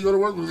up. He said he go to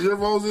work with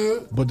earphones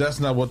in. But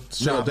that's not what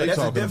No, but they that's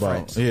the talking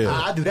about. difference.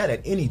 Yeah, I do that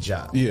at any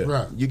job. yeah.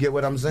 Right. You get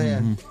what I'm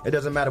saying? It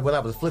doesn't matter whether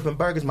I was flipping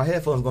burgers, my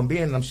headphones gonna be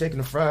in, and I'm shaking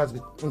the fries. Me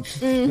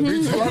too. I know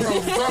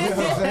what you're talking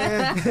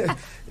about.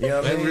 You know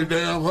what I Every mean?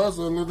 day I'm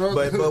hustling.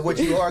 But what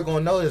you are going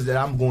to know is that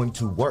I'm going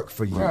to work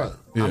for you. Right.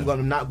 Yeah.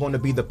 I'm not going to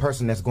be the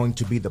person that's going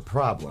to be the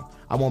problem.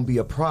 I won't be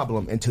a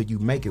problem until you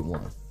make it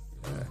one.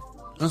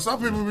 And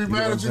some people be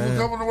mad at you for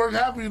coming to work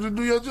happy to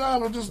do your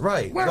job and just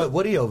Right. work.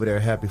 What he over there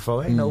happy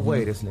for? Ain't no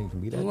way this nigga can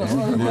be that. Well,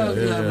 guy.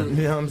 You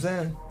know what I'm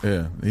saying?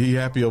 Yeah, he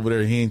happy over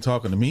there. He ain't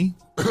talking to me.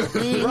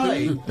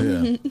 Right.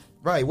 Yeah,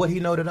 Right. What he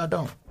know that I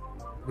don't.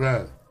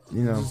 Right.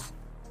 You know.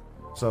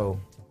 So,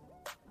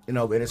 and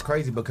it's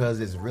crazy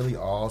because it's really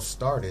all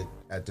started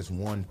at this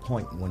one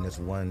point when this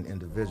one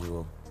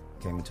individual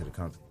came into the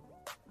company.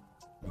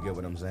 You get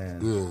what I'm saying?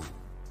 Yeah.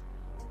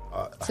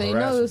 So you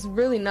know it's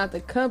really not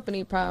the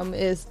company problem,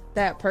 it's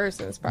that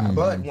person's problem.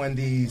 But when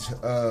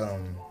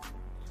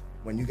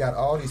when you got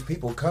all these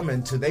people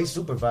coming to their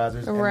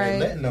supervisors and Right. they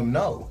letting them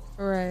know,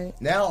 Right.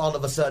 now all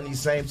of a sudden these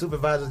same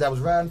supervisors that was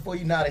riding for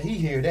you, now that he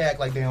here, they act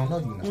like they don't know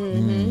you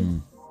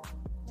now.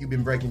 You've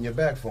been breaking your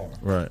back for him.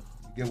 right.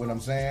 You get what I'm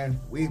saying?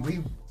 We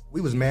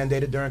was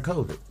mandated during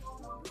COVID.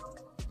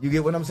 You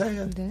get what I'm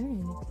saying?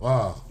 Dang.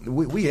 Wow.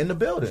 We in the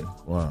building.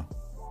 Wow.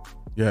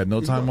 You had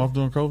no time off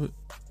during COVID?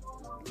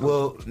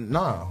 Well,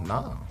 nah.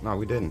 No,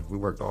 we didn't. We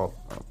worked all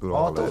through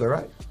All through that. it,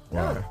 right?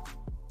 Wow. Yeah.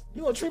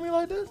 You gonna treat me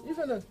like this? You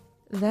finna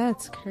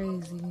That's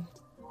crazy.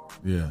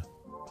 Yeah.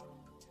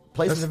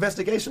 place an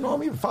investigation on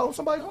me and follow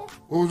somebody home?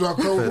 What was y'all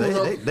code? What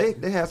was y'all-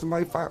 They had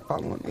somebody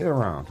following me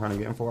around, trying to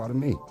get info out of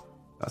me.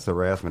 That's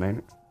harassment, ain't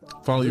it?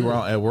 Follow you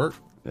around at work?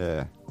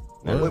 Yeah.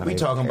 What we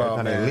talking about,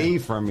 Every time man? they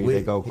leave from me,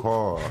 they go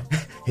call.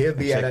 He'll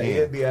be at Check in.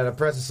 he'll be at a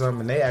press or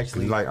something, and they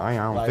actually Like, I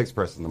don't fix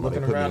presses no more. They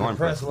looking put me around on the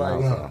press presses like,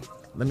 now, so.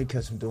 let me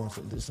catch him doing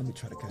something. Let me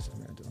try to catch him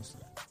man doing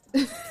something.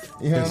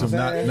 You know what So I'm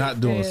not saying? not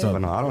doing Yeah. But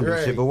something. no, I don't do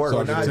Right. shit but work. So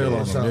I I can just tell do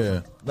on it. them. Yeah.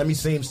 Let me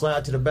see him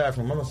slide to the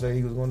bathroom. I'm gonna say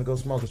he was going to go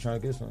smoke or trying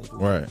to get something.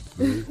 Right.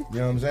 You know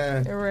what I'm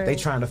saying? Right. They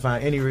trying to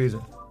find any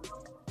reason.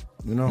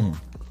 You know?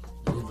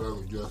 Who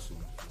doesn't guess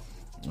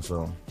it?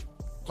 So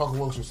Talk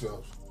amongst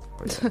yourselves.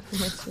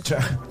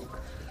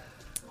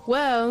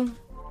 Well,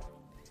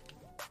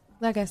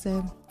 like I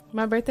said,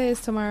 my birthday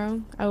is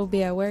tomorrow. I will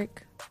be at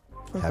work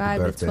from Happy 5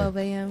 birthday. to 12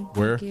 a.m.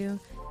 Where? Thank you.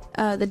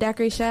 The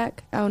Daiquiri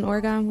Shack out in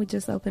Oregon. We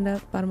just opened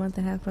up about a month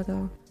and a half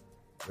ago.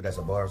 But that's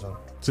a bar or something.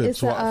 To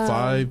It's a,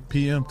 5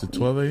 p.m. to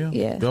 12 a.m.?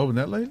 Yeah. You open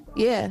that late?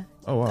 Yeah.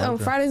 Oh, wow. On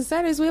okay. Fridays and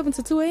Saturdays, we open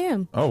to 2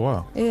 a.m. Oh,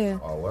 wow. Yeah.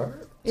 Oh,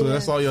 word? So Yeah.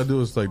 that's all y'all do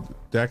is like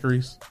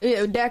daiquiris?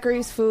 Yeah,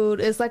 daiquiris, food.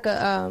 It's like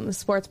a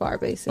sports bar,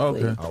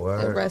 basically. Okay. Oh, A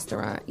word?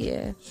 restaurant,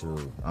 yeah.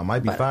 Shoot. I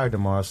might be fired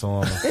tomorrow,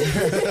 so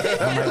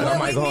I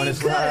might go on and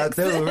slide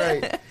through,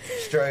 right?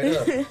 Straight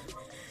up.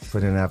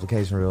 Put in an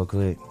application real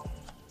quick.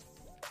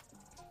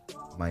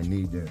 Might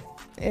need that.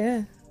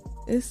 Yeah.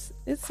 It's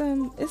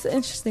an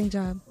interesting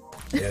job.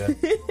 Yeah.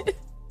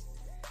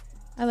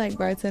 I like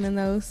bartending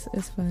those.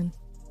 It's fun.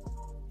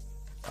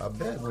 I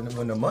bet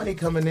when the money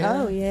coming in.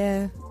 Oh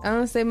yeah. I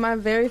want to say my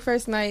very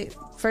first night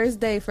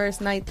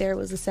there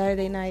was a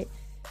Saturday night,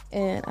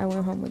 and I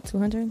went home with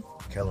 200.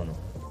 Killing them.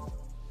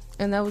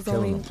 And that was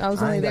Killing only them. I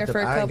was only ain't there got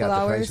for a I ain't couple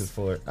got the patience hours.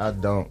 for it. I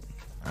don't.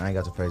 I ain't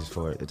got the patience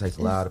for it. It takes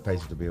a lot of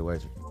patience to be a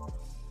waitress.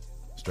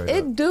 Straight up.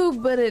 It do,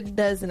 but it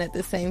doesn't at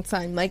the same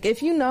time. Like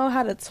if you know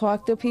how to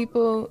talk to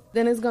people,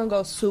 then it's gonna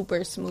go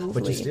super smoothly.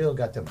 But you still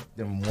got them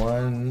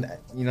one,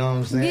 you know what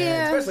I'm saying?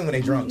 Yeah. Especially when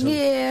they drunk too.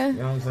 Yeah. You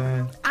know what I'm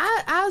saying?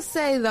 I'll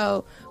say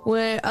though,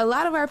 when a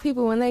lot of our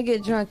people when they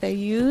get drunk, they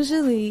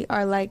usually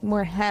are like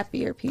more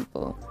happier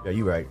people. Yeah,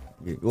 you right.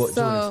 Yeah, well,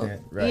 to an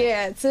extent, right.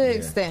 yeah, to an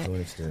extent. To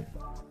an extent.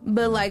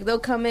 But like they'll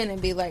come in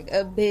and be like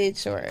a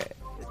bitch or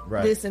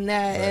Right. this and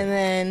that, Right. and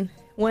then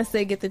once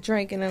they get the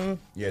drink and them,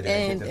 Yeah,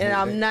 they and get the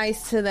I'm movement.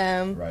 nice to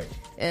them, Right.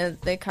 and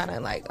they kind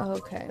of like, oh,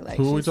 okay, like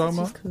Who are we she's- talking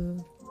she's about?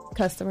 Cool.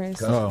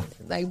 Customers, Oh.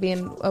 like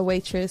being a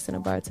waitress and a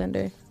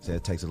bartender. So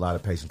it takes a lot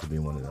of patience to be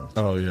one of them.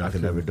 Oh yeah, I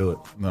could never do it.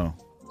 No,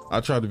 I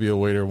tried to be a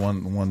waiter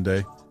one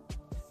day.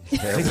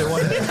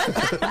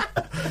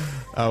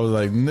 I was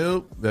like,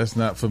 nope, that's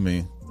not for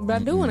me.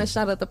 But I do want to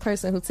shout out the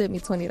person who tipped me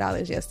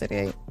 $20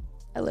 yesterday.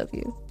 I love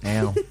you.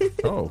 Damn.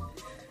 Oh,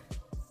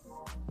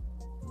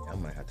 I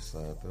might have to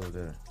slide through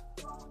there.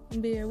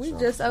 Yeah, we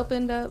just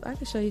opened up. I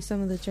can show you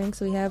some of the drinks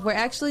we have. We're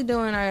actually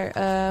doing our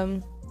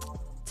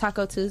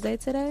Taco Tuesday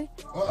today.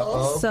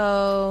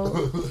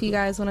 So if you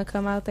guys want to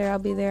come out there, I'll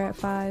be there at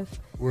 5.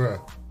 Where?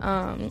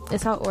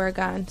 It's out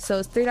Oregon. So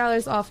it's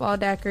 $3 off all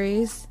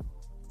daiquiris.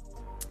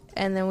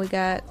 And then we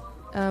got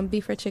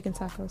beef or chicken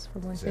tacos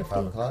for Is it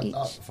 5 o'clock? $150 each.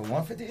 Oh, for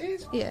 $150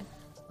 each? Yeah.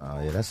 Oh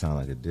yeah, that sounds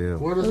like a deal.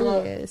 What is Ooh,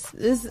 that? yes.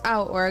 This is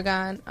out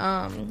Oregon.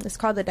 It's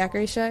called the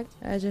Daiquiri Shack.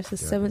 Address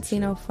is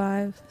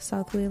 1705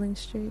 South Wheeling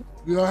Street.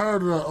 Yeah, I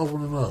heard of that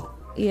opening up.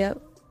 Yep.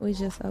 We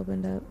just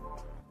opened up.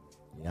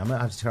 Yeah, I'm gonna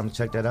have to come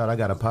check that out. I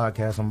got a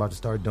podcast I'm about to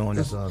start doing.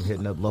 That's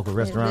hitting up local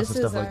restaurants this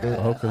and stuff is like our, that.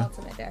 Okay.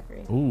 Ultimate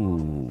Daiquiri.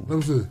 ooh, Let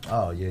me see.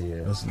 Oh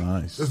yeah. that's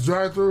nice. It's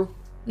drive through.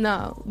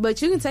 No,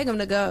 but you can take them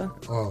to go.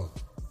 Oh,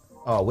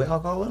 Oh, with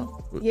alcohol with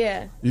them?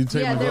 Yeah. You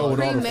take yeah, them to they're go with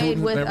all the fruit pre-made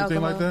and with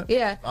everything like alcohol. that?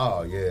 Yeah.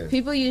 Oh yeah.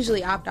 People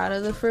usually opt out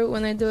of the fruit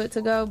when they do it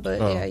to go,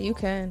 but Oh. yeah, you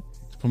can.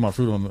 Put my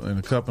fruit in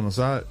a cup on the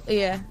side.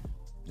 Yeah.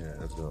 Yeah,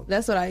 that's dope.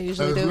 That's what I and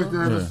usually it's do.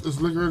 liquor in it. Yeah.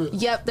 It's liquor in it.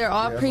 Yep, they're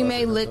all Yeah,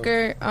 pre-made that's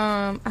liquor.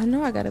 I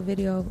know I got a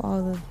video of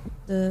all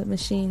the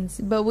machines,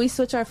 but we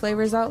switch our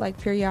flavors out like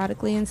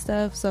periodically and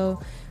stuff.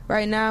 So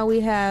right now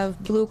we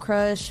have Blue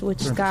Crush, which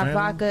Drink got Phantom?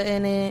 vodka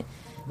in it.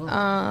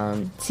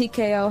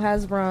 TKO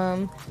has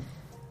rum.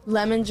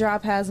 Lemon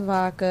Drop has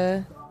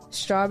vodka.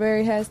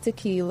 Strawberry has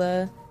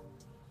tequila.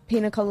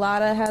 Pina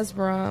Colada has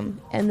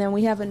rum, and then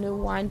we have a new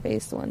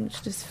wine-based one,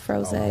 which is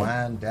Froze.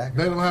 Wine They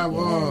daiquiri. don't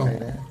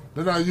have.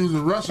 They're not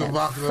using Russian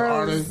vodka,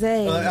 are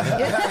they?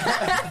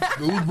 Froze.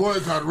 We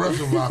boycott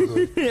Russian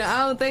vodka.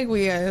 I don't think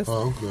we is.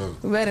 Oh,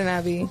 okay. Better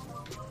not be.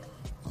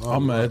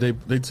 I'm mad.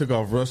 They took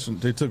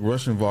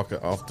Russian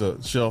vodka off the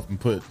shelf and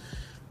put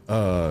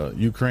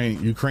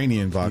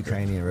Ukrainian vodka.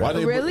 Ukrainian, right. Why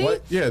they Really?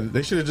 yeah,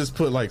 they should have just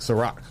put like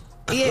Ciroc.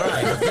 Yeah.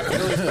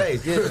 Right.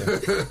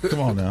 Yeah. Come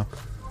on now,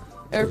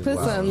 Or put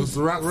Is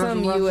the rock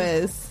some Russian?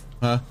 U.S.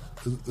 huh?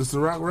 Is the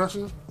rock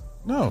Russian?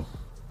 No,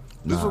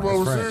 This Nah, from it's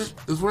overseas?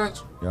 It's French?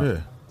 Yeah. yeah.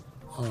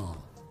 Oh.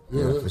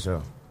 Yeah, Yeah, for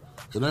sure.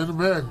 it ain't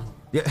American.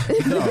 Yeah,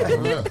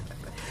 Yeah.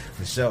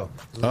 for sure.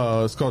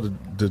 It's called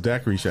the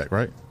Daiquiri Shack,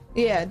 right?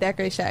 Yeah,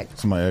 Daiquiri Shack.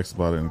 Somebody asked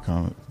about it in the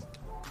comments.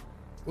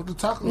 What the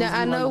tacos? Now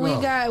I you know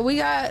like we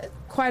got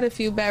quite a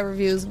few bad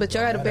reviews, but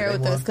y'all got to bear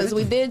with us because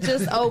we did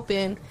just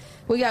open.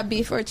 We got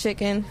beef or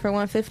chicken for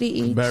 $150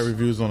 each. Bad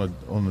reviews on the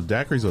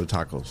daiquiris or the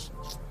tacos.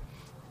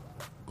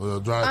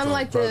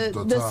 Unlike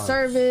the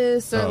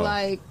service or Oh.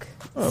 like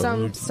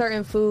some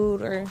certain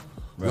food or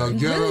Like,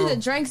 really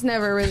the drinks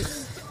never really.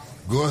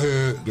 go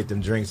ahead. Get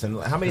them drinks and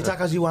how many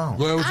tacos you want?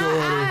 Go ahead with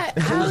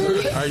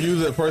your order. Are you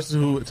the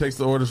person who takes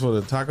the orders for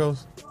the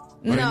tacos?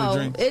 Or No, the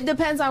drinks? it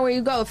depends on where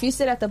you go. If you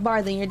sit at the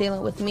bar, then you're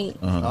dealing with me.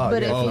 Oh,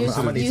 But yeah. Oh, if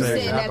I'm gonna you need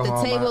sitting at the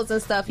alcohol, tables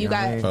and stuff, you You know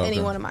got what I mean? any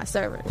Okay. one of my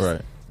servers.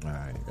 Right. All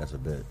right, that's a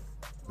bit.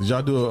 Did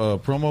y'all do a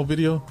promo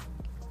video?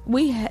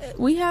 We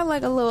had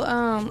like a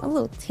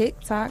little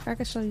TikTok. I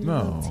can show you. a No,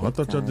 little I thought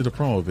y'all TikTok. did a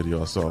promo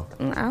video. I saw.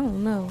 I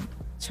don't know.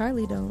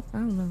 Charlie don't. I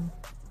don't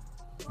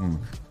know.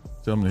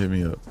 Tell them to hit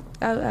me up.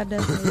 I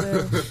definitely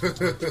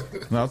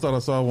will. No, I thought I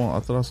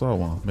saw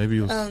one. Maybe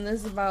it was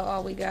This is about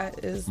all we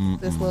got is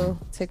this little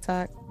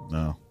TikTok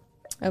no.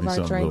 of Need our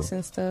something drinks a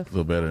and stuff.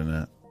 little better than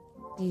that.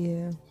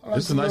 Yeah.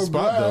 It's a nice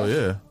spot though.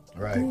 Yeah,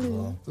 Right.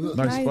 Well,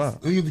 nice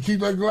spot. You get to keep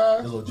that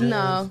glass? little jazz.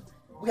 No.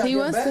 We gotta He get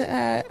wants back. to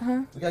add,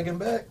 huh? We gotta get him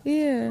back.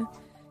 Yeah.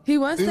 He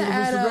wants Even to if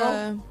it's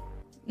add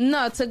to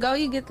no, to go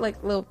you get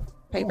like little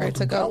paper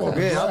to go. go. cup.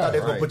 Yeah, I thought they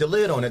were gonna put the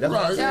lid on it. That's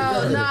what I Right.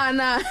 said. No,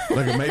 nah.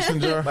 Like a mason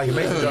jar. Like a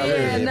mason jar. Yeah,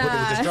 Put it with nah.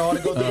 the straw to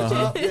go through the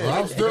top. Yeah,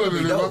 I'm still in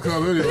it if I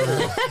come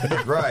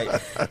anyway. Right.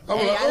 I'm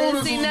Hey, like, I oh, didn't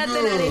this see was nothing.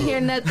 good. I didn't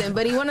hear nothing.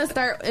 But he want to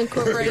start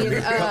incorporating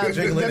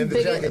Jiggling in the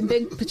the jacket.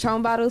 big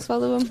Patron bottles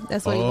full of them.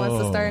 That's what he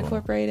wants to start Oh.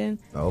 incorporating.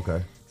 Oh,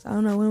 okay. So I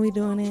don't know when we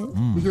doing it.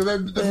 Because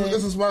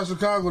it's a spot in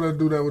Chicago that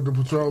do that with the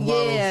Patron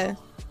bottles. Yeah.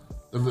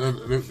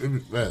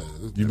 Man,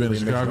 You been to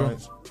Chicago?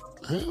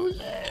 hell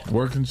yeah.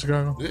 Worked in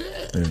Chicago? Yeah.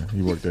 Yeah,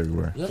 he worked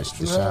everywhere. Yeah, The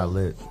shot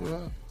lit. yeah.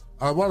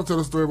 I want to tell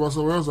a story about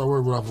somewhere else I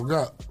worked, but I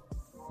forgot.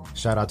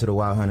 Shout out to the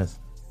Wild Hunters.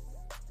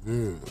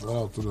 Yeah, shout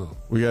out to them.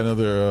 We got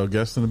another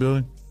guest in the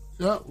building.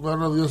 Yeah, we got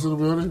another guest in the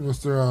building,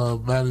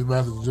 Mr. Matty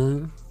Mathis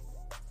Jr.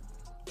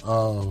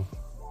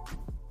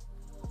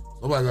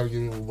 Somebody got to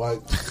give him a mic.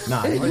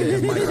 Nah, he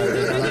his mic right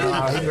there.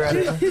 Nah, he right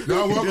there.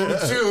 Y'all welcome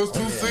to Chills,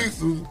 2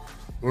 seats,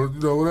 or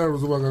whatever.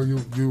 Somebody got to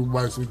give him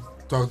a mic so we can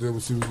talk to him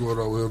and see what's going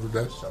on with him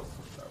today.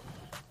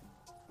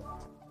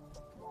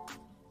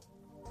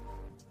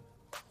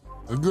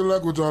 And good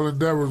luck with y'all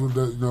endeavors with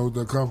that, with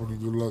that company.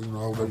 Good luck, I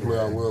hope they play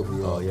out well for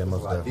y'all. Oh yeah,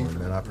 most definitely,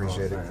 man. I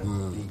appreciate it.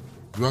 Yeah.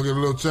 If y'all get a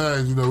little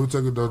change, we're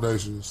taking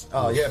donations.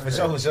 Oh yeah, for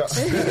sure.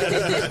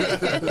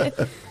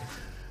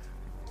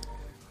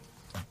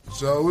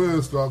 So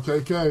is Star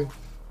KK.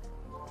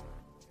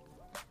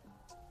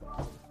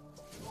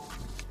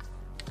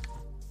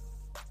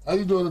 How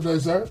you doing today,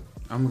 sir?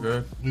 I'm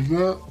good. You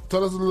good?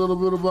 Tell us a little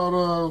bit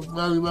about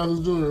Matty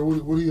Mathis Jr.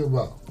 What he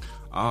about?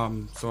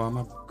 So I'm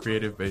a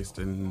creative based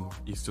in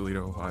East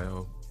Toledo,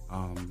 Ohio.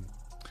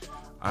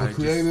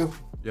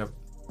 Creative? Yep.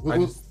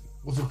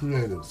 What's a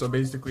creative? So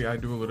basically, I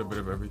do a little bit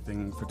of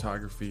everything: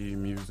 photography,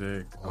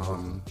 music.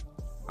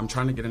 I'm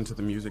trying to get into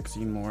the music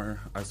scene more,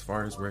 as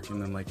far as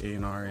working in like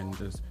A&R and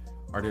just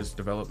artist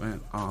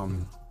development.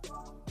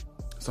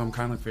 So I'm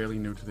kind of fairly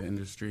new to the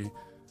industry.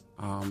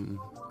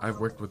 I've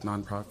worked with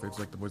nonprofits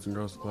like the Boys and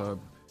Girls Club.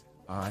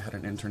 I had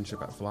an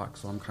internship at Flock,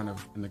 so I'm kind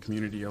of in the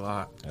community a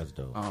lot. That's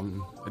dope.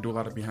 I do a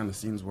lot of behind the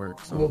scenes work.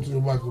 So Come up to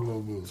your mic a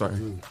little bit.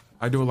 sorry,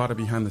 I do a lot of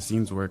behind the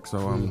scenes work.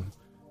 So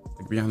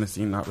like behind the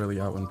scene, not really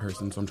out in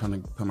person. So I'm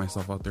trying to put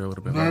myself out there a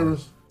little bit.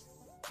 Nervous?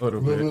 A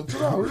little bit.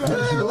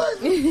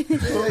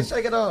 Yeah,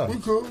 Shake it off. we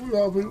cool. We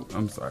all people.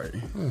 I'm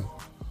sorry.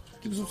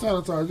 Give me some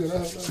sanitizer.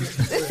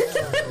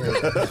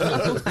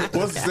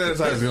 What's the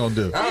sanitizer gonna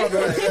do? I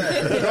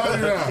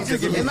don't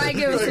know. It might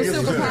give us some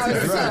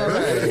superpowers or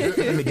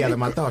something. Let me gather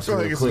my thoughts Go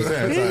ahead real and get some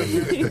quick.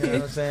 sanitizer. You know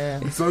what I'm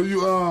saying? So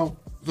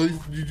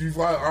you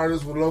find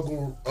artists with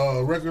local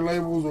record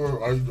labels,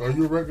 or are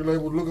you a record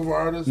label looking for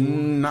artists?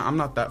 No, I'm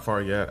not that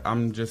far yet.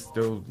 I'm just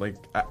still like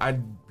I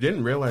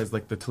didn't realize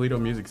like the Toledo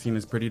music scene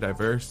is pretty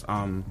diverse.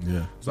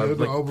 Yeah. So They've I've,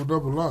 like, opened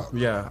up a lot.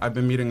 yeah, I've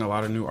been meeting a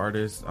lot of new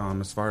artists.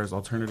 As far as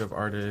alternative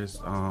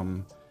artists,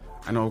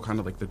 I know kind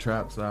of like the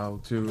trap style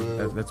too.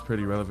 That's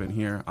pretty relevant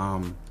here.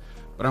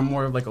 But I'm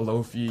more of like a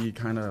lo-fi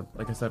kind of,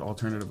 like I said,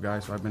 alternative guy.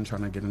 So I've been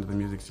trying to get into the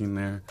music scene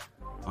there.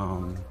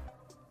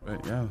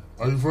 But yeah.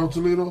 Are you from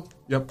Toledo?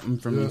 Yep, I'm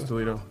from East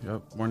Toledo.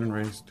 Yep, born and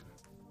raised.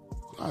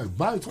 I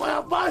bite. Why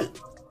I bite?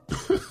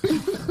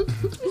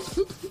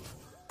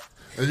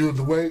 And you at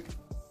the Wake?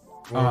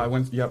 I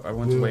went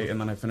to Wait, and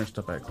then I finished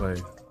up at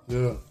Clay.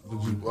 Yeah.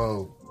 Did you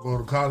go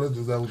to college?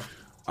 Is that what?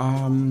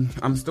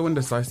 I'm still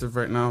indecisive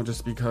right now,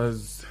 just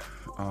because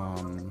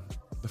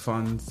the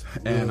funds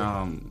and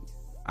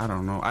I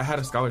don't know. I had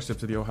a scholarship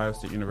to the Ohio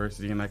State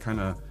University, and I kind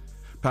of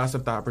passed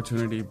up the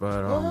opportunity.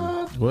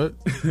 But What?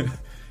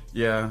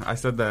 yeah, I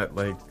said that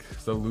like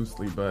so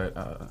loosely, but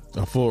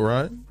A full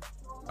ride?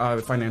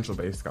 financial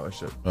based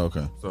scholarship.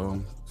 Okay. So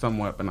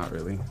somewhat, but not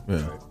really.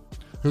 Yeah.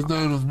 His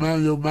name is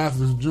Manuel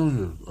Mathis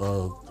Jr.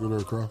 Through there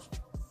across.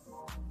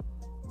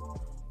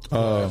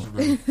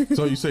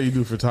 So you say you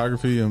do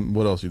photography, and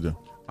what else you do?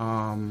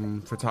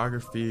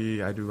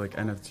 Photography. I do like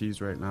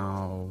NFTs right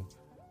now.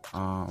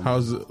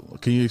 How's it?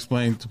 Can you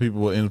explain to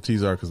people what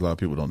NFTs are? Because a lot of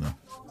people don't know.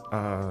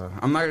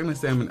 I'm not going to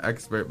say I'm an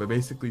expert, but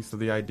basically, so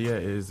the idea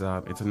is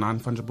it's a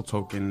non-fungible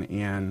token,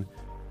 and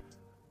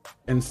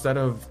instead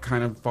of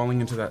kind of falling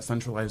into that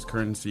centralized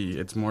currency,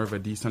 it's more of a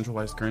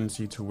decentralized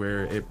currency to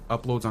where it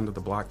uploads onto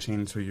the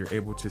blockchain, so you're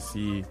able to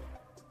see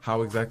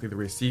how exactly they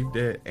received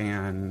it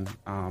and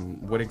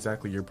what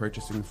exactly you're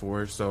purchasing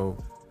for.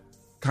 So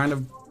kind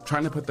of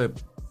trying to put the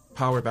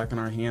power back in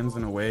our hands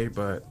in a way,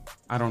 but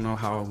I don't know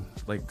how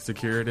like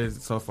secure it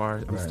is so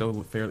far. I'm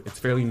still it's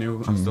fairly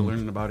new. I'm still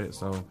learning about it,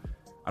 so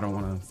I don't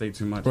want to say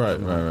too much. Right.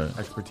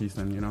 Expertise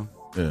in,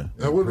 Yeah.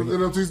 And what does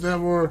NFT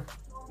stand for?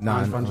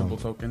 non-fungible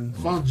token.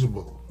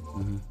 Fungible.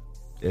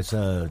 It's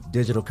a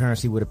digital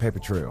currency with a paper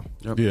trail.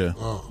 Yep. Yeah.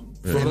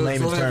 In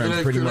layman's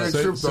terms, pretty much.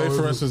 Say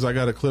for instance, I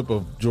got a clip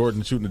of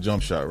Jordan shooting a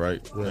jump shot,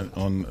 right? And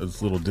on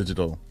this little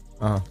digital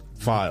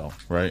file,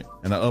 right?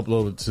 And I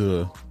upload it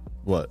to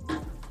what?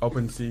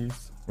 Open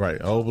seas. Right.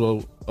 I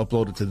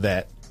upload it to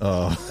that.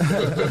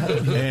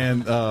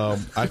 And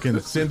I can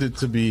send it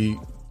to be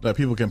that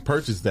people can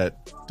purchase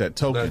that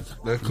token.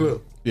 That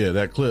clip. Yeah,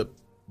 that clip.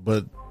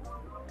 But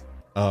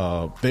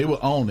they will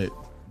own it.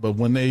 But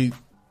when they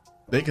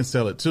can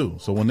sell it too.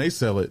 So when they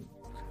sell it,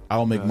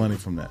 I'll make money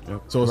from that.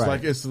 Yep. So it's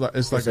like it's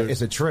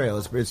a trail.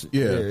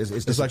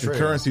 It's like a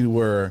currency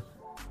where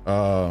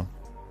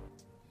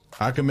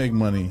I can make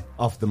money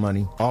off the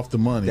money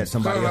that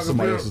somebody else is.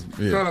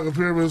 Kind of like a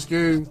pyramid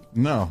scheme.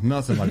 No,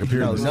 nothing like a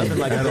pyramid scheme. Nothing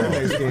like a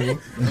pyramid scheme.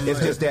 It's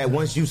just that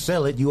once you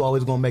sell it, you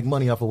always gonna make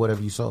money off of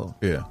whatever you sold.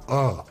 Yeah.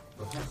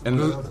 And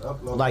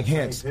like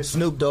hence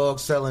Snoop Dogg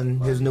selling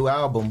his new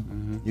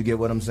album. You get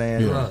what I'm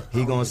saying? Yeah.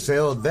 He gonna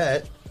sell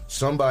that.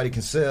 Somebody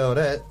can sell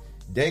that.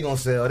 They gonna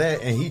sell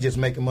that, and he just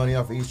making money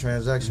off of each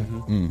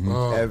transaction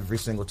every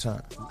single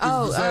time.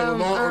 Oh,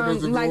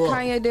 like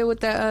Kanye did with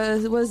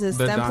the what is it,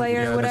 STEM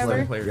player or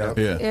whatever?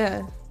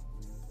 Yeah.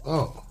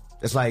 Oh.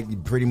 It's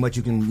like pretty much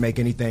you can make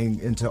anything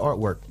into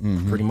artwork,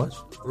 pretty much.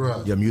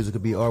 Right. Your music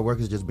could be artwork,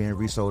 it's just being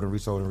resold and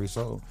resold and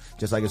resold.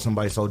 Just like if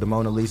somebody sold the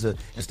Mona Lisa,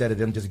 instead of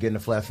them just getting a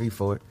flat fee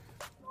for it,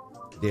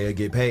 they'll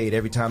get paid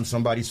every time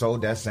somebody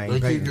sold that same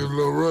painting. They keep painting. getting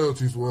little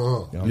royalties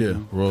for her. Yeah,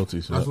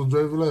 royalties. That's what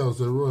Dre Vallejo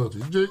said,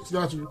 royalties. Jinx,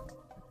 got you.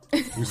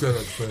 We said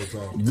it at the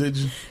same time. Did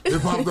you?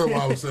 It popped up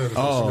while I was saying it.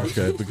 Oh,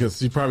 okay. Because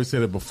she probably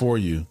said it before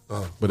you,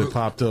 but it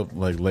popped up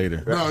like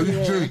later. No,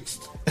 you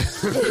jinxed.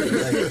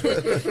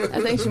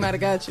 I think she might have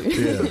got you.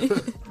 Yeah.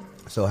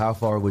 So how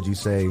far would you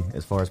say,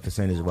 as far as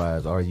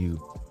percentage-wise, are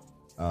you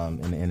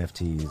in the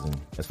NFTs and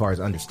as far as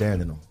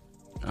understanding them?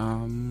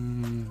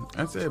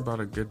 I'd say about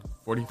a good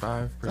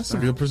 45%. That's a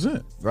good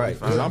percent. Right.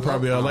 Because I'm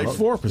probably at like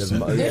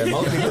 4%. Yeah,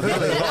 most people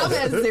I'm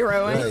at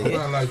 0. Right. I'm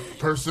not like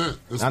percent.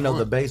 I know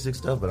the basic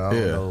stuff, but I don't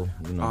Yeah. know.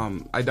 You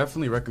know. I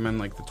definitely recommend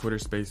like the Twitter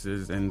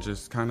Spaces and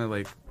just kind of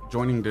like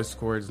joining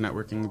Discords,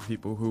 networking with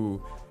people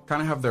who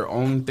kind of have their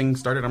own thing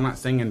started. I'm not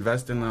saying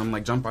invest in them,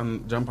 like jump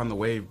on the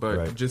wave, but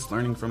Right. just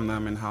learning from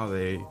them and how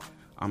they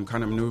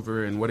kind of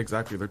maneuver and what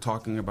exactly they're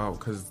talking about.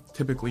 Because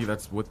typically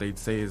that's what they'd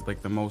say is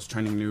like the most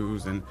trending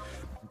news. And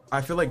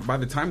I feel like by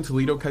the time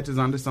Toledo catches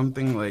on to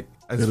something, like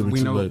as It'll be we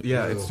too know, late.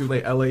 it's too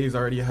late. LA is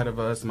already ahead of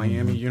us.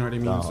 Miami, you know what I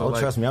mean? Oh,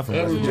 trust me, I'm from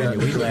West Virginia.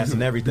 We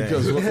blasting everything.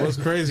 Because what's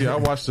crazy, I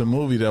watched a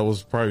movie that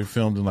was probably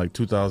filmed in like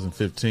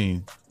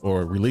 2015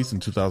 or released in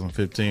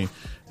 2015,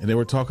 and they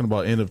were talking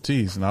about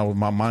NFTs, and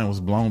my mind was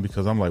blown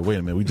because I'm like, wait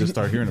a minute, we just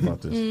started hearing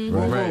about this.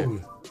 Right.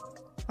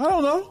 I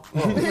don't know. I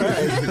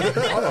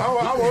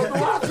wanted to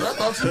watch it. I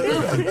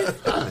thought you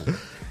did.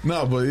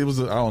 No, but it was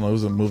I don't know, it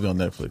was a movie on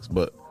Netflix,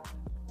 but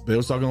they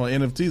was talking about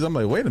NFTs. I'm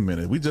like, wait a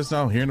minute, we just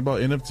now hearing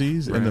about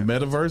NFTs and the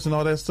metaverse and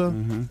all that stuff,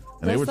 and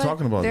they were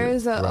talking about it.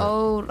 There's an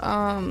old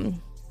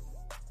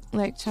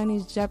like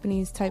Chinese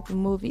Japanese type of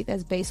movie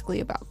that's basically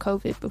about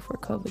COVID before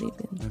COVID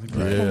even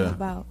came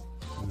about.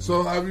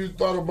 So, have you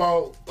thought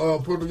about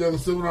putting together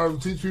seminars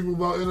to teach people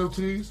about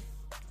NFTs?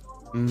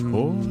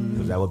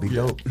 Because that would be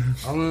dope.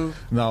 I mean,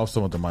 No, I was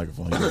talking with the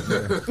microphone.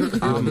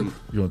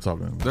 You want to talk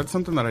to him? That's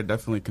something that I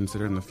definitely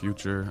consider in the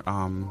future.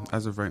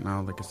 As of right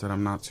now, like I said,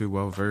 I'm not too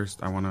well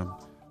versed. I want to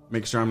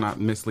make sure I'm not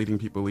misleading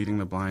people, leading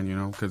the blind, you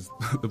know, because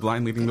the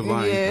blind leading the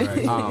blind.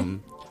 Yeah. Right.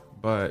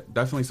 But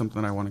definitely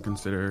something I want to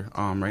consider.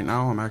 Right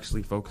now, I'm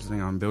actually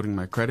focusing on building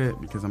my credit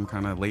because I'm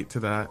kind of late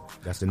to that.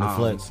 That's the new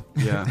flex.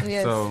 Yeah.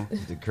 Yes. So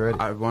The credit.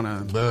 I want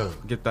to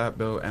get that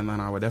built, and then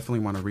I would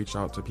definitely want to reach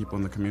out to people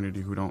in the community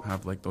who don't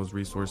have like those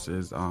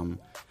resources.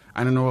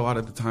 I don't know, a lot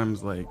of the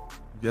times, like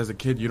as a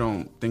kid, you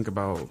don't think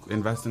about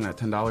investing that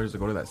 $10 to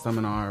go to that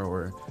seminar,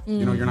 or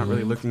you know, you're not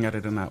really looking at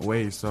it in that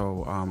way.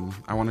 So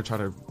I want to try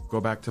to go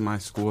back to my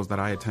schools that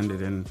I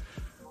attended and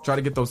try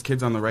to get those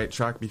kids on the right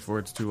track before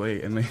it's too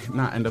late, and they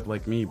not end up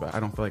like me. But I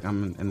don't feel like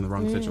I'm in the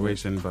wrong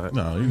situation. But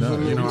No, you're not.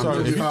 You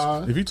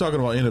know, If you're talking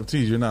about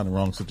NFTs, you're not in the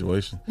wrong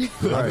situation.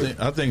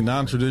 I think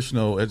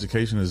non-traditional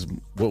education is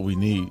what we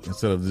need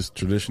instead of this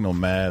traditional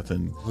math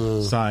and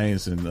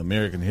science and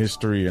American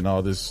history and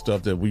all this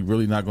stuff that we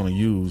really not going to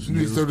use. you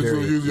need something to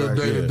use your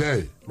day to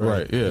day.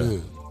 Right, yeah.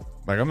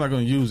 Like, I'm not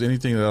going to use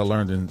anything that I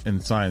learned in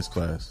science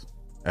class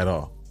at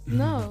all.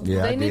 No,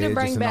 Yeah, I they need did, to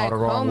bring just in all back the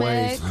wrong home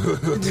ways.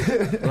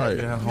 ec. Right.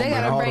 They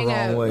gotta all the bring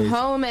wrong a ways.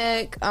 home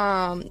ec.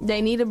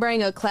 They need to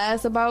bring a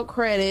class about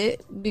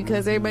credit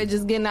because everybody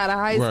just getting out of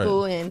high Right.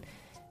 school and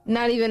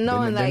not even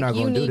knowing They're not like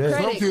you gonna do need that.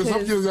 credit.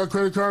 Some kids got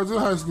credit cards in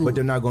high school. But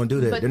they're not going to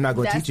do that. But They're not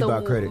going to that's teach you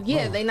about credit.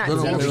 Yeah, they're not They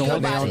don't teaching want you it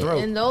about down it.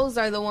 throat. And those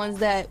are the ones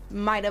that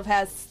might have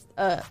had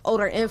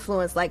older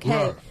influence. Like,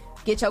 hey, Right.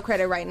 get your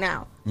credit right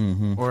now.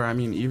 or I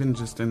mean, even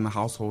just in the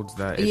households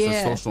that it's Yeah.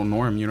 a social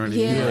norm. You know what I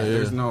mean? Yeah. Like,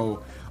 there's no,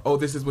 oh,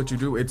 this is what you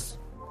do. It's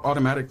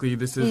automatically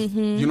this is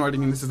you know what I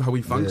mean. This is how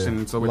we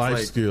function. So it's Life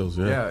like skills,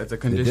 yeah. it's a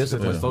The condition, it's a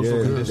discipline. social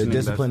The conditioning.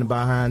 discipline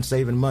behind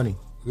saving money.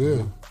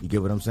 Yeah. You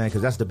get what I'm saying?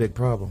 Because that's the big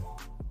problem.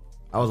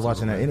 I was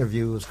watching that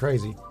interview. It was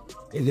crazy.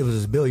 It was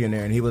this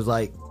billionaire, and he was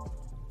like,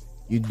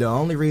 the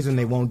only reason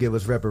they won't give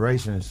us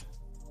reparations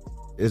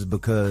is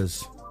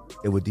because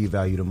it would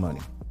devalue the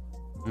money.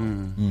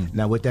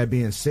 Now, with that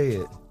being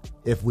said,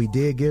 if we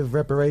did give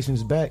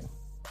reparations back,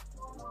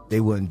 they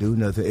wouldn't do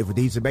nothing. If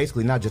these are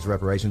basically not just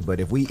reparations, but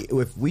if we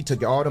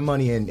took all the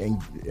money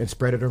and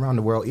spread it around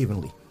the world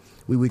evenly,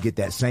 we would get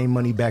that same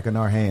money back in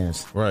our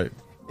hands Right.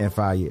 in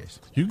 5 years.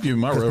 You give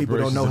my Because reparations people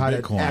don't know how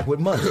in to Bitcoin. act with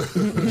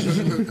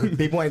money.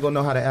 People ain't gonna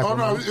know how to act Oh with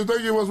no! money. If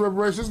they give us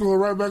reparations, it's going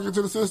right back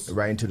into the system.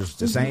 Right into the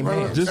same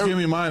hands. Just give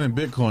me mine in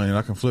Bitcoin and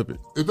I can flip it.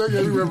 If they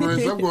give me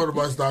reparations, I'm going to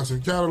buy stocks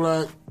in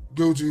Cadillac,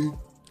 Gucci.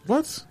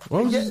 What?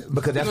 What was it?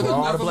 Because that's what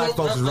all the black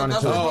folks is running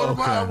That's to. what I'm going to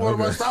buy. I'm going to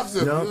buy okay. stocks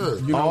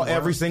in. You know,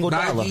 every single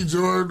dollar. Nike,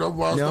 Jordan, I'm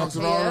buying Yeah. stocks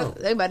in all Yeah, of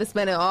them. they about to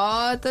spend it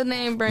all at the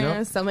name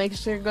brands. So make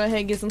sure go ahead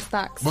and get some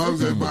stocks.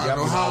 Bugs ain't buying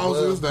no Yep.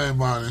 houses, they ain't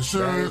buying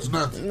insurance,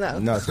 nothing. No.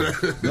 Nothing.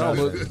 No,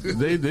 but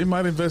they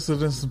might invest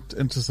it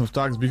into some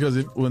stocks because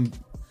when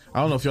I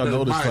don't know if y'all They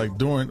noticed, might. like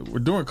during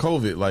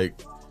COVID, like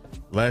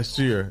last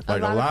year,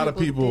 like a lot of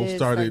people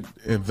started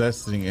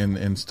investing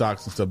in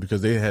stocks and stuff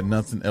because they had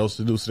nothing else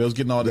to do. So they was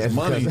getting all this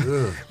money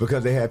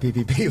because they had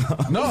PPP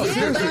loans. No,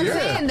 seriously,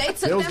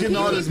 they was getting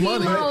all this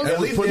money and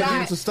was putting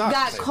it into stocks.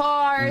 Got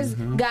cars,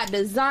 got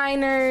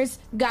designers,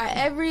 got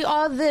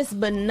all this,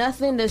 but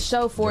nothing to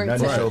show for it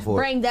to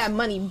bring that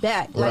money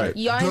back. Like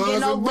y'all ain't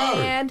get no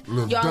land,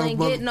 y'all ain't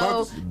get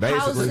no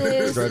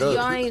houses,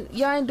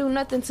 y'all ain't do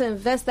nothing to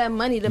invest that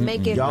money to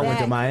make it y'all back. Went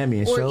to Miami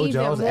and showed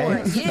y'all's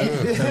ass.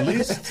 At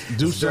least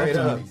do straight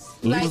up.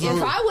 Like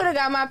if I would have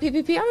got my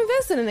PPP, I'm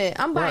investing in it.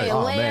 I'm buying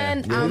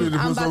land. I'm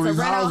about to rent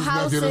out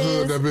houses.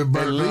 At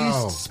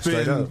least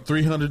spend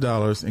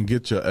 $300 and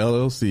get your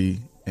LLC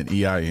and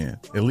EIN.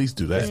 At least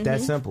do that. It's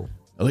that simple.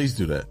 At least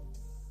do that.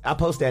 I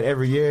post that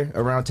every year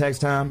around tax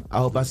time. I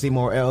hope I see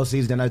more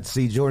LLCs than I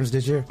see Jordans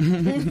this year.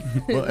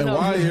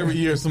 Why every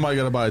year somebody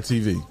got to buy a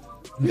TV?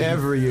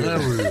 Every year.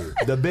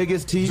 The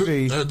biggest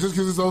TV. Just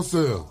because it's on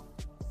sale.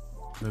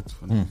 That's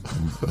funny.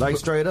 Like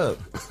straight up.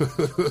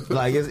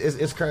 Like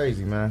it's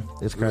crazy, man.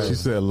 It's crazy. She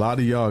said a lot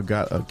of y'all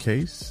got a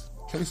case.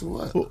 Case of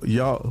what?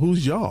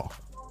 Who's y'all?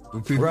 The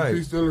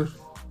PPP stealers.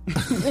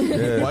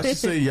 Why she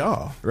say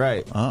y'all?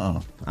 Right.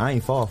 I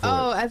ain't fall for it.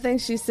 Oh, I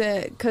think she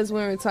said because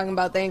when we were talking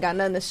about they ain't got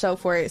nothing to show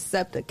for it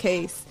except a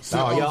case.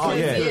 Y'all.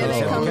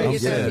 They come to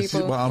get them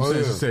people. Well, I'm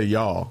saying she said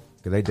y'all.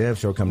 Because they damn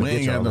sure come to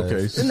get y'all. We ain't got no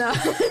case. No.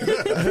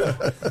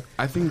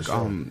 I think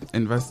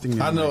investing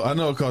in... I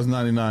know it costs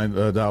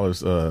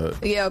 $99.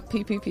 Yeah,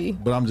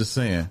 PPP. But I'm just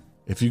saying,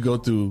 if you go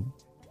through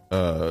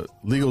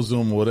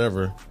LegalZoom or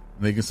whatever,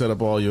 they can set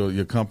up all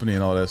your company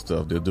and all that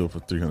stuff. They'll do it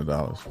for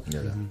 $300. Yeah.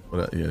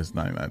 But it's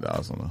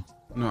 $99 on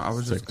No, I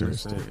was just going to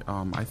say,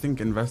 I think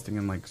investing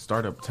in like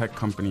startup tech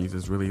companies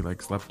is really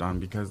like slept on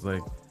because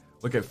like,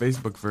 look at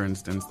Facebook, for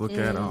instance. Look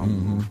at...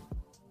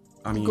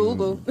 I mean,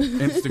 Google,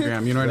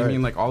 Instagram, you know what I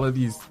mean? Like all of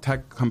these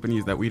tech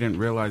companies that we didn't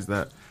realize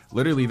that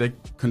literally they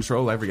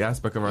control every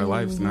aspect of our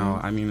lives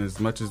now. I mean, as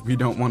much as we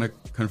don't want to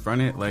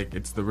confront it, like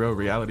it's the real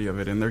reality of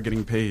it. And they're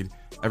getting paid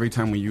every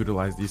time we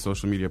utilize these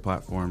social media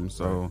platforms.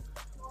 So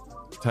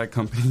tech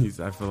companies,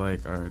 I feel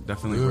like, are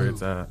definitely where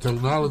it's at.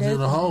 Technology in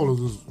a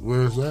whole is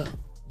where it's at.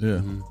 Yeah.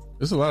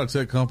 There's a lot of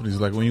tech companies.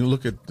 Like when you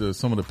look at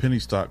some of the penny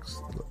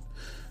stocks,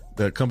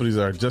 that companies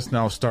are just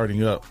now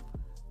starting up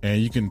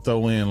and you can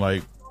throw in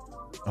like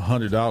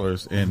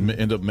 $100 and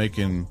end up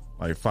making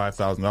like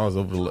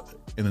 $5,000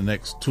 in the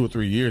next 2 or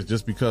 3 years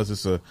just because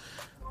it's a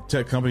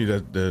tech company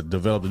that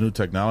developed a new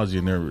technology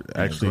and they're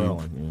actually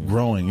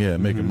growing,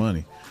 making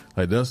money.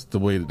 Like that's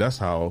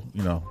how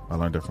I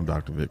learned that from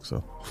Dr. Vic.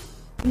 So,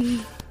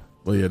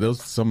 but yeah, those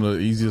are some of the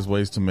easiest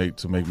ways to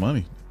make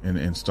money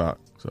in stock.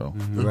 So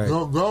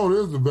gold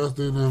is the best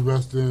thing to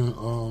invest in.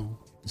 You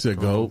said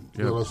gold?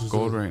 Yeah,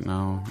 gold right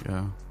now.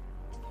 Yeah,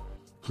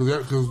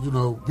 because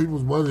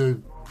people's money.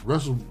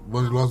 Rest of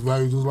money lost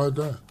value just like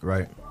that.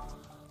 Right.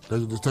 They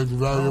can just take the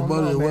value of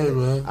money away,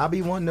 man. I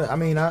be wanting to. I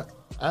mean, I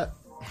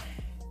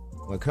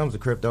when it comes to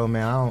crypto,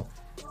 man,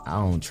 I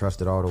don't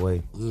trust it all the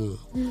way.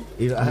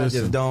 Yeah. I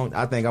just don't.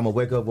 I think I'm gonna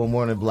wake up one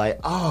morning and be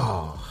like,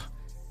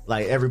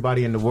 like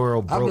everybody in the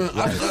world broke.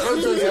 Everybody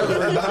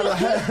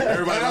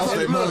lost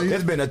their money.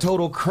 It's been a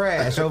total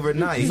crash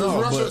overnight.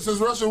 Since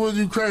Russia was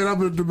Ukraine, I've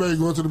been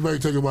going to the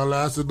bank, taking my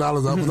last $10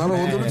 out because I don't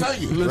want them to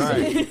take it.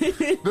 Right.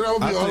 Then I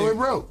would be all the way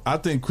broke. I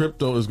think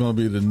crypto is going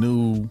to be the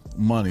new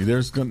money.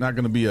 There's not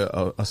going to be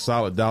a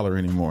solid dollar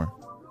anymore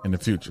in the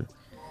future.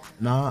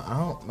 No,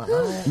 I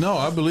don't. No,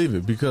 I believe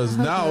it because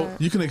now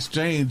you can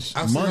exchange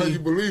money. You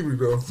believe it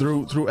though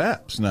through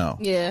apps now.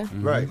 Yeah,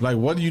 right. Like,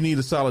 what do you need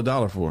a solid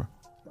dollar for?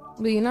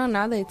 But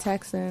now they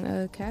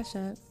taxing Cash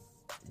App.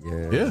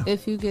 Yeah.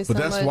 If you get, but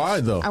that's why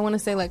though. I want to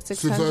say like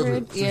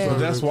 600. Yeah. But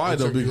that's why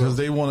though, because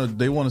they want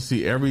to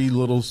see every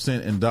little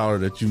cent and dollar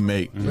that you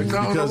make.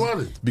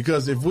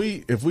 Because if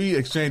we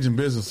exchange in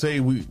business, say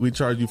we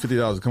charge you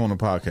 $50 to come on the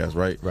podcast,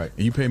 right? Right.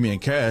 And you pay me in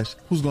cash,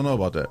 who's gonna know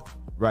about that?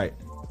 Right.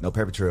 No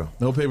paper trail.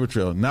 No paper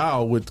trail.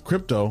 Now with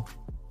crypto,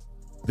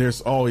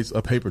 there's always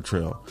a paper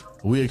trail.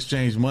 We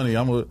exchange money.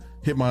 I'm gonna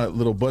hit my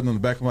little button on the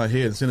back of my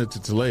head and send it to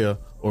Talea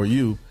or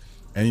you,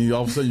 and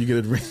all of a sudden you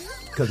get a ring.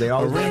 Because they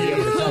always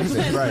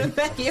right.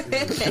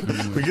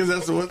 Because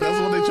that's what they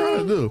trying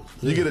to do.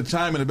 You get a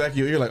chime in the back of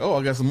your ear, like, oh,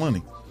 I got some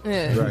money.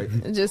 Yeah. Right.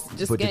 Just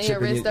getting your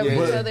wrist over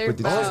each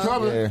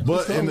other.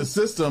 But in the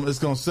system, it's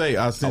gonna say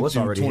I sent you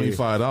 $25.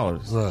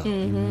 Right.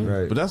 Mm-hmm.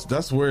 Right. But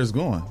that's where it's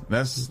going.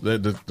 That's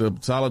the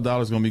solid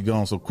dollar is gonna be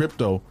gone. So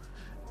crypto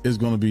is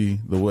gonna be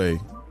the way.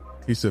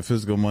 He said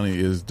physical money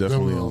is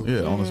definitely on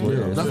its way.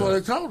 That's why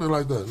they count it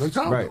like that. They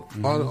count right.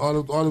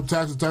 all the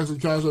taxes, cash, they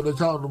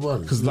count the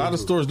money. Because a lot of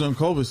stores during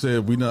COVID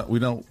said we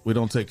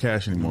don't take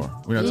cash anymore.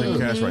 We're not taking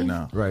cash right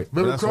now. Right.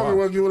 Remember COVID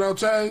wasn't giving out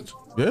change?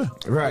 Yeah.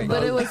 Right.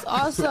 But it was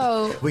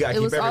also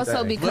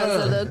because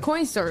of the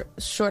coin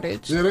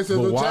shortage. Yeah, they said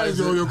the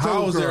change on your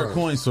how is there a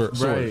coin shortage?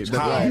 Right.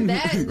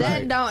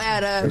 That don't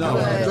add up. No.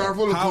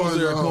 How is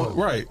there a coin?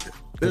 Right.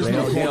 There's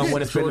no coin.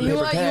 You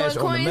want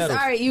coins? All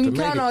right, you can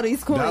count all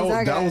these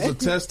coins. That was a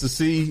test to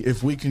see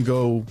if we can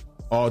go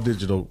all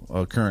digital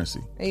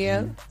currency.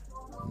 Yeah.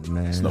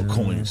 Man. There's no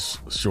coin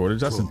shortage.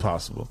 That's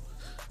impossible.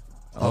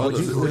 Would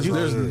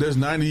There's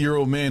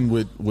 90-year-old men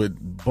with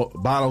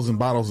bottles and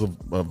bottles of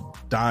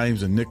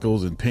dimes and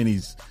nickels and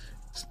pennies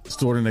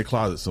stored in their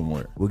closet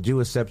somewhere. Would you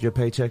accept your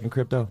paycheck in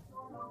crypto?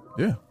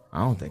 Yeah. I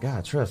don't think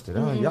I trust it.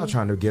 Y'all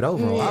trying to get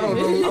over. I don't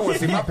know. I want to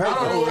see my paper.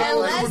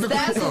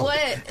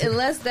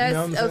 Unless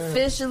that's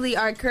officially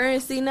our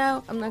currency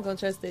now, I'm not gonna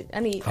trust it.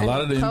 A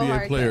lot of the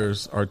NBA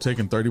players are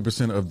taking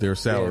 30% of their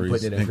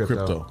salaries in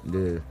crypto.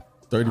 Yeah,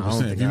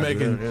 30%. If you're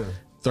making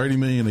 $30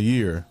 million a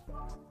year,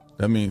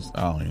 that means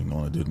I don't even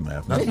want to do the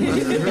math. right.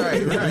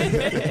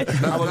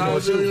 I was going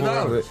to shoot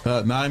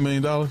 $9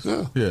 million.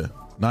 Yeah,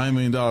 $9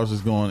 million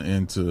is going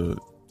into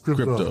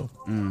crypto.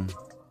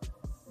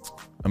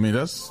 I mean,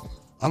 that's.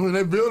 I mean,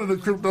 they building the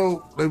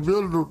crypto. They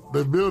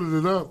building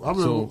it up. I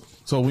mean,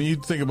 so when you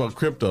think about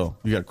crypto,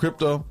 you got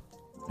crypto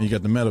and you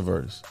got the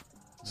metaverse.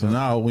 So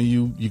now when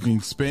you can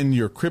spend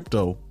your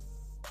crypto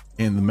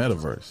in the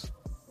metaverse.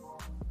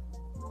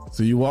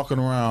 So you walking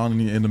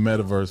around in the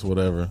metaverse,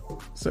 whatever.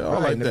 Say, I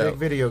like the that big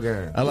video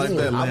game. I like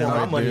that. I want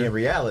my money in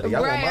reality.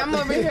 I'm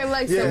over here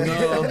like, so we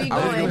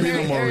going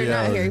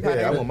Harry Potter.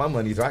 Yeah, I want my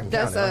money so I can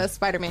That's count it.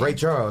 Spider-Man. Ray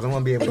Charles. I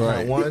want to be able to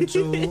count 1,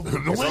 2.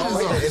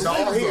 It's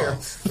all here.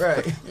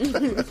 Right.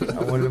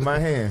 I want it in my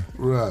hand.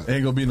 Right.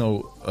 Ain't gonna be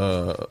no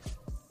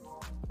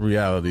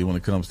reality when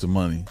it comes to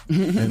money.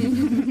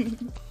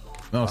 And,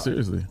 no,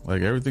 seriously.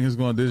 Like everything is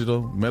going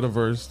digital,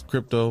 metaverse,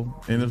 crypto,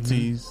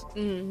 NFTs.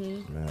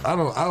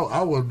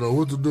 I wouldn't know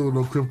what to do with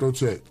no crypto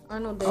check. I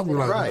know I'd be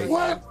like, Right.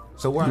 what?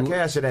 So where I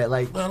cash it at?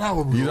 Like, Man, I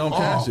would be You don't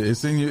cash it.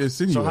 It's in you.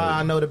 so how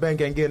I know the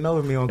bank ain't getting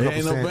over me on a It couple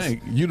ain't no cents?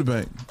 bank. You the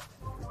bank.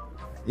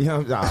 You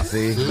know,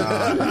 see, if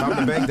I'm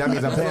the bank, that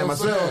means I'm paying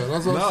myself.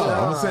 That's what No, I'm saying.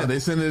 I'm saying they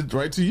send it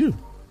right to you.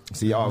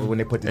 See, y'all when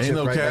they put the Ain't chip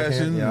no right back cash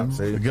in. in. Yeah,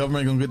 see. The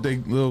government gonna get their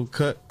little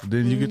cut.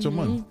 Then you get your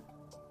money.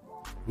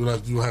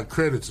 You have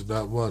credits and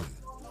not money.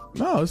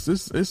 No, it's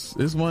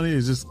money.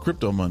 It's just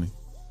crypto money.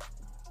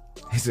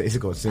 It's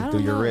going to sink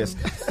through your wrist.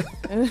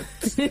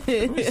 See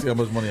how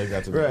much money I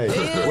got today. Right.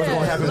 Yeah. What's going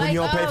to happen when you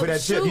don't pay for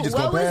that chip? You just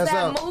going to pass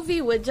out. What was that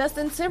movie with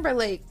Justin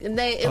Timberlake? And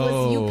it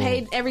was you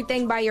paid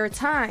everything by your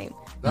time.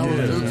 That was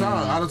a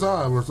time, out of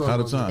time or something. Out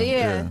of time.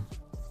 Yeah.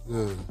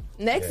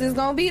 Next is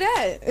gonna be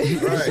that.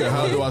 Right.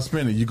 How do I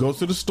spend it? You go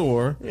to the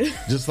store,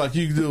 just like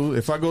you do.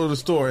 If I go to the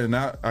store and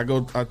I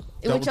double With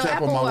your tap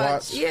Apple on my Watch.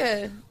 watch,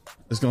 Yeah.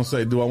 it's gonna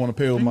say, "Do I want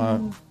to pay with my?"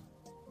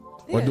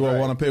 Or do I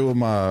want to pay with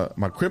my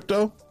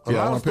crypto?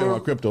 Yeah, I want to pay with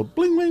my crypto.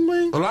 Bling, bling,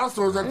 bling. A lot of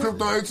stores got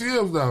crypto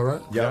ATMs now,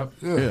 right? Yep.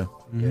 Yeah.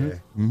 Yeah.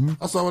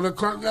 I saw one at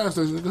Clark gas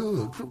station in the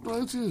hood.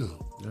 Crypto ATM.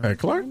 Hey,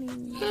 Clark?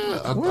 Yeah,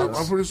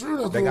 I'm pretty sure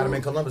that's They got them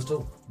in Columbus,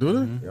 too. Do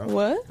they? Yeah.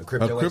 What? The A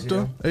crypto,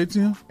 crypto ATM.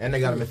 ATM? And they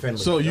got them in Finland.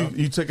 So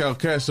you take out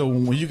cash. So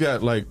when you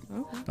got like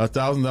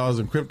 $1,000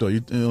 in crypto,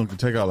 you can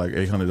take out like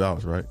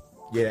 $800, right?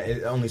 Yeah,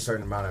 it's only a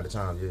certain amount at a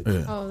time. Yeah.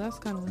 Yeah. Oh, that's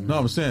kind of weird. No,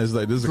 I'm saying it's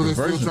like there's a So they're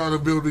still conversion. trying to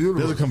build the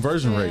universe. There's a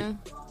conversion rate.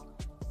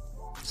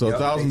 So Yep,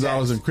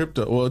 $1,000 in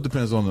crypto. Well, it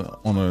depends on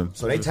the.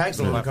 So they tax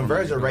on the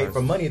conversion rate for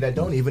money that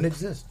don't even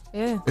exist.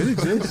 Yeah. It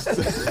exists.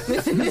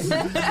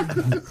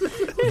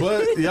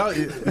 But y'all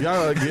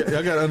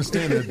got to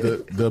understand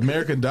that the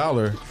American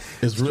dollar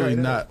is really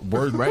not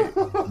worth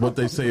what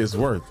they say it's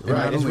worth.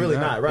 Right, it's really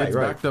not. Right, It's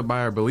right. backed up by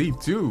our belief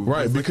too.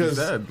 Right, Like you because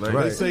said, like,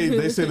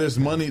 they say there's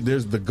money.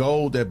 There's the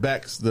gold that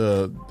backs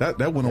that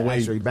went away.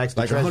 Actually, backs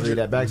the like treasury 100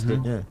 that backs the.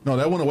 Yeah. No,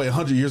 that went away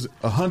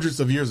hundreds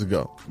of years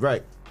ago.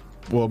 Right.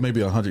 Well,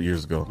 maybe 100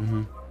 years ago.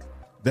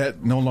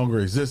 That no longer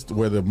exists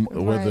where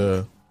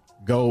the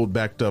gold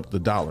backed up the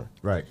dollar.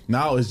 Right.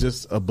 Now it's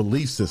just a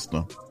belief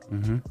system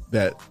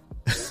that.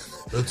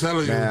 They're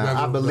telling you. Man,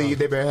 I believe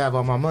they better have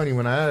all my money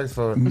when I ask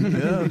for it.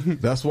 Yeah,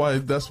 that's why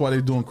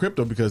they're doing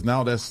crypto, because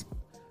now that's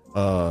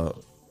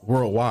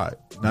worldwide,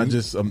 not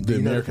just the Do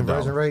you know the American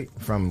conversion dollar. rate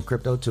from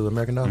crypto to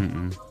American dollar?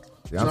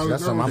 Yeah,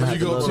 that's something I'm gonna If have you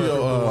to go look to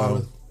up.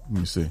 your, let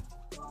me see,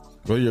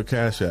 go to your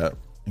Cash App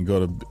and go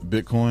to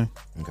Bitcoin.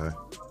 Okay.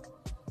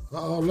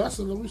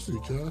 Lesson, let me see.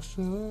 Cash.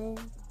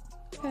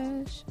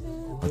 Cash.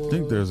 I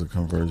think there's a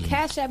conversion.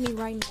 Cash at me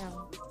right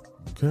now.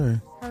 Okay.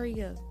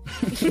 Hurry up.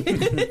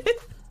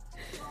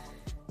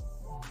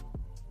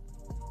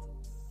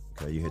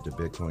 Okay, you hit the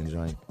Bitcoin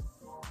joint.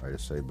 Right to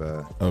say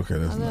bye. Okay,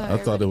 that's not. I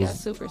thought it got was.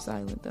 super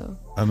silent though.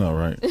 I know,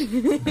 right? Everybody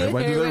do their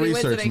Everybody went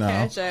to research their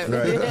now. Cash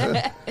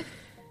App.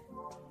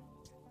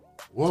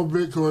 One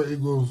Bitcoin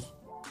equals.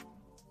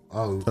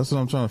 That's what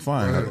I'm trying to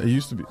find. It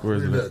used to be. Where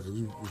is Read it? that, 'cause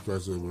you try to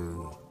say where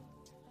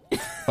it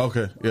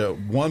Okay, yeah.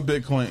 One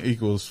Bitcoin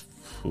equals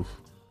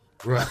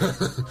Right.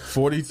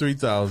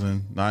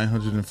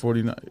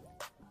 43,949.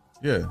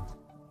 Yeah,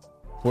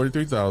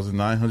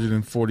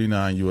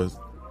 43,949 US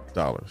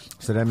dollars.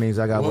 So that means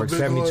I got to One work Bitcoin?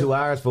 72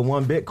 hours for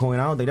one Bitcoin.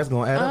 I don't think that's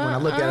going to add up when I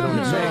look at it on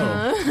the check.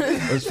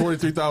 That's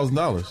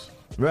 $43,000.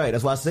 Right,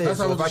 that's why I said. That's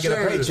So how if much I get a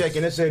share it is. paycheck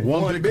and it said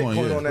One one Bitcoin,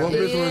 Bitcoin yeah. on that, One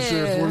Bitcoin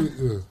share 40.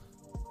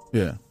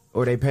 Yeah.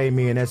 or they pay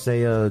me and let's say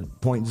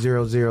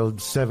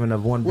 0.007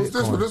 of one What's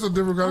this one? Bitcoin. This is a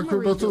different kind of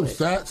I'ma crypto too. redo it.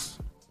 Sats.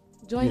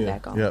 Join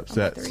back on. Yep, I'm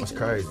about to sats. read That's it.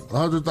 crazy.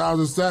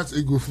 100,000 sats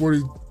equals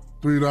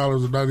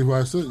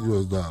 $43.95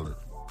 US dollars.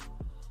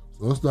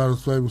 That's not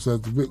as famous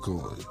as the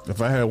Bitcoin.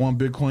 If I had one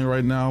Bitcoin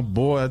right now,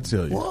 boy, I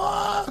tell you.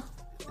 What?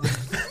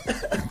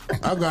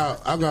 I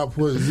got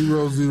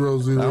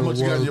 0.0001. How much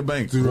you got in your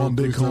bank? One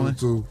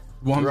Bitcoin?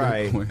 One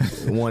Right.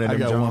 Bitcoin. One of I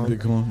them got one John.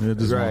 Bitcoin. Yeah,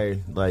 just Right.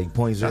 one. Like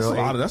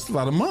 0.08. That's a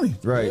lot of money.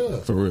 Right. Yeah.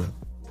 For real.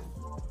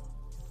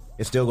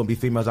 It's still gonna be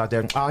females out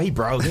there. Oh, he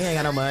broke. He ain't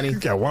got no money. You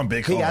got one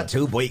Bitcoin. He got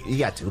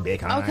two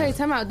Bitcoins. Okay,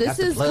 time out. This That's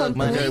the is plug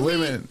money. Okay, wait a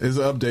minute. It's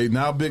an update.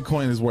 Now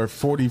Bitcoin is worth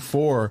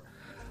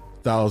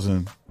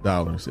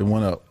 $44,000. It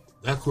went up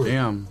That quick.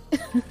 Damn.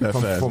 that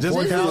fast. From Just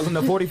 4,000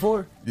 to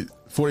 44.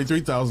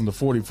 43,000 to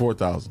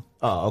 44,000.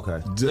 Oh,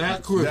 okay.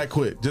 That quick. That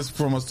quick. Just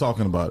from us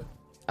talking about it.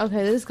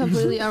 Okay, this is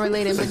completely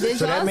unrelated. But did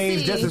So y'all that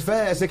means see? just as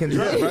fast it can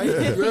drop, right?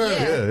 Yeah, yeah.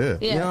 yeah.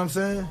 You know what I'm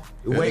saying?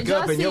 Wake Did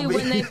y'all up and see you'll be.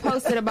 when they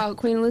posted about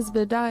Queen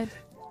Elizabeth died?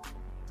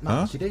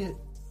 Huh? She did.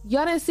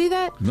 Y'all didn't see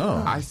that?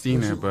 No. I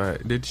seen it,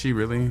 but did she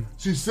really?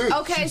 She's sick.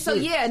 Okay, She's so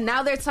sick. yeah,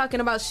 now they're talking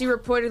about she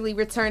reportedly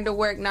returned to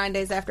work 9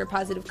 days after a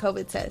positive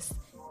COVID test.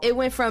 It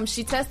went from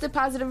she tested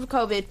positive for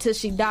COVID to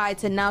she died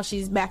to now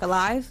she's back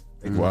alive.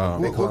 Wow.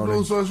 What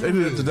news source They you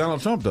did it read? to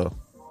Donald Trump, though.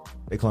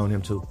 They cloned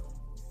him too.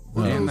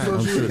 And that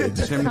I'm sure they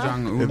did. Kim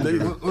Jong Un. If they-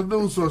 What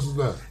news source is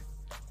that?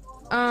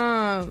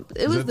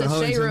 It was that the the Shade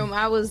Huntington? Room.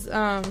 I was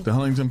The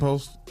Huntington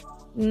Post?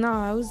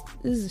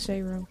 this is the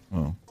Shade Room.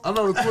 Oh. I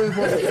know the Queen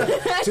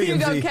posted. You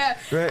go TMZ. cap.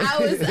 Right. I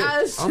was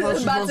I know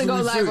she about to supposed go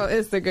to be live sick. on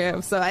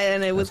Instagram, so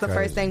and it was That's the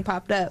first crazy. thing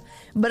popped up.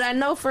 But I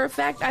know for a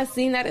fact I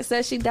seen that it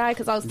says she died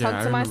because I was Yeah, talking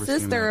I to my remember seeing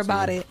sister that,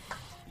 about too. it.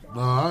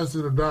 No, I didn't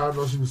see her die. I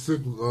know she was sick.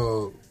 I didn't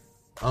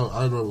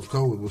know it was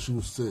COVID, but she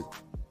was sick.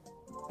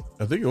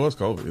 I think it was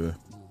COVID, yeah.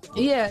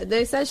 Yeah,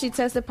 they said she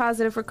tested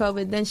positive for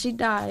COVID, then she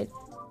died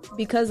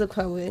because of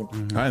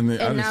COVID. I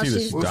didn't now see that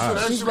she's- she Was died.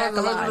 she, She's she like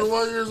back alive.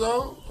 101 years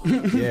old?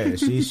 Yeah,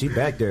 she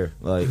back there.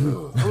 Like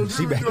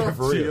she back there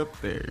for She real.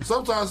 up there.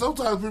 Sometimes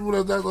people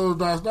that old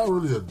die, it's not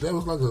really a death.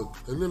 It's like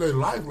they live their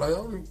life. Like,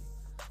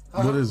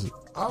 What is it?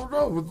 I don't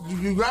know, but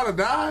you gotta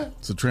die.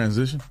 It's a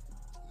transition?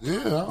 Yeah,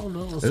 I don't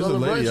know. There's a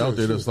lady out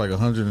there that's like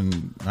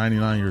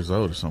 199 years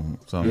old or something.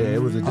 Yeah,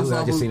 it was a dude.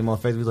 I just seen him on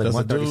Facebook. He was like That's a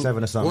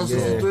 137 or something. Once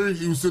it's Yeah, 3,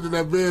 he was sitting in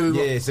that bed. And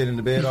yeah, sitting in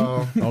the bed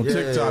all On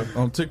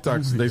yeah.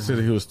 TikTok, they said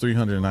that he was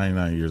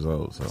 399 years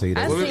old. So See,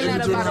 I that's- seen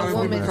that about a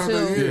woman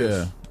too.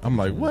 yeah, I'm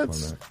like, what?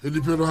 It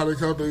depends on how they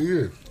count their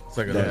years. It's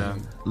like Yeah.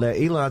 Let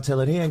Elon tell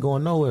it he ain't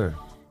going nowhere.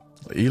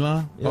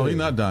 Elon? Oh, Yeah. he's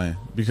not dying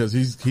because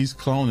he's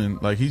cloning,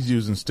 like he's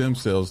using stem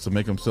cells to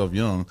make himself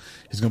young.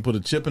 He's gonna put a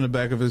chip in the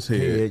back of his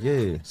head,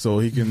 Yeah. so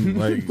he can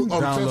like Oh, the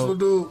Tesla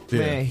dude? Yeah,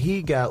 Man,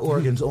 he got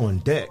organs on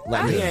deck.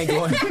 Like he ain't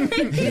going.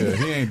 yeah,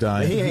 he ain't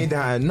dying. He ain't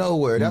dying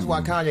nowhere. That's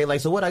why Kanye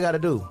like. So what I got to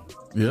do?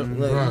 Yep.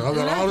 Like, Right, I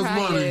got all this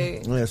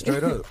money. Kanye. yeah,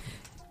 straight up.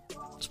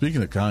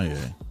 Speaking of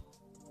Kanye,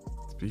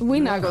 We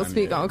not gonna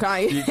speak on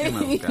Kanye. Speaking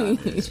of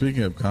Kanye.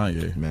 speaking of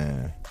Kanye,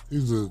 Man,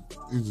 He's a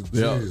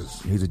Yeah.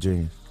 genius, he's a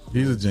genius.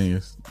 he's a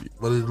genius.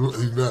 but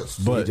he's nuts.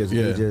 But just-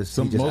 yeah, he just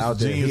most out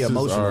there. He geniuses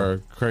emotional. are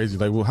crazy.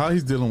 Like, well, how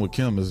he's dealing with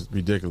Kim is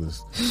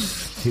ridiculous.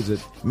 He's a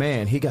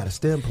man. He got a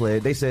stem player.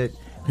 They said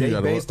He they got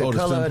a based what? the Oh, the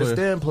color stem of the player.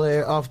 stem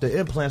player off the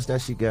implants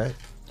that she got.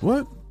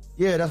 What?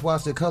 Yeah, that's why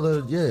it's the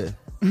color. Yeah,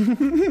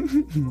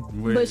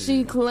 But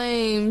she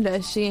claimed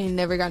that she ain't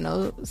never got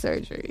no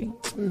surgery.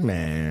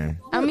 man.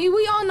 I mean,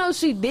 we all know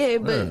she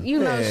did, but you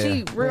know, Yeah.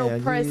 she real Yeah,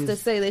 pressed you- to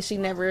say that she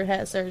never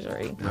had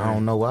surgery. I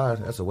don't know why.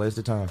 That's a waste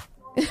of time.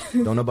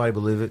 Don't nobody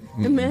believe it.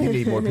 You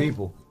need more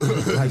people.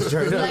 Like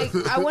straight up. Like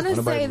I want to Don't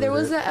nobody say, there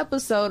believe was it. an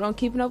episode on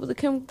Keeping Up with the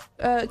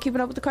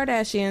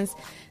Kardashians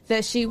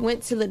that she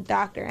went to the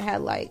doctor and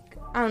had like,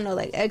 I don't know,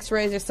 like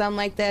X-rays or something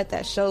like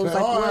that shows They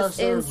like all have what's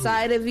surgery.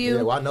 inside of you.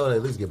 Yeah, well, I know they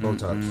at least get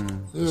Botox.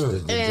 Yeah. The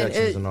and injections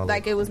it, and all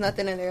like that. it was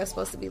nothing in there. It was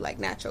supposed to be like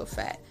natural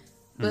fat,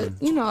 but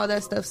you know all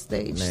that stuff's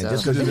staged. Man, so.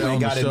 just because Did you that on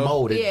ain't the got it show?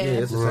 molded, Yeah. yeah,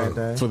 it's the same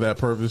thing. For that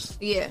purpose?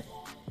 Yeah,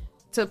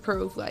 to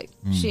prove like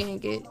she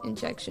didn't get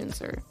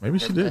injections or Maybe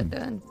her she blood didn't.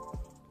 done.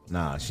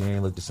 Nah, she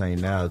ain't look the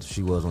same now as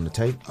she was on the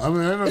tape. I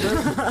mean, ain't no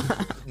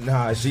difference.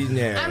 Nah, she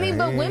yeah. I mean,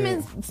 but yeah.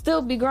 women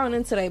still be growing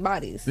into their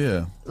bodies.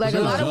 Yeah. Like She a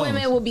was lot of young.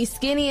 women will be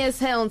skinny as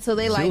hell until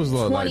they like was,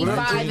 like, 25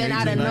 and 19,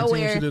 out of 19 when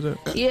nowhere. she did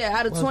that? Yeah,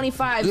 out of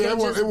 25, Yeah, they it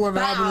just wasn't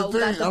bow, happening got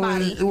thing. the I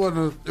body. mean,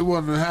 it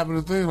wasn't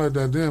happening thing like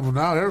that then. But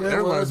now Yeah, well,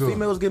 everybody's doing. it.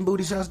 females getting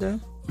booty shots then.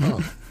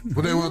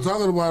 But they weren't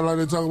talking about it like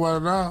they talk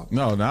about it now.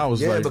 No, now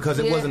it's Yeah, like because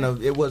it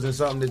Yeah. wasn't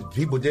something that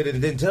people did it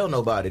and didn't tell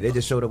nobody. They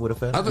just showed up with a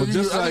fat. I think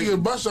just I think like- you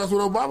butt shots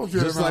with Obamacare.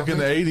 just now, like in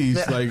the I think.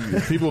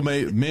 80s,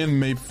 like men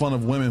made fun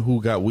of women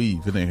who got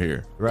weave in their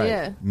hair. right.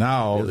 Yeah.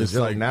 Now It's it's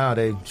like like now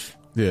they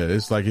yeah,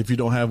 it's like if you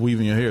don't have weave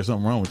in your hair,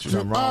 something wrong with you.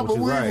 wrong with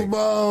you, right?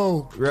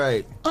 Unbelievable.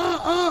 Right.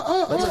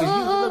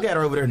 Look at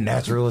her over there,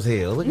 natural as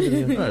hell. Look at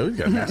you. Right, we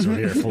got natural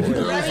hair for it.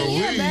 I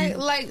mean, yeah, back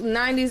like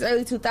 90s,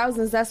 early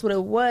 2000s, that's what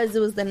it was. It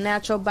was the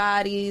natural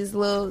bodies.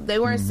 They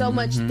weren't so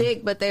much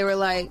thick, but they were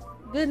like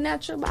good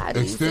natural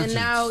bodies. Extensions. And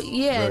now,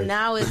 Right.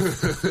 now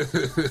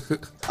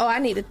it's, oh, I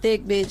need a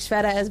thick bitch,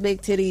 fat ass,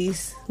 big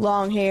titties,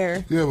 long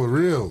hair. Yeah, but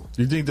real.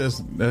 Do you think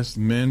that's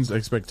men's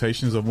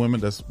expectations of women?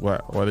 That's why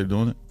they're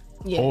doing it,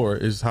 Yeah. or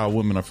is how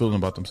women are feeling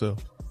about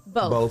themselves?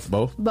 Both.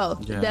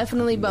 Yeah.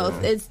 Definitely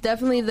both. It's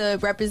definitely the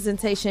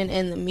representation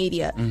in the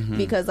media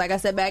because, like I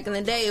said, back in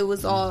the day, it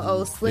was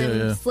all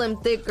slim,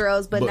 thick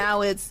girls, but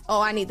now it's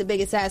I need the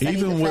biggest ass. I need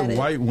Even the with fattest.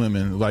 white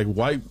women, like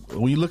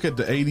when you look at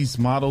the 80s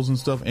models and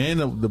stuff, and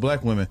the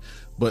black women,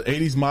 but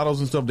 80s models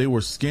and stuff, they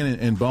were skin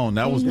and bone.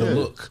 That was the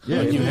look. Yeah,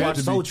 Like, you had watch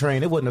to Soul be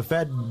Train. It wasn't a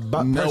fat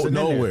person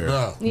nowhere. in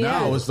there. Yeah.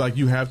 Now it's like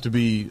you have to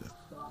be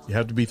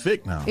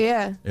thick now.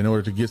 Yeah. In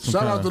order to get some.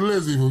 Shout out to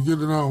Lizzie for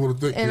getting on with a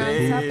thick And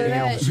kid. on top of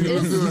that, She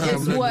was good it's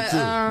having what it, too.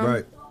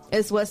 Right.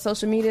 it's what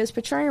social media is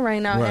portraying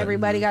right now. Right.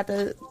 Everybody got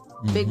the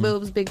big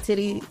boobs, big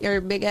titty,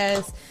 or big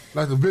ass,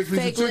 Like the big piece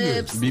of fake chicken.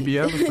 lips.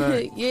 BBL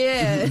effect.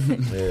 Yeah.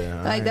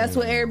 Yeah, Like that's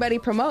what everybody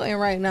promoting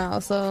right now.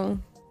 So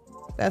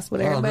that's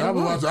what everybody I've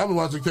wants. been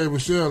watching K.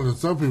 Michelle, and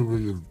some people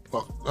be getting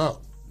fucked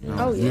up.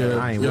 Oh yeah. Yeah,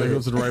 I you ain't gotta with go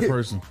it. to the right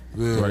person,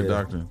 Yeah. the right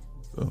doctor.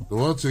 So. The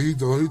one thing he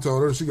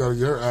told her she got to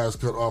get her ass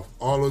cut off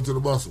all the way to the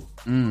muscle.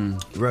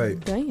 Right.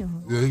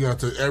 Damn. Yeah, he got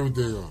to take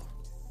everything off.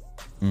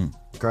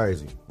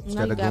 Crazy. Now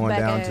Instead you of got going back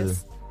down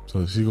ass.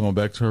 So she's going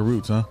back to her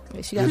roots, huh?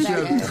 She got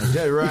back ass. to.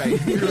 Yeah, right.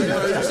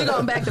 She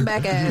going back to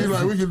back He's ass.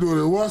 like, we can do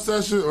it in one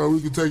session, or we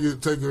can take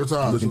your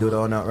time. We can do it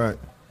all night, right?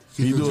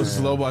 Can you do it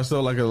slow by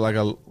slow, like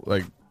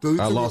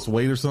I lost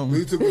weight or something?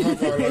 He took her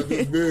part like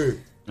this big,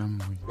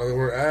 like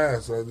her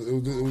ass. Like,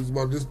 it was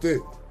about this thick.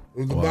 It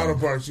was the bottom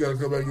part. She got to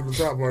come back in the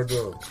top part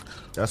though.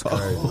 That's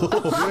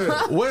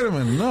crazy. Wait a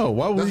minute, no.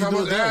 Why would That's he how do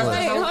much it that ass. way?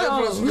 That's how much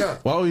hold influence she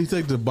got. Why would he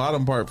take the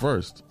bottom part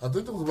first? I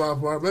think it was the bottom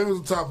part. Maybe it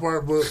was the top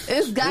part, but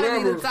It's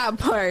gotta be the top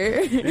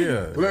part.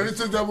 Yeah. Well, he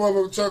took that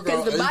motherfucker chunk Because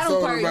off. the and he bottom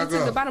sewed part, it you back took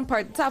the up. bottom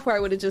part, the top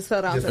part would have just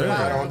fell down to the Right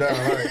bottom. on down,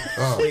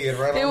 right? Swing it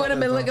right It on would have down.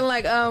 been looking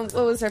like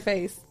what was her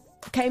face?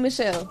 K.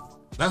 Michelle.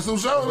 That's who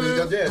showed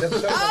it. Yeah, that's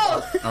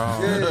what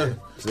Oh, yeah.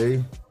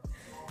 See?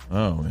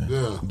 Oh man.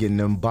 Yeah, Getting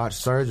them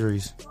botched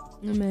surgeries.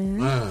 man.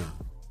 man.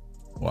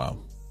 Wow.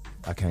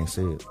 I can't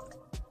see it.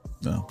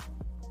 No.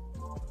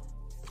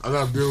 I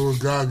got to deal with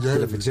God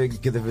gave If a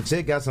me.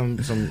 chick got some,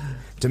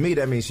 to me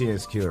that means she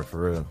insecure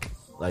for real.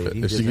 Like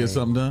he If she just gets ain't-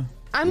 something done,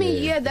 I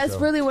mean, Yeah, yeah, that's so-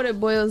 really what it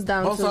boils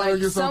down Most to. times they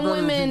Like get something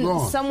done and keep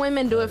going. some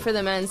women do it for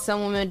the men,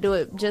 some women do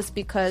it just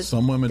because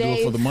Some women do it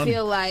they for the money.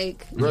 feel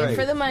like Right.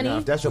 for the money. Now,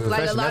 if that's your like a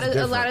profession, lot that's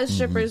of a lot of different.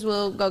 strippers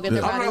will go get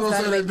their Yeah. I'm bodies not done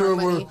gonna to say make they more do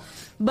it money.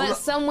 with- But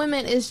some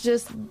women,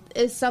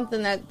 it's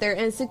something that they're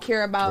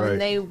insecure about, Right. and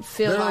they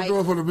feel They don't like do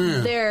it for the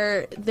men.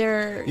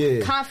 their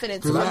Yeah.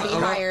 confidence 'Cause will a be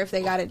lot- higher if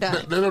they got it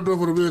done. They don't do it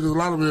for the men. Because a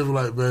lot of men be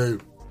like,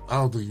 babe, I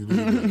don't think you need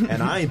that.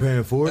 And I ain't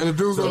paying for And the it.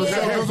 dudes on the show,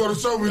 Yeah. dudes on the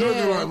show be looking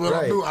Yeah. like, man,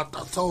 Right.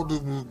 I told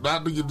them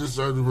not to get this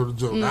surgery for the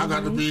joke. I got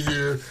to Mm-hmm. be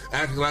here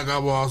acting like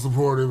I'm all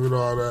supportive and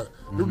all that.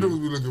 Them dudes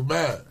be looking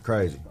bad.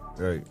 Crazy.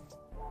 Right.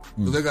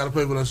 Because they got to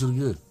pay for that shit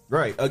again.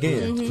 Right.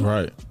 Again. Mm-hmm.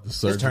 right? The This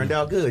surgery. turned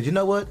out good. You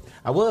know what?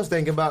 I was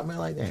thinking about, man,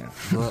 like, damn.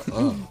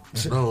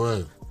 No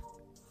way.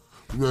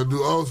 You better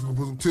do old school,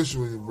 put some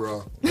tissue in you,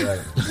 bro. Right.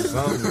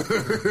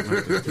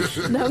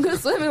 Don't go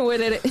swimming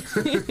with it.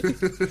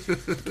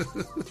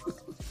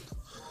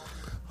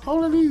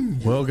 Hold on in.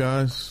 Well,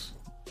 guys,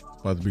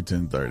 about to be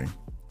 10:30.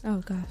 Oh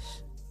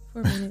gosh,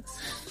 4 minutes.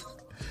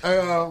 Hey,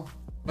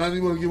 man,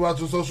 you want to give out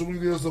your social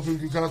media so people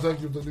can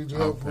contact you if they need your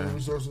help for Okay.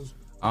 resources?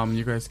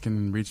 You guys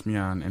can reach me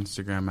on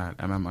Instagram at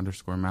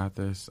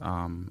mm_Mathis.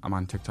 I'm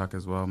on TikTok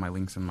as well. My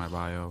link's in my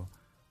bio.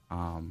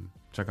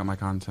 Check out my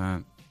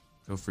content.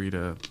 Feel free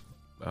to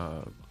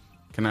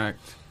connect.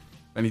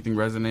 If anything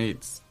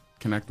resonates,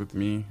 connect with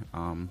me.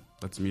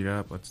 Let's meet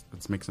up.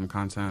 Let's make some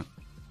content.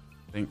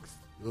 Thanks.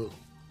 Yeah.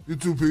 You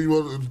too, P.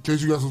 In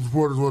case you got some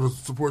supporters want to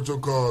support your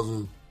cause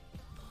and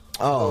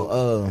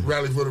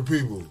rally for the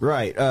people.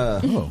 Right.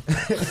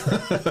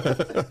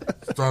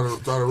 Start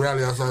a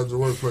rally outside your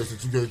workplace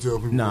that you can't tell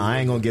people. Nah, I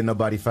ain't gonna get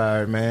nobody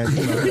fired, man.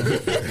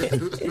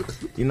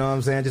 You know what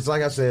I'm saying? Just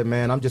like I said,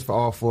 man, I'm just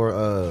all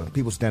for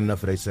people standing up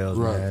for themselves,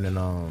 Right. man.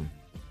 And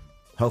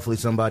hopefully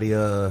somebody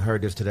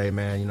heard this today,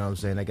 man. You know what I'm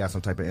saying? They got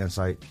some type of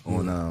insight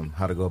on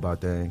how to go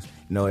about things.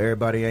 You know,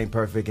 everybody ain't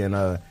perfect, and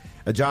a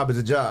job is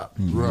a job.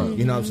 Right.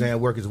 You know what I'm saying?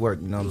 Work is work.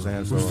 You know what I'm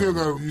saying? So,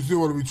 You still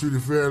want to be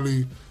treated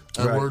fairly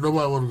at Right. work.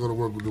 Nobody want to go to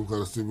work with them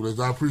kind of stimulations.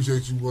 I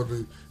appreciate you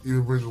wanting to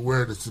even bring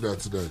awareness to that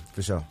today.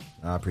 for sure.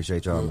 I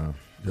appreciate y'all, man.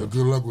 Yeah,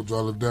 good luck with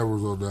y'all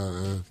endeavors on that.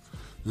 And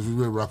just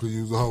remember, I could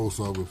use the whole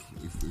sum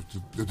if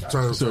the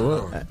terms So turn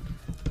what? out.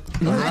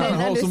 I didn't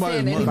hold somebody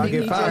understand money.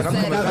 anything If he I get just fired, said.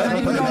 I'm not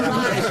even gonna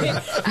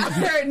lie. I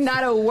heard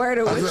not a word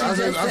of what you I just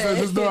said,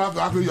 just know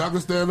I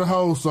could stand the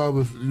whole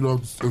sum if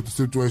if the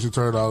situation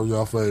turned out in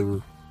y'all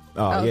favor.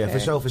 Oh, yeah, Okay.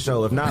 for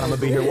sure. If not, I'm going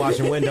to be here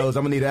washing windows.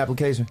 I'm going to need an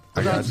application.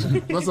 I got you.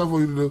 What's up for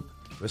you to do?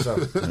 For sure.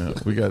 Yeah,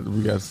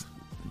 we got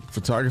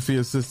photography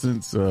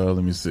assistants. Let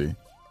me see.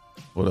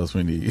 What else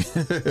we need?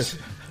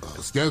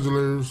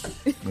 Schedulers,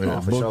 Yeah,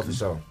 For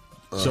sure.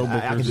 Show I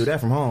can bookers. do that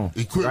from home.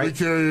 equipment Right?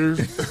 carriers,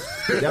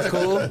 That's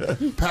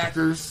cool.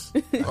 packers.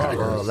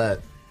 All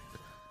that.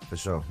 For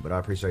sure. But I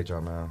appreciate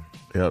y'all, man.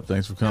 Yep.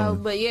 Thanks for Oh,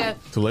 coming. but yeah,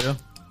 Talea?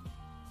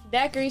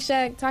 Daiquiri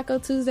Shack Taco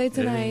Tuesday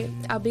tonight.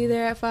 I'll be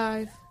there at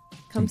 5.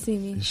 Come see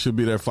me. She'll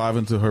be there 5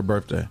 until her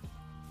birthday.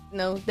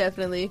 No,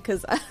 definitely,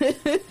 because I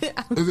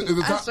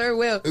it sure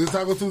will. Is it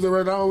Taco Tuesday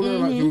right now over there?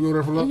 Like, can we go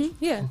there for lunch?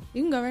 Yeah,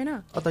 you can go right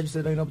now. I thought you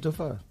said they ain't open till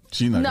 5.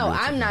 She not No, gonna be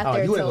I'm not Oh,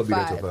 there you ain't till gonna be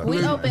there till 5.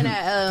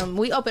 5.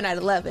 We open at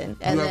 11,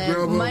 and got then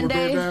Grubhub or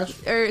Monday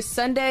DoorDash? or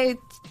Sunday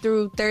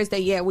through Thursday.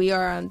 Yeah, we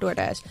are on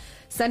DoorDash.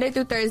 Sunday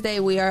through Thursday,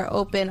 we are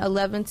open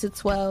 11 to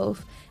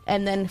 12,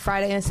 and then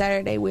Friday and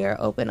Saturday we are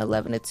open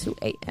 11 to 2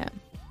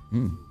 a.m.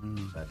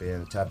 Tap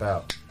in, tap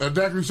out. And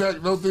Daiquiri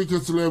Shack, don't think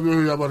it's celeb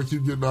here. Y'all about to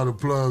keep getting all the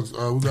plugs.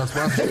 We got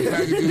sponsorship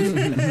packages.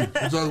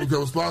 We're talking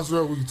become a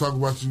sponsor. We can talk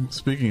about you.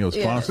 Speaking of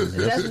Yeah, sponsors,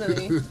 yes,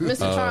 definitely.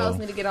 Mr. Charles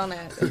need to get on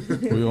that.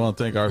 we want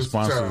to thank our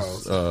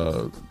sponsors,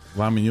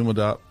 Lyman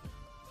Yumadop,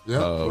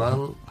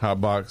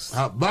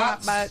 Hotbox,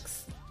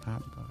 Box.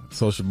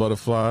 Social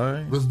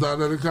Butterfly, Miss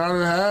Donna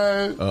Carter,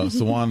 hey.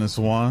 Swan and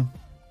Swan,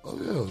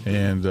 Oh, yeah.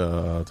 and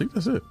I think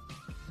that's it.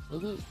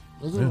 That's it.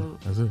 That's Yeah,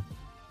 it. that's it.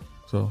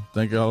 So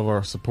thank all of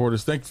our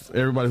supporters. Thank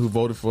everybody who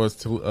voted for us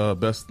to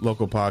best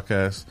local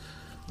podcast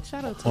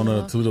Shout out to on the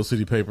y'all. Toledo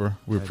City paper.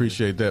 We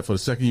appreciate that for the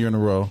second year in a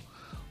row.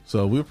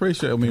 So we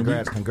appreciate. I mean,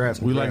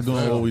 Congrats. we like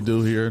doing what we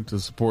do here to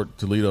support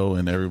Toledo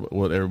and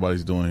what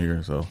everybody's doing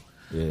here. So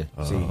Yeah.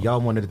 See,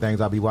 y'all one of the things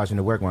I'll be watching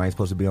at work when I ain't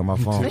supposed to be on my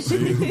phone.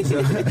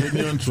 getting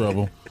you in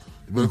trouble.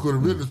 You better quit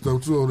admitting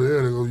stuff too on the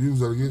air. They're going to use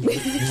that against you.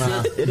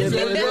 It is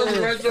what it is.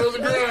 Right there on the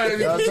ground.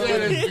 You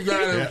said it. You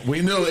got it. Yeah,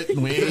 we knew it.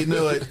 We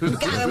knew it.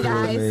 Got him,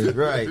 guys.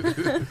 Right.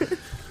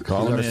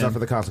 Call You them gotta suffer in.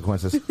 the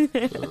consequences.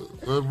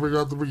 Let's bring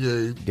out the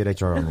brigade.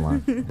 Get HR on the line.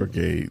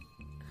 Brigade.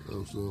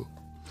 So,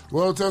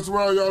 well, tell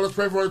tomorrow, y'all. Let's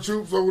pray for our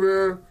troops over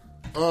there.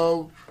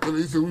 And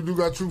he said we do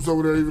got troops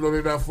over there, even though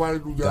they're not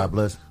fighting. We got, God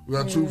bless. We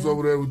got troops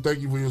over there. We thank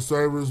you for your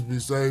service. Be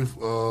safe.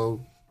 And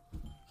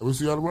we'll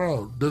see y'all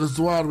tomorrow. Dennis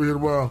Swan will be here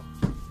tomorrow.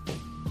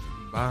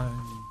 Bye.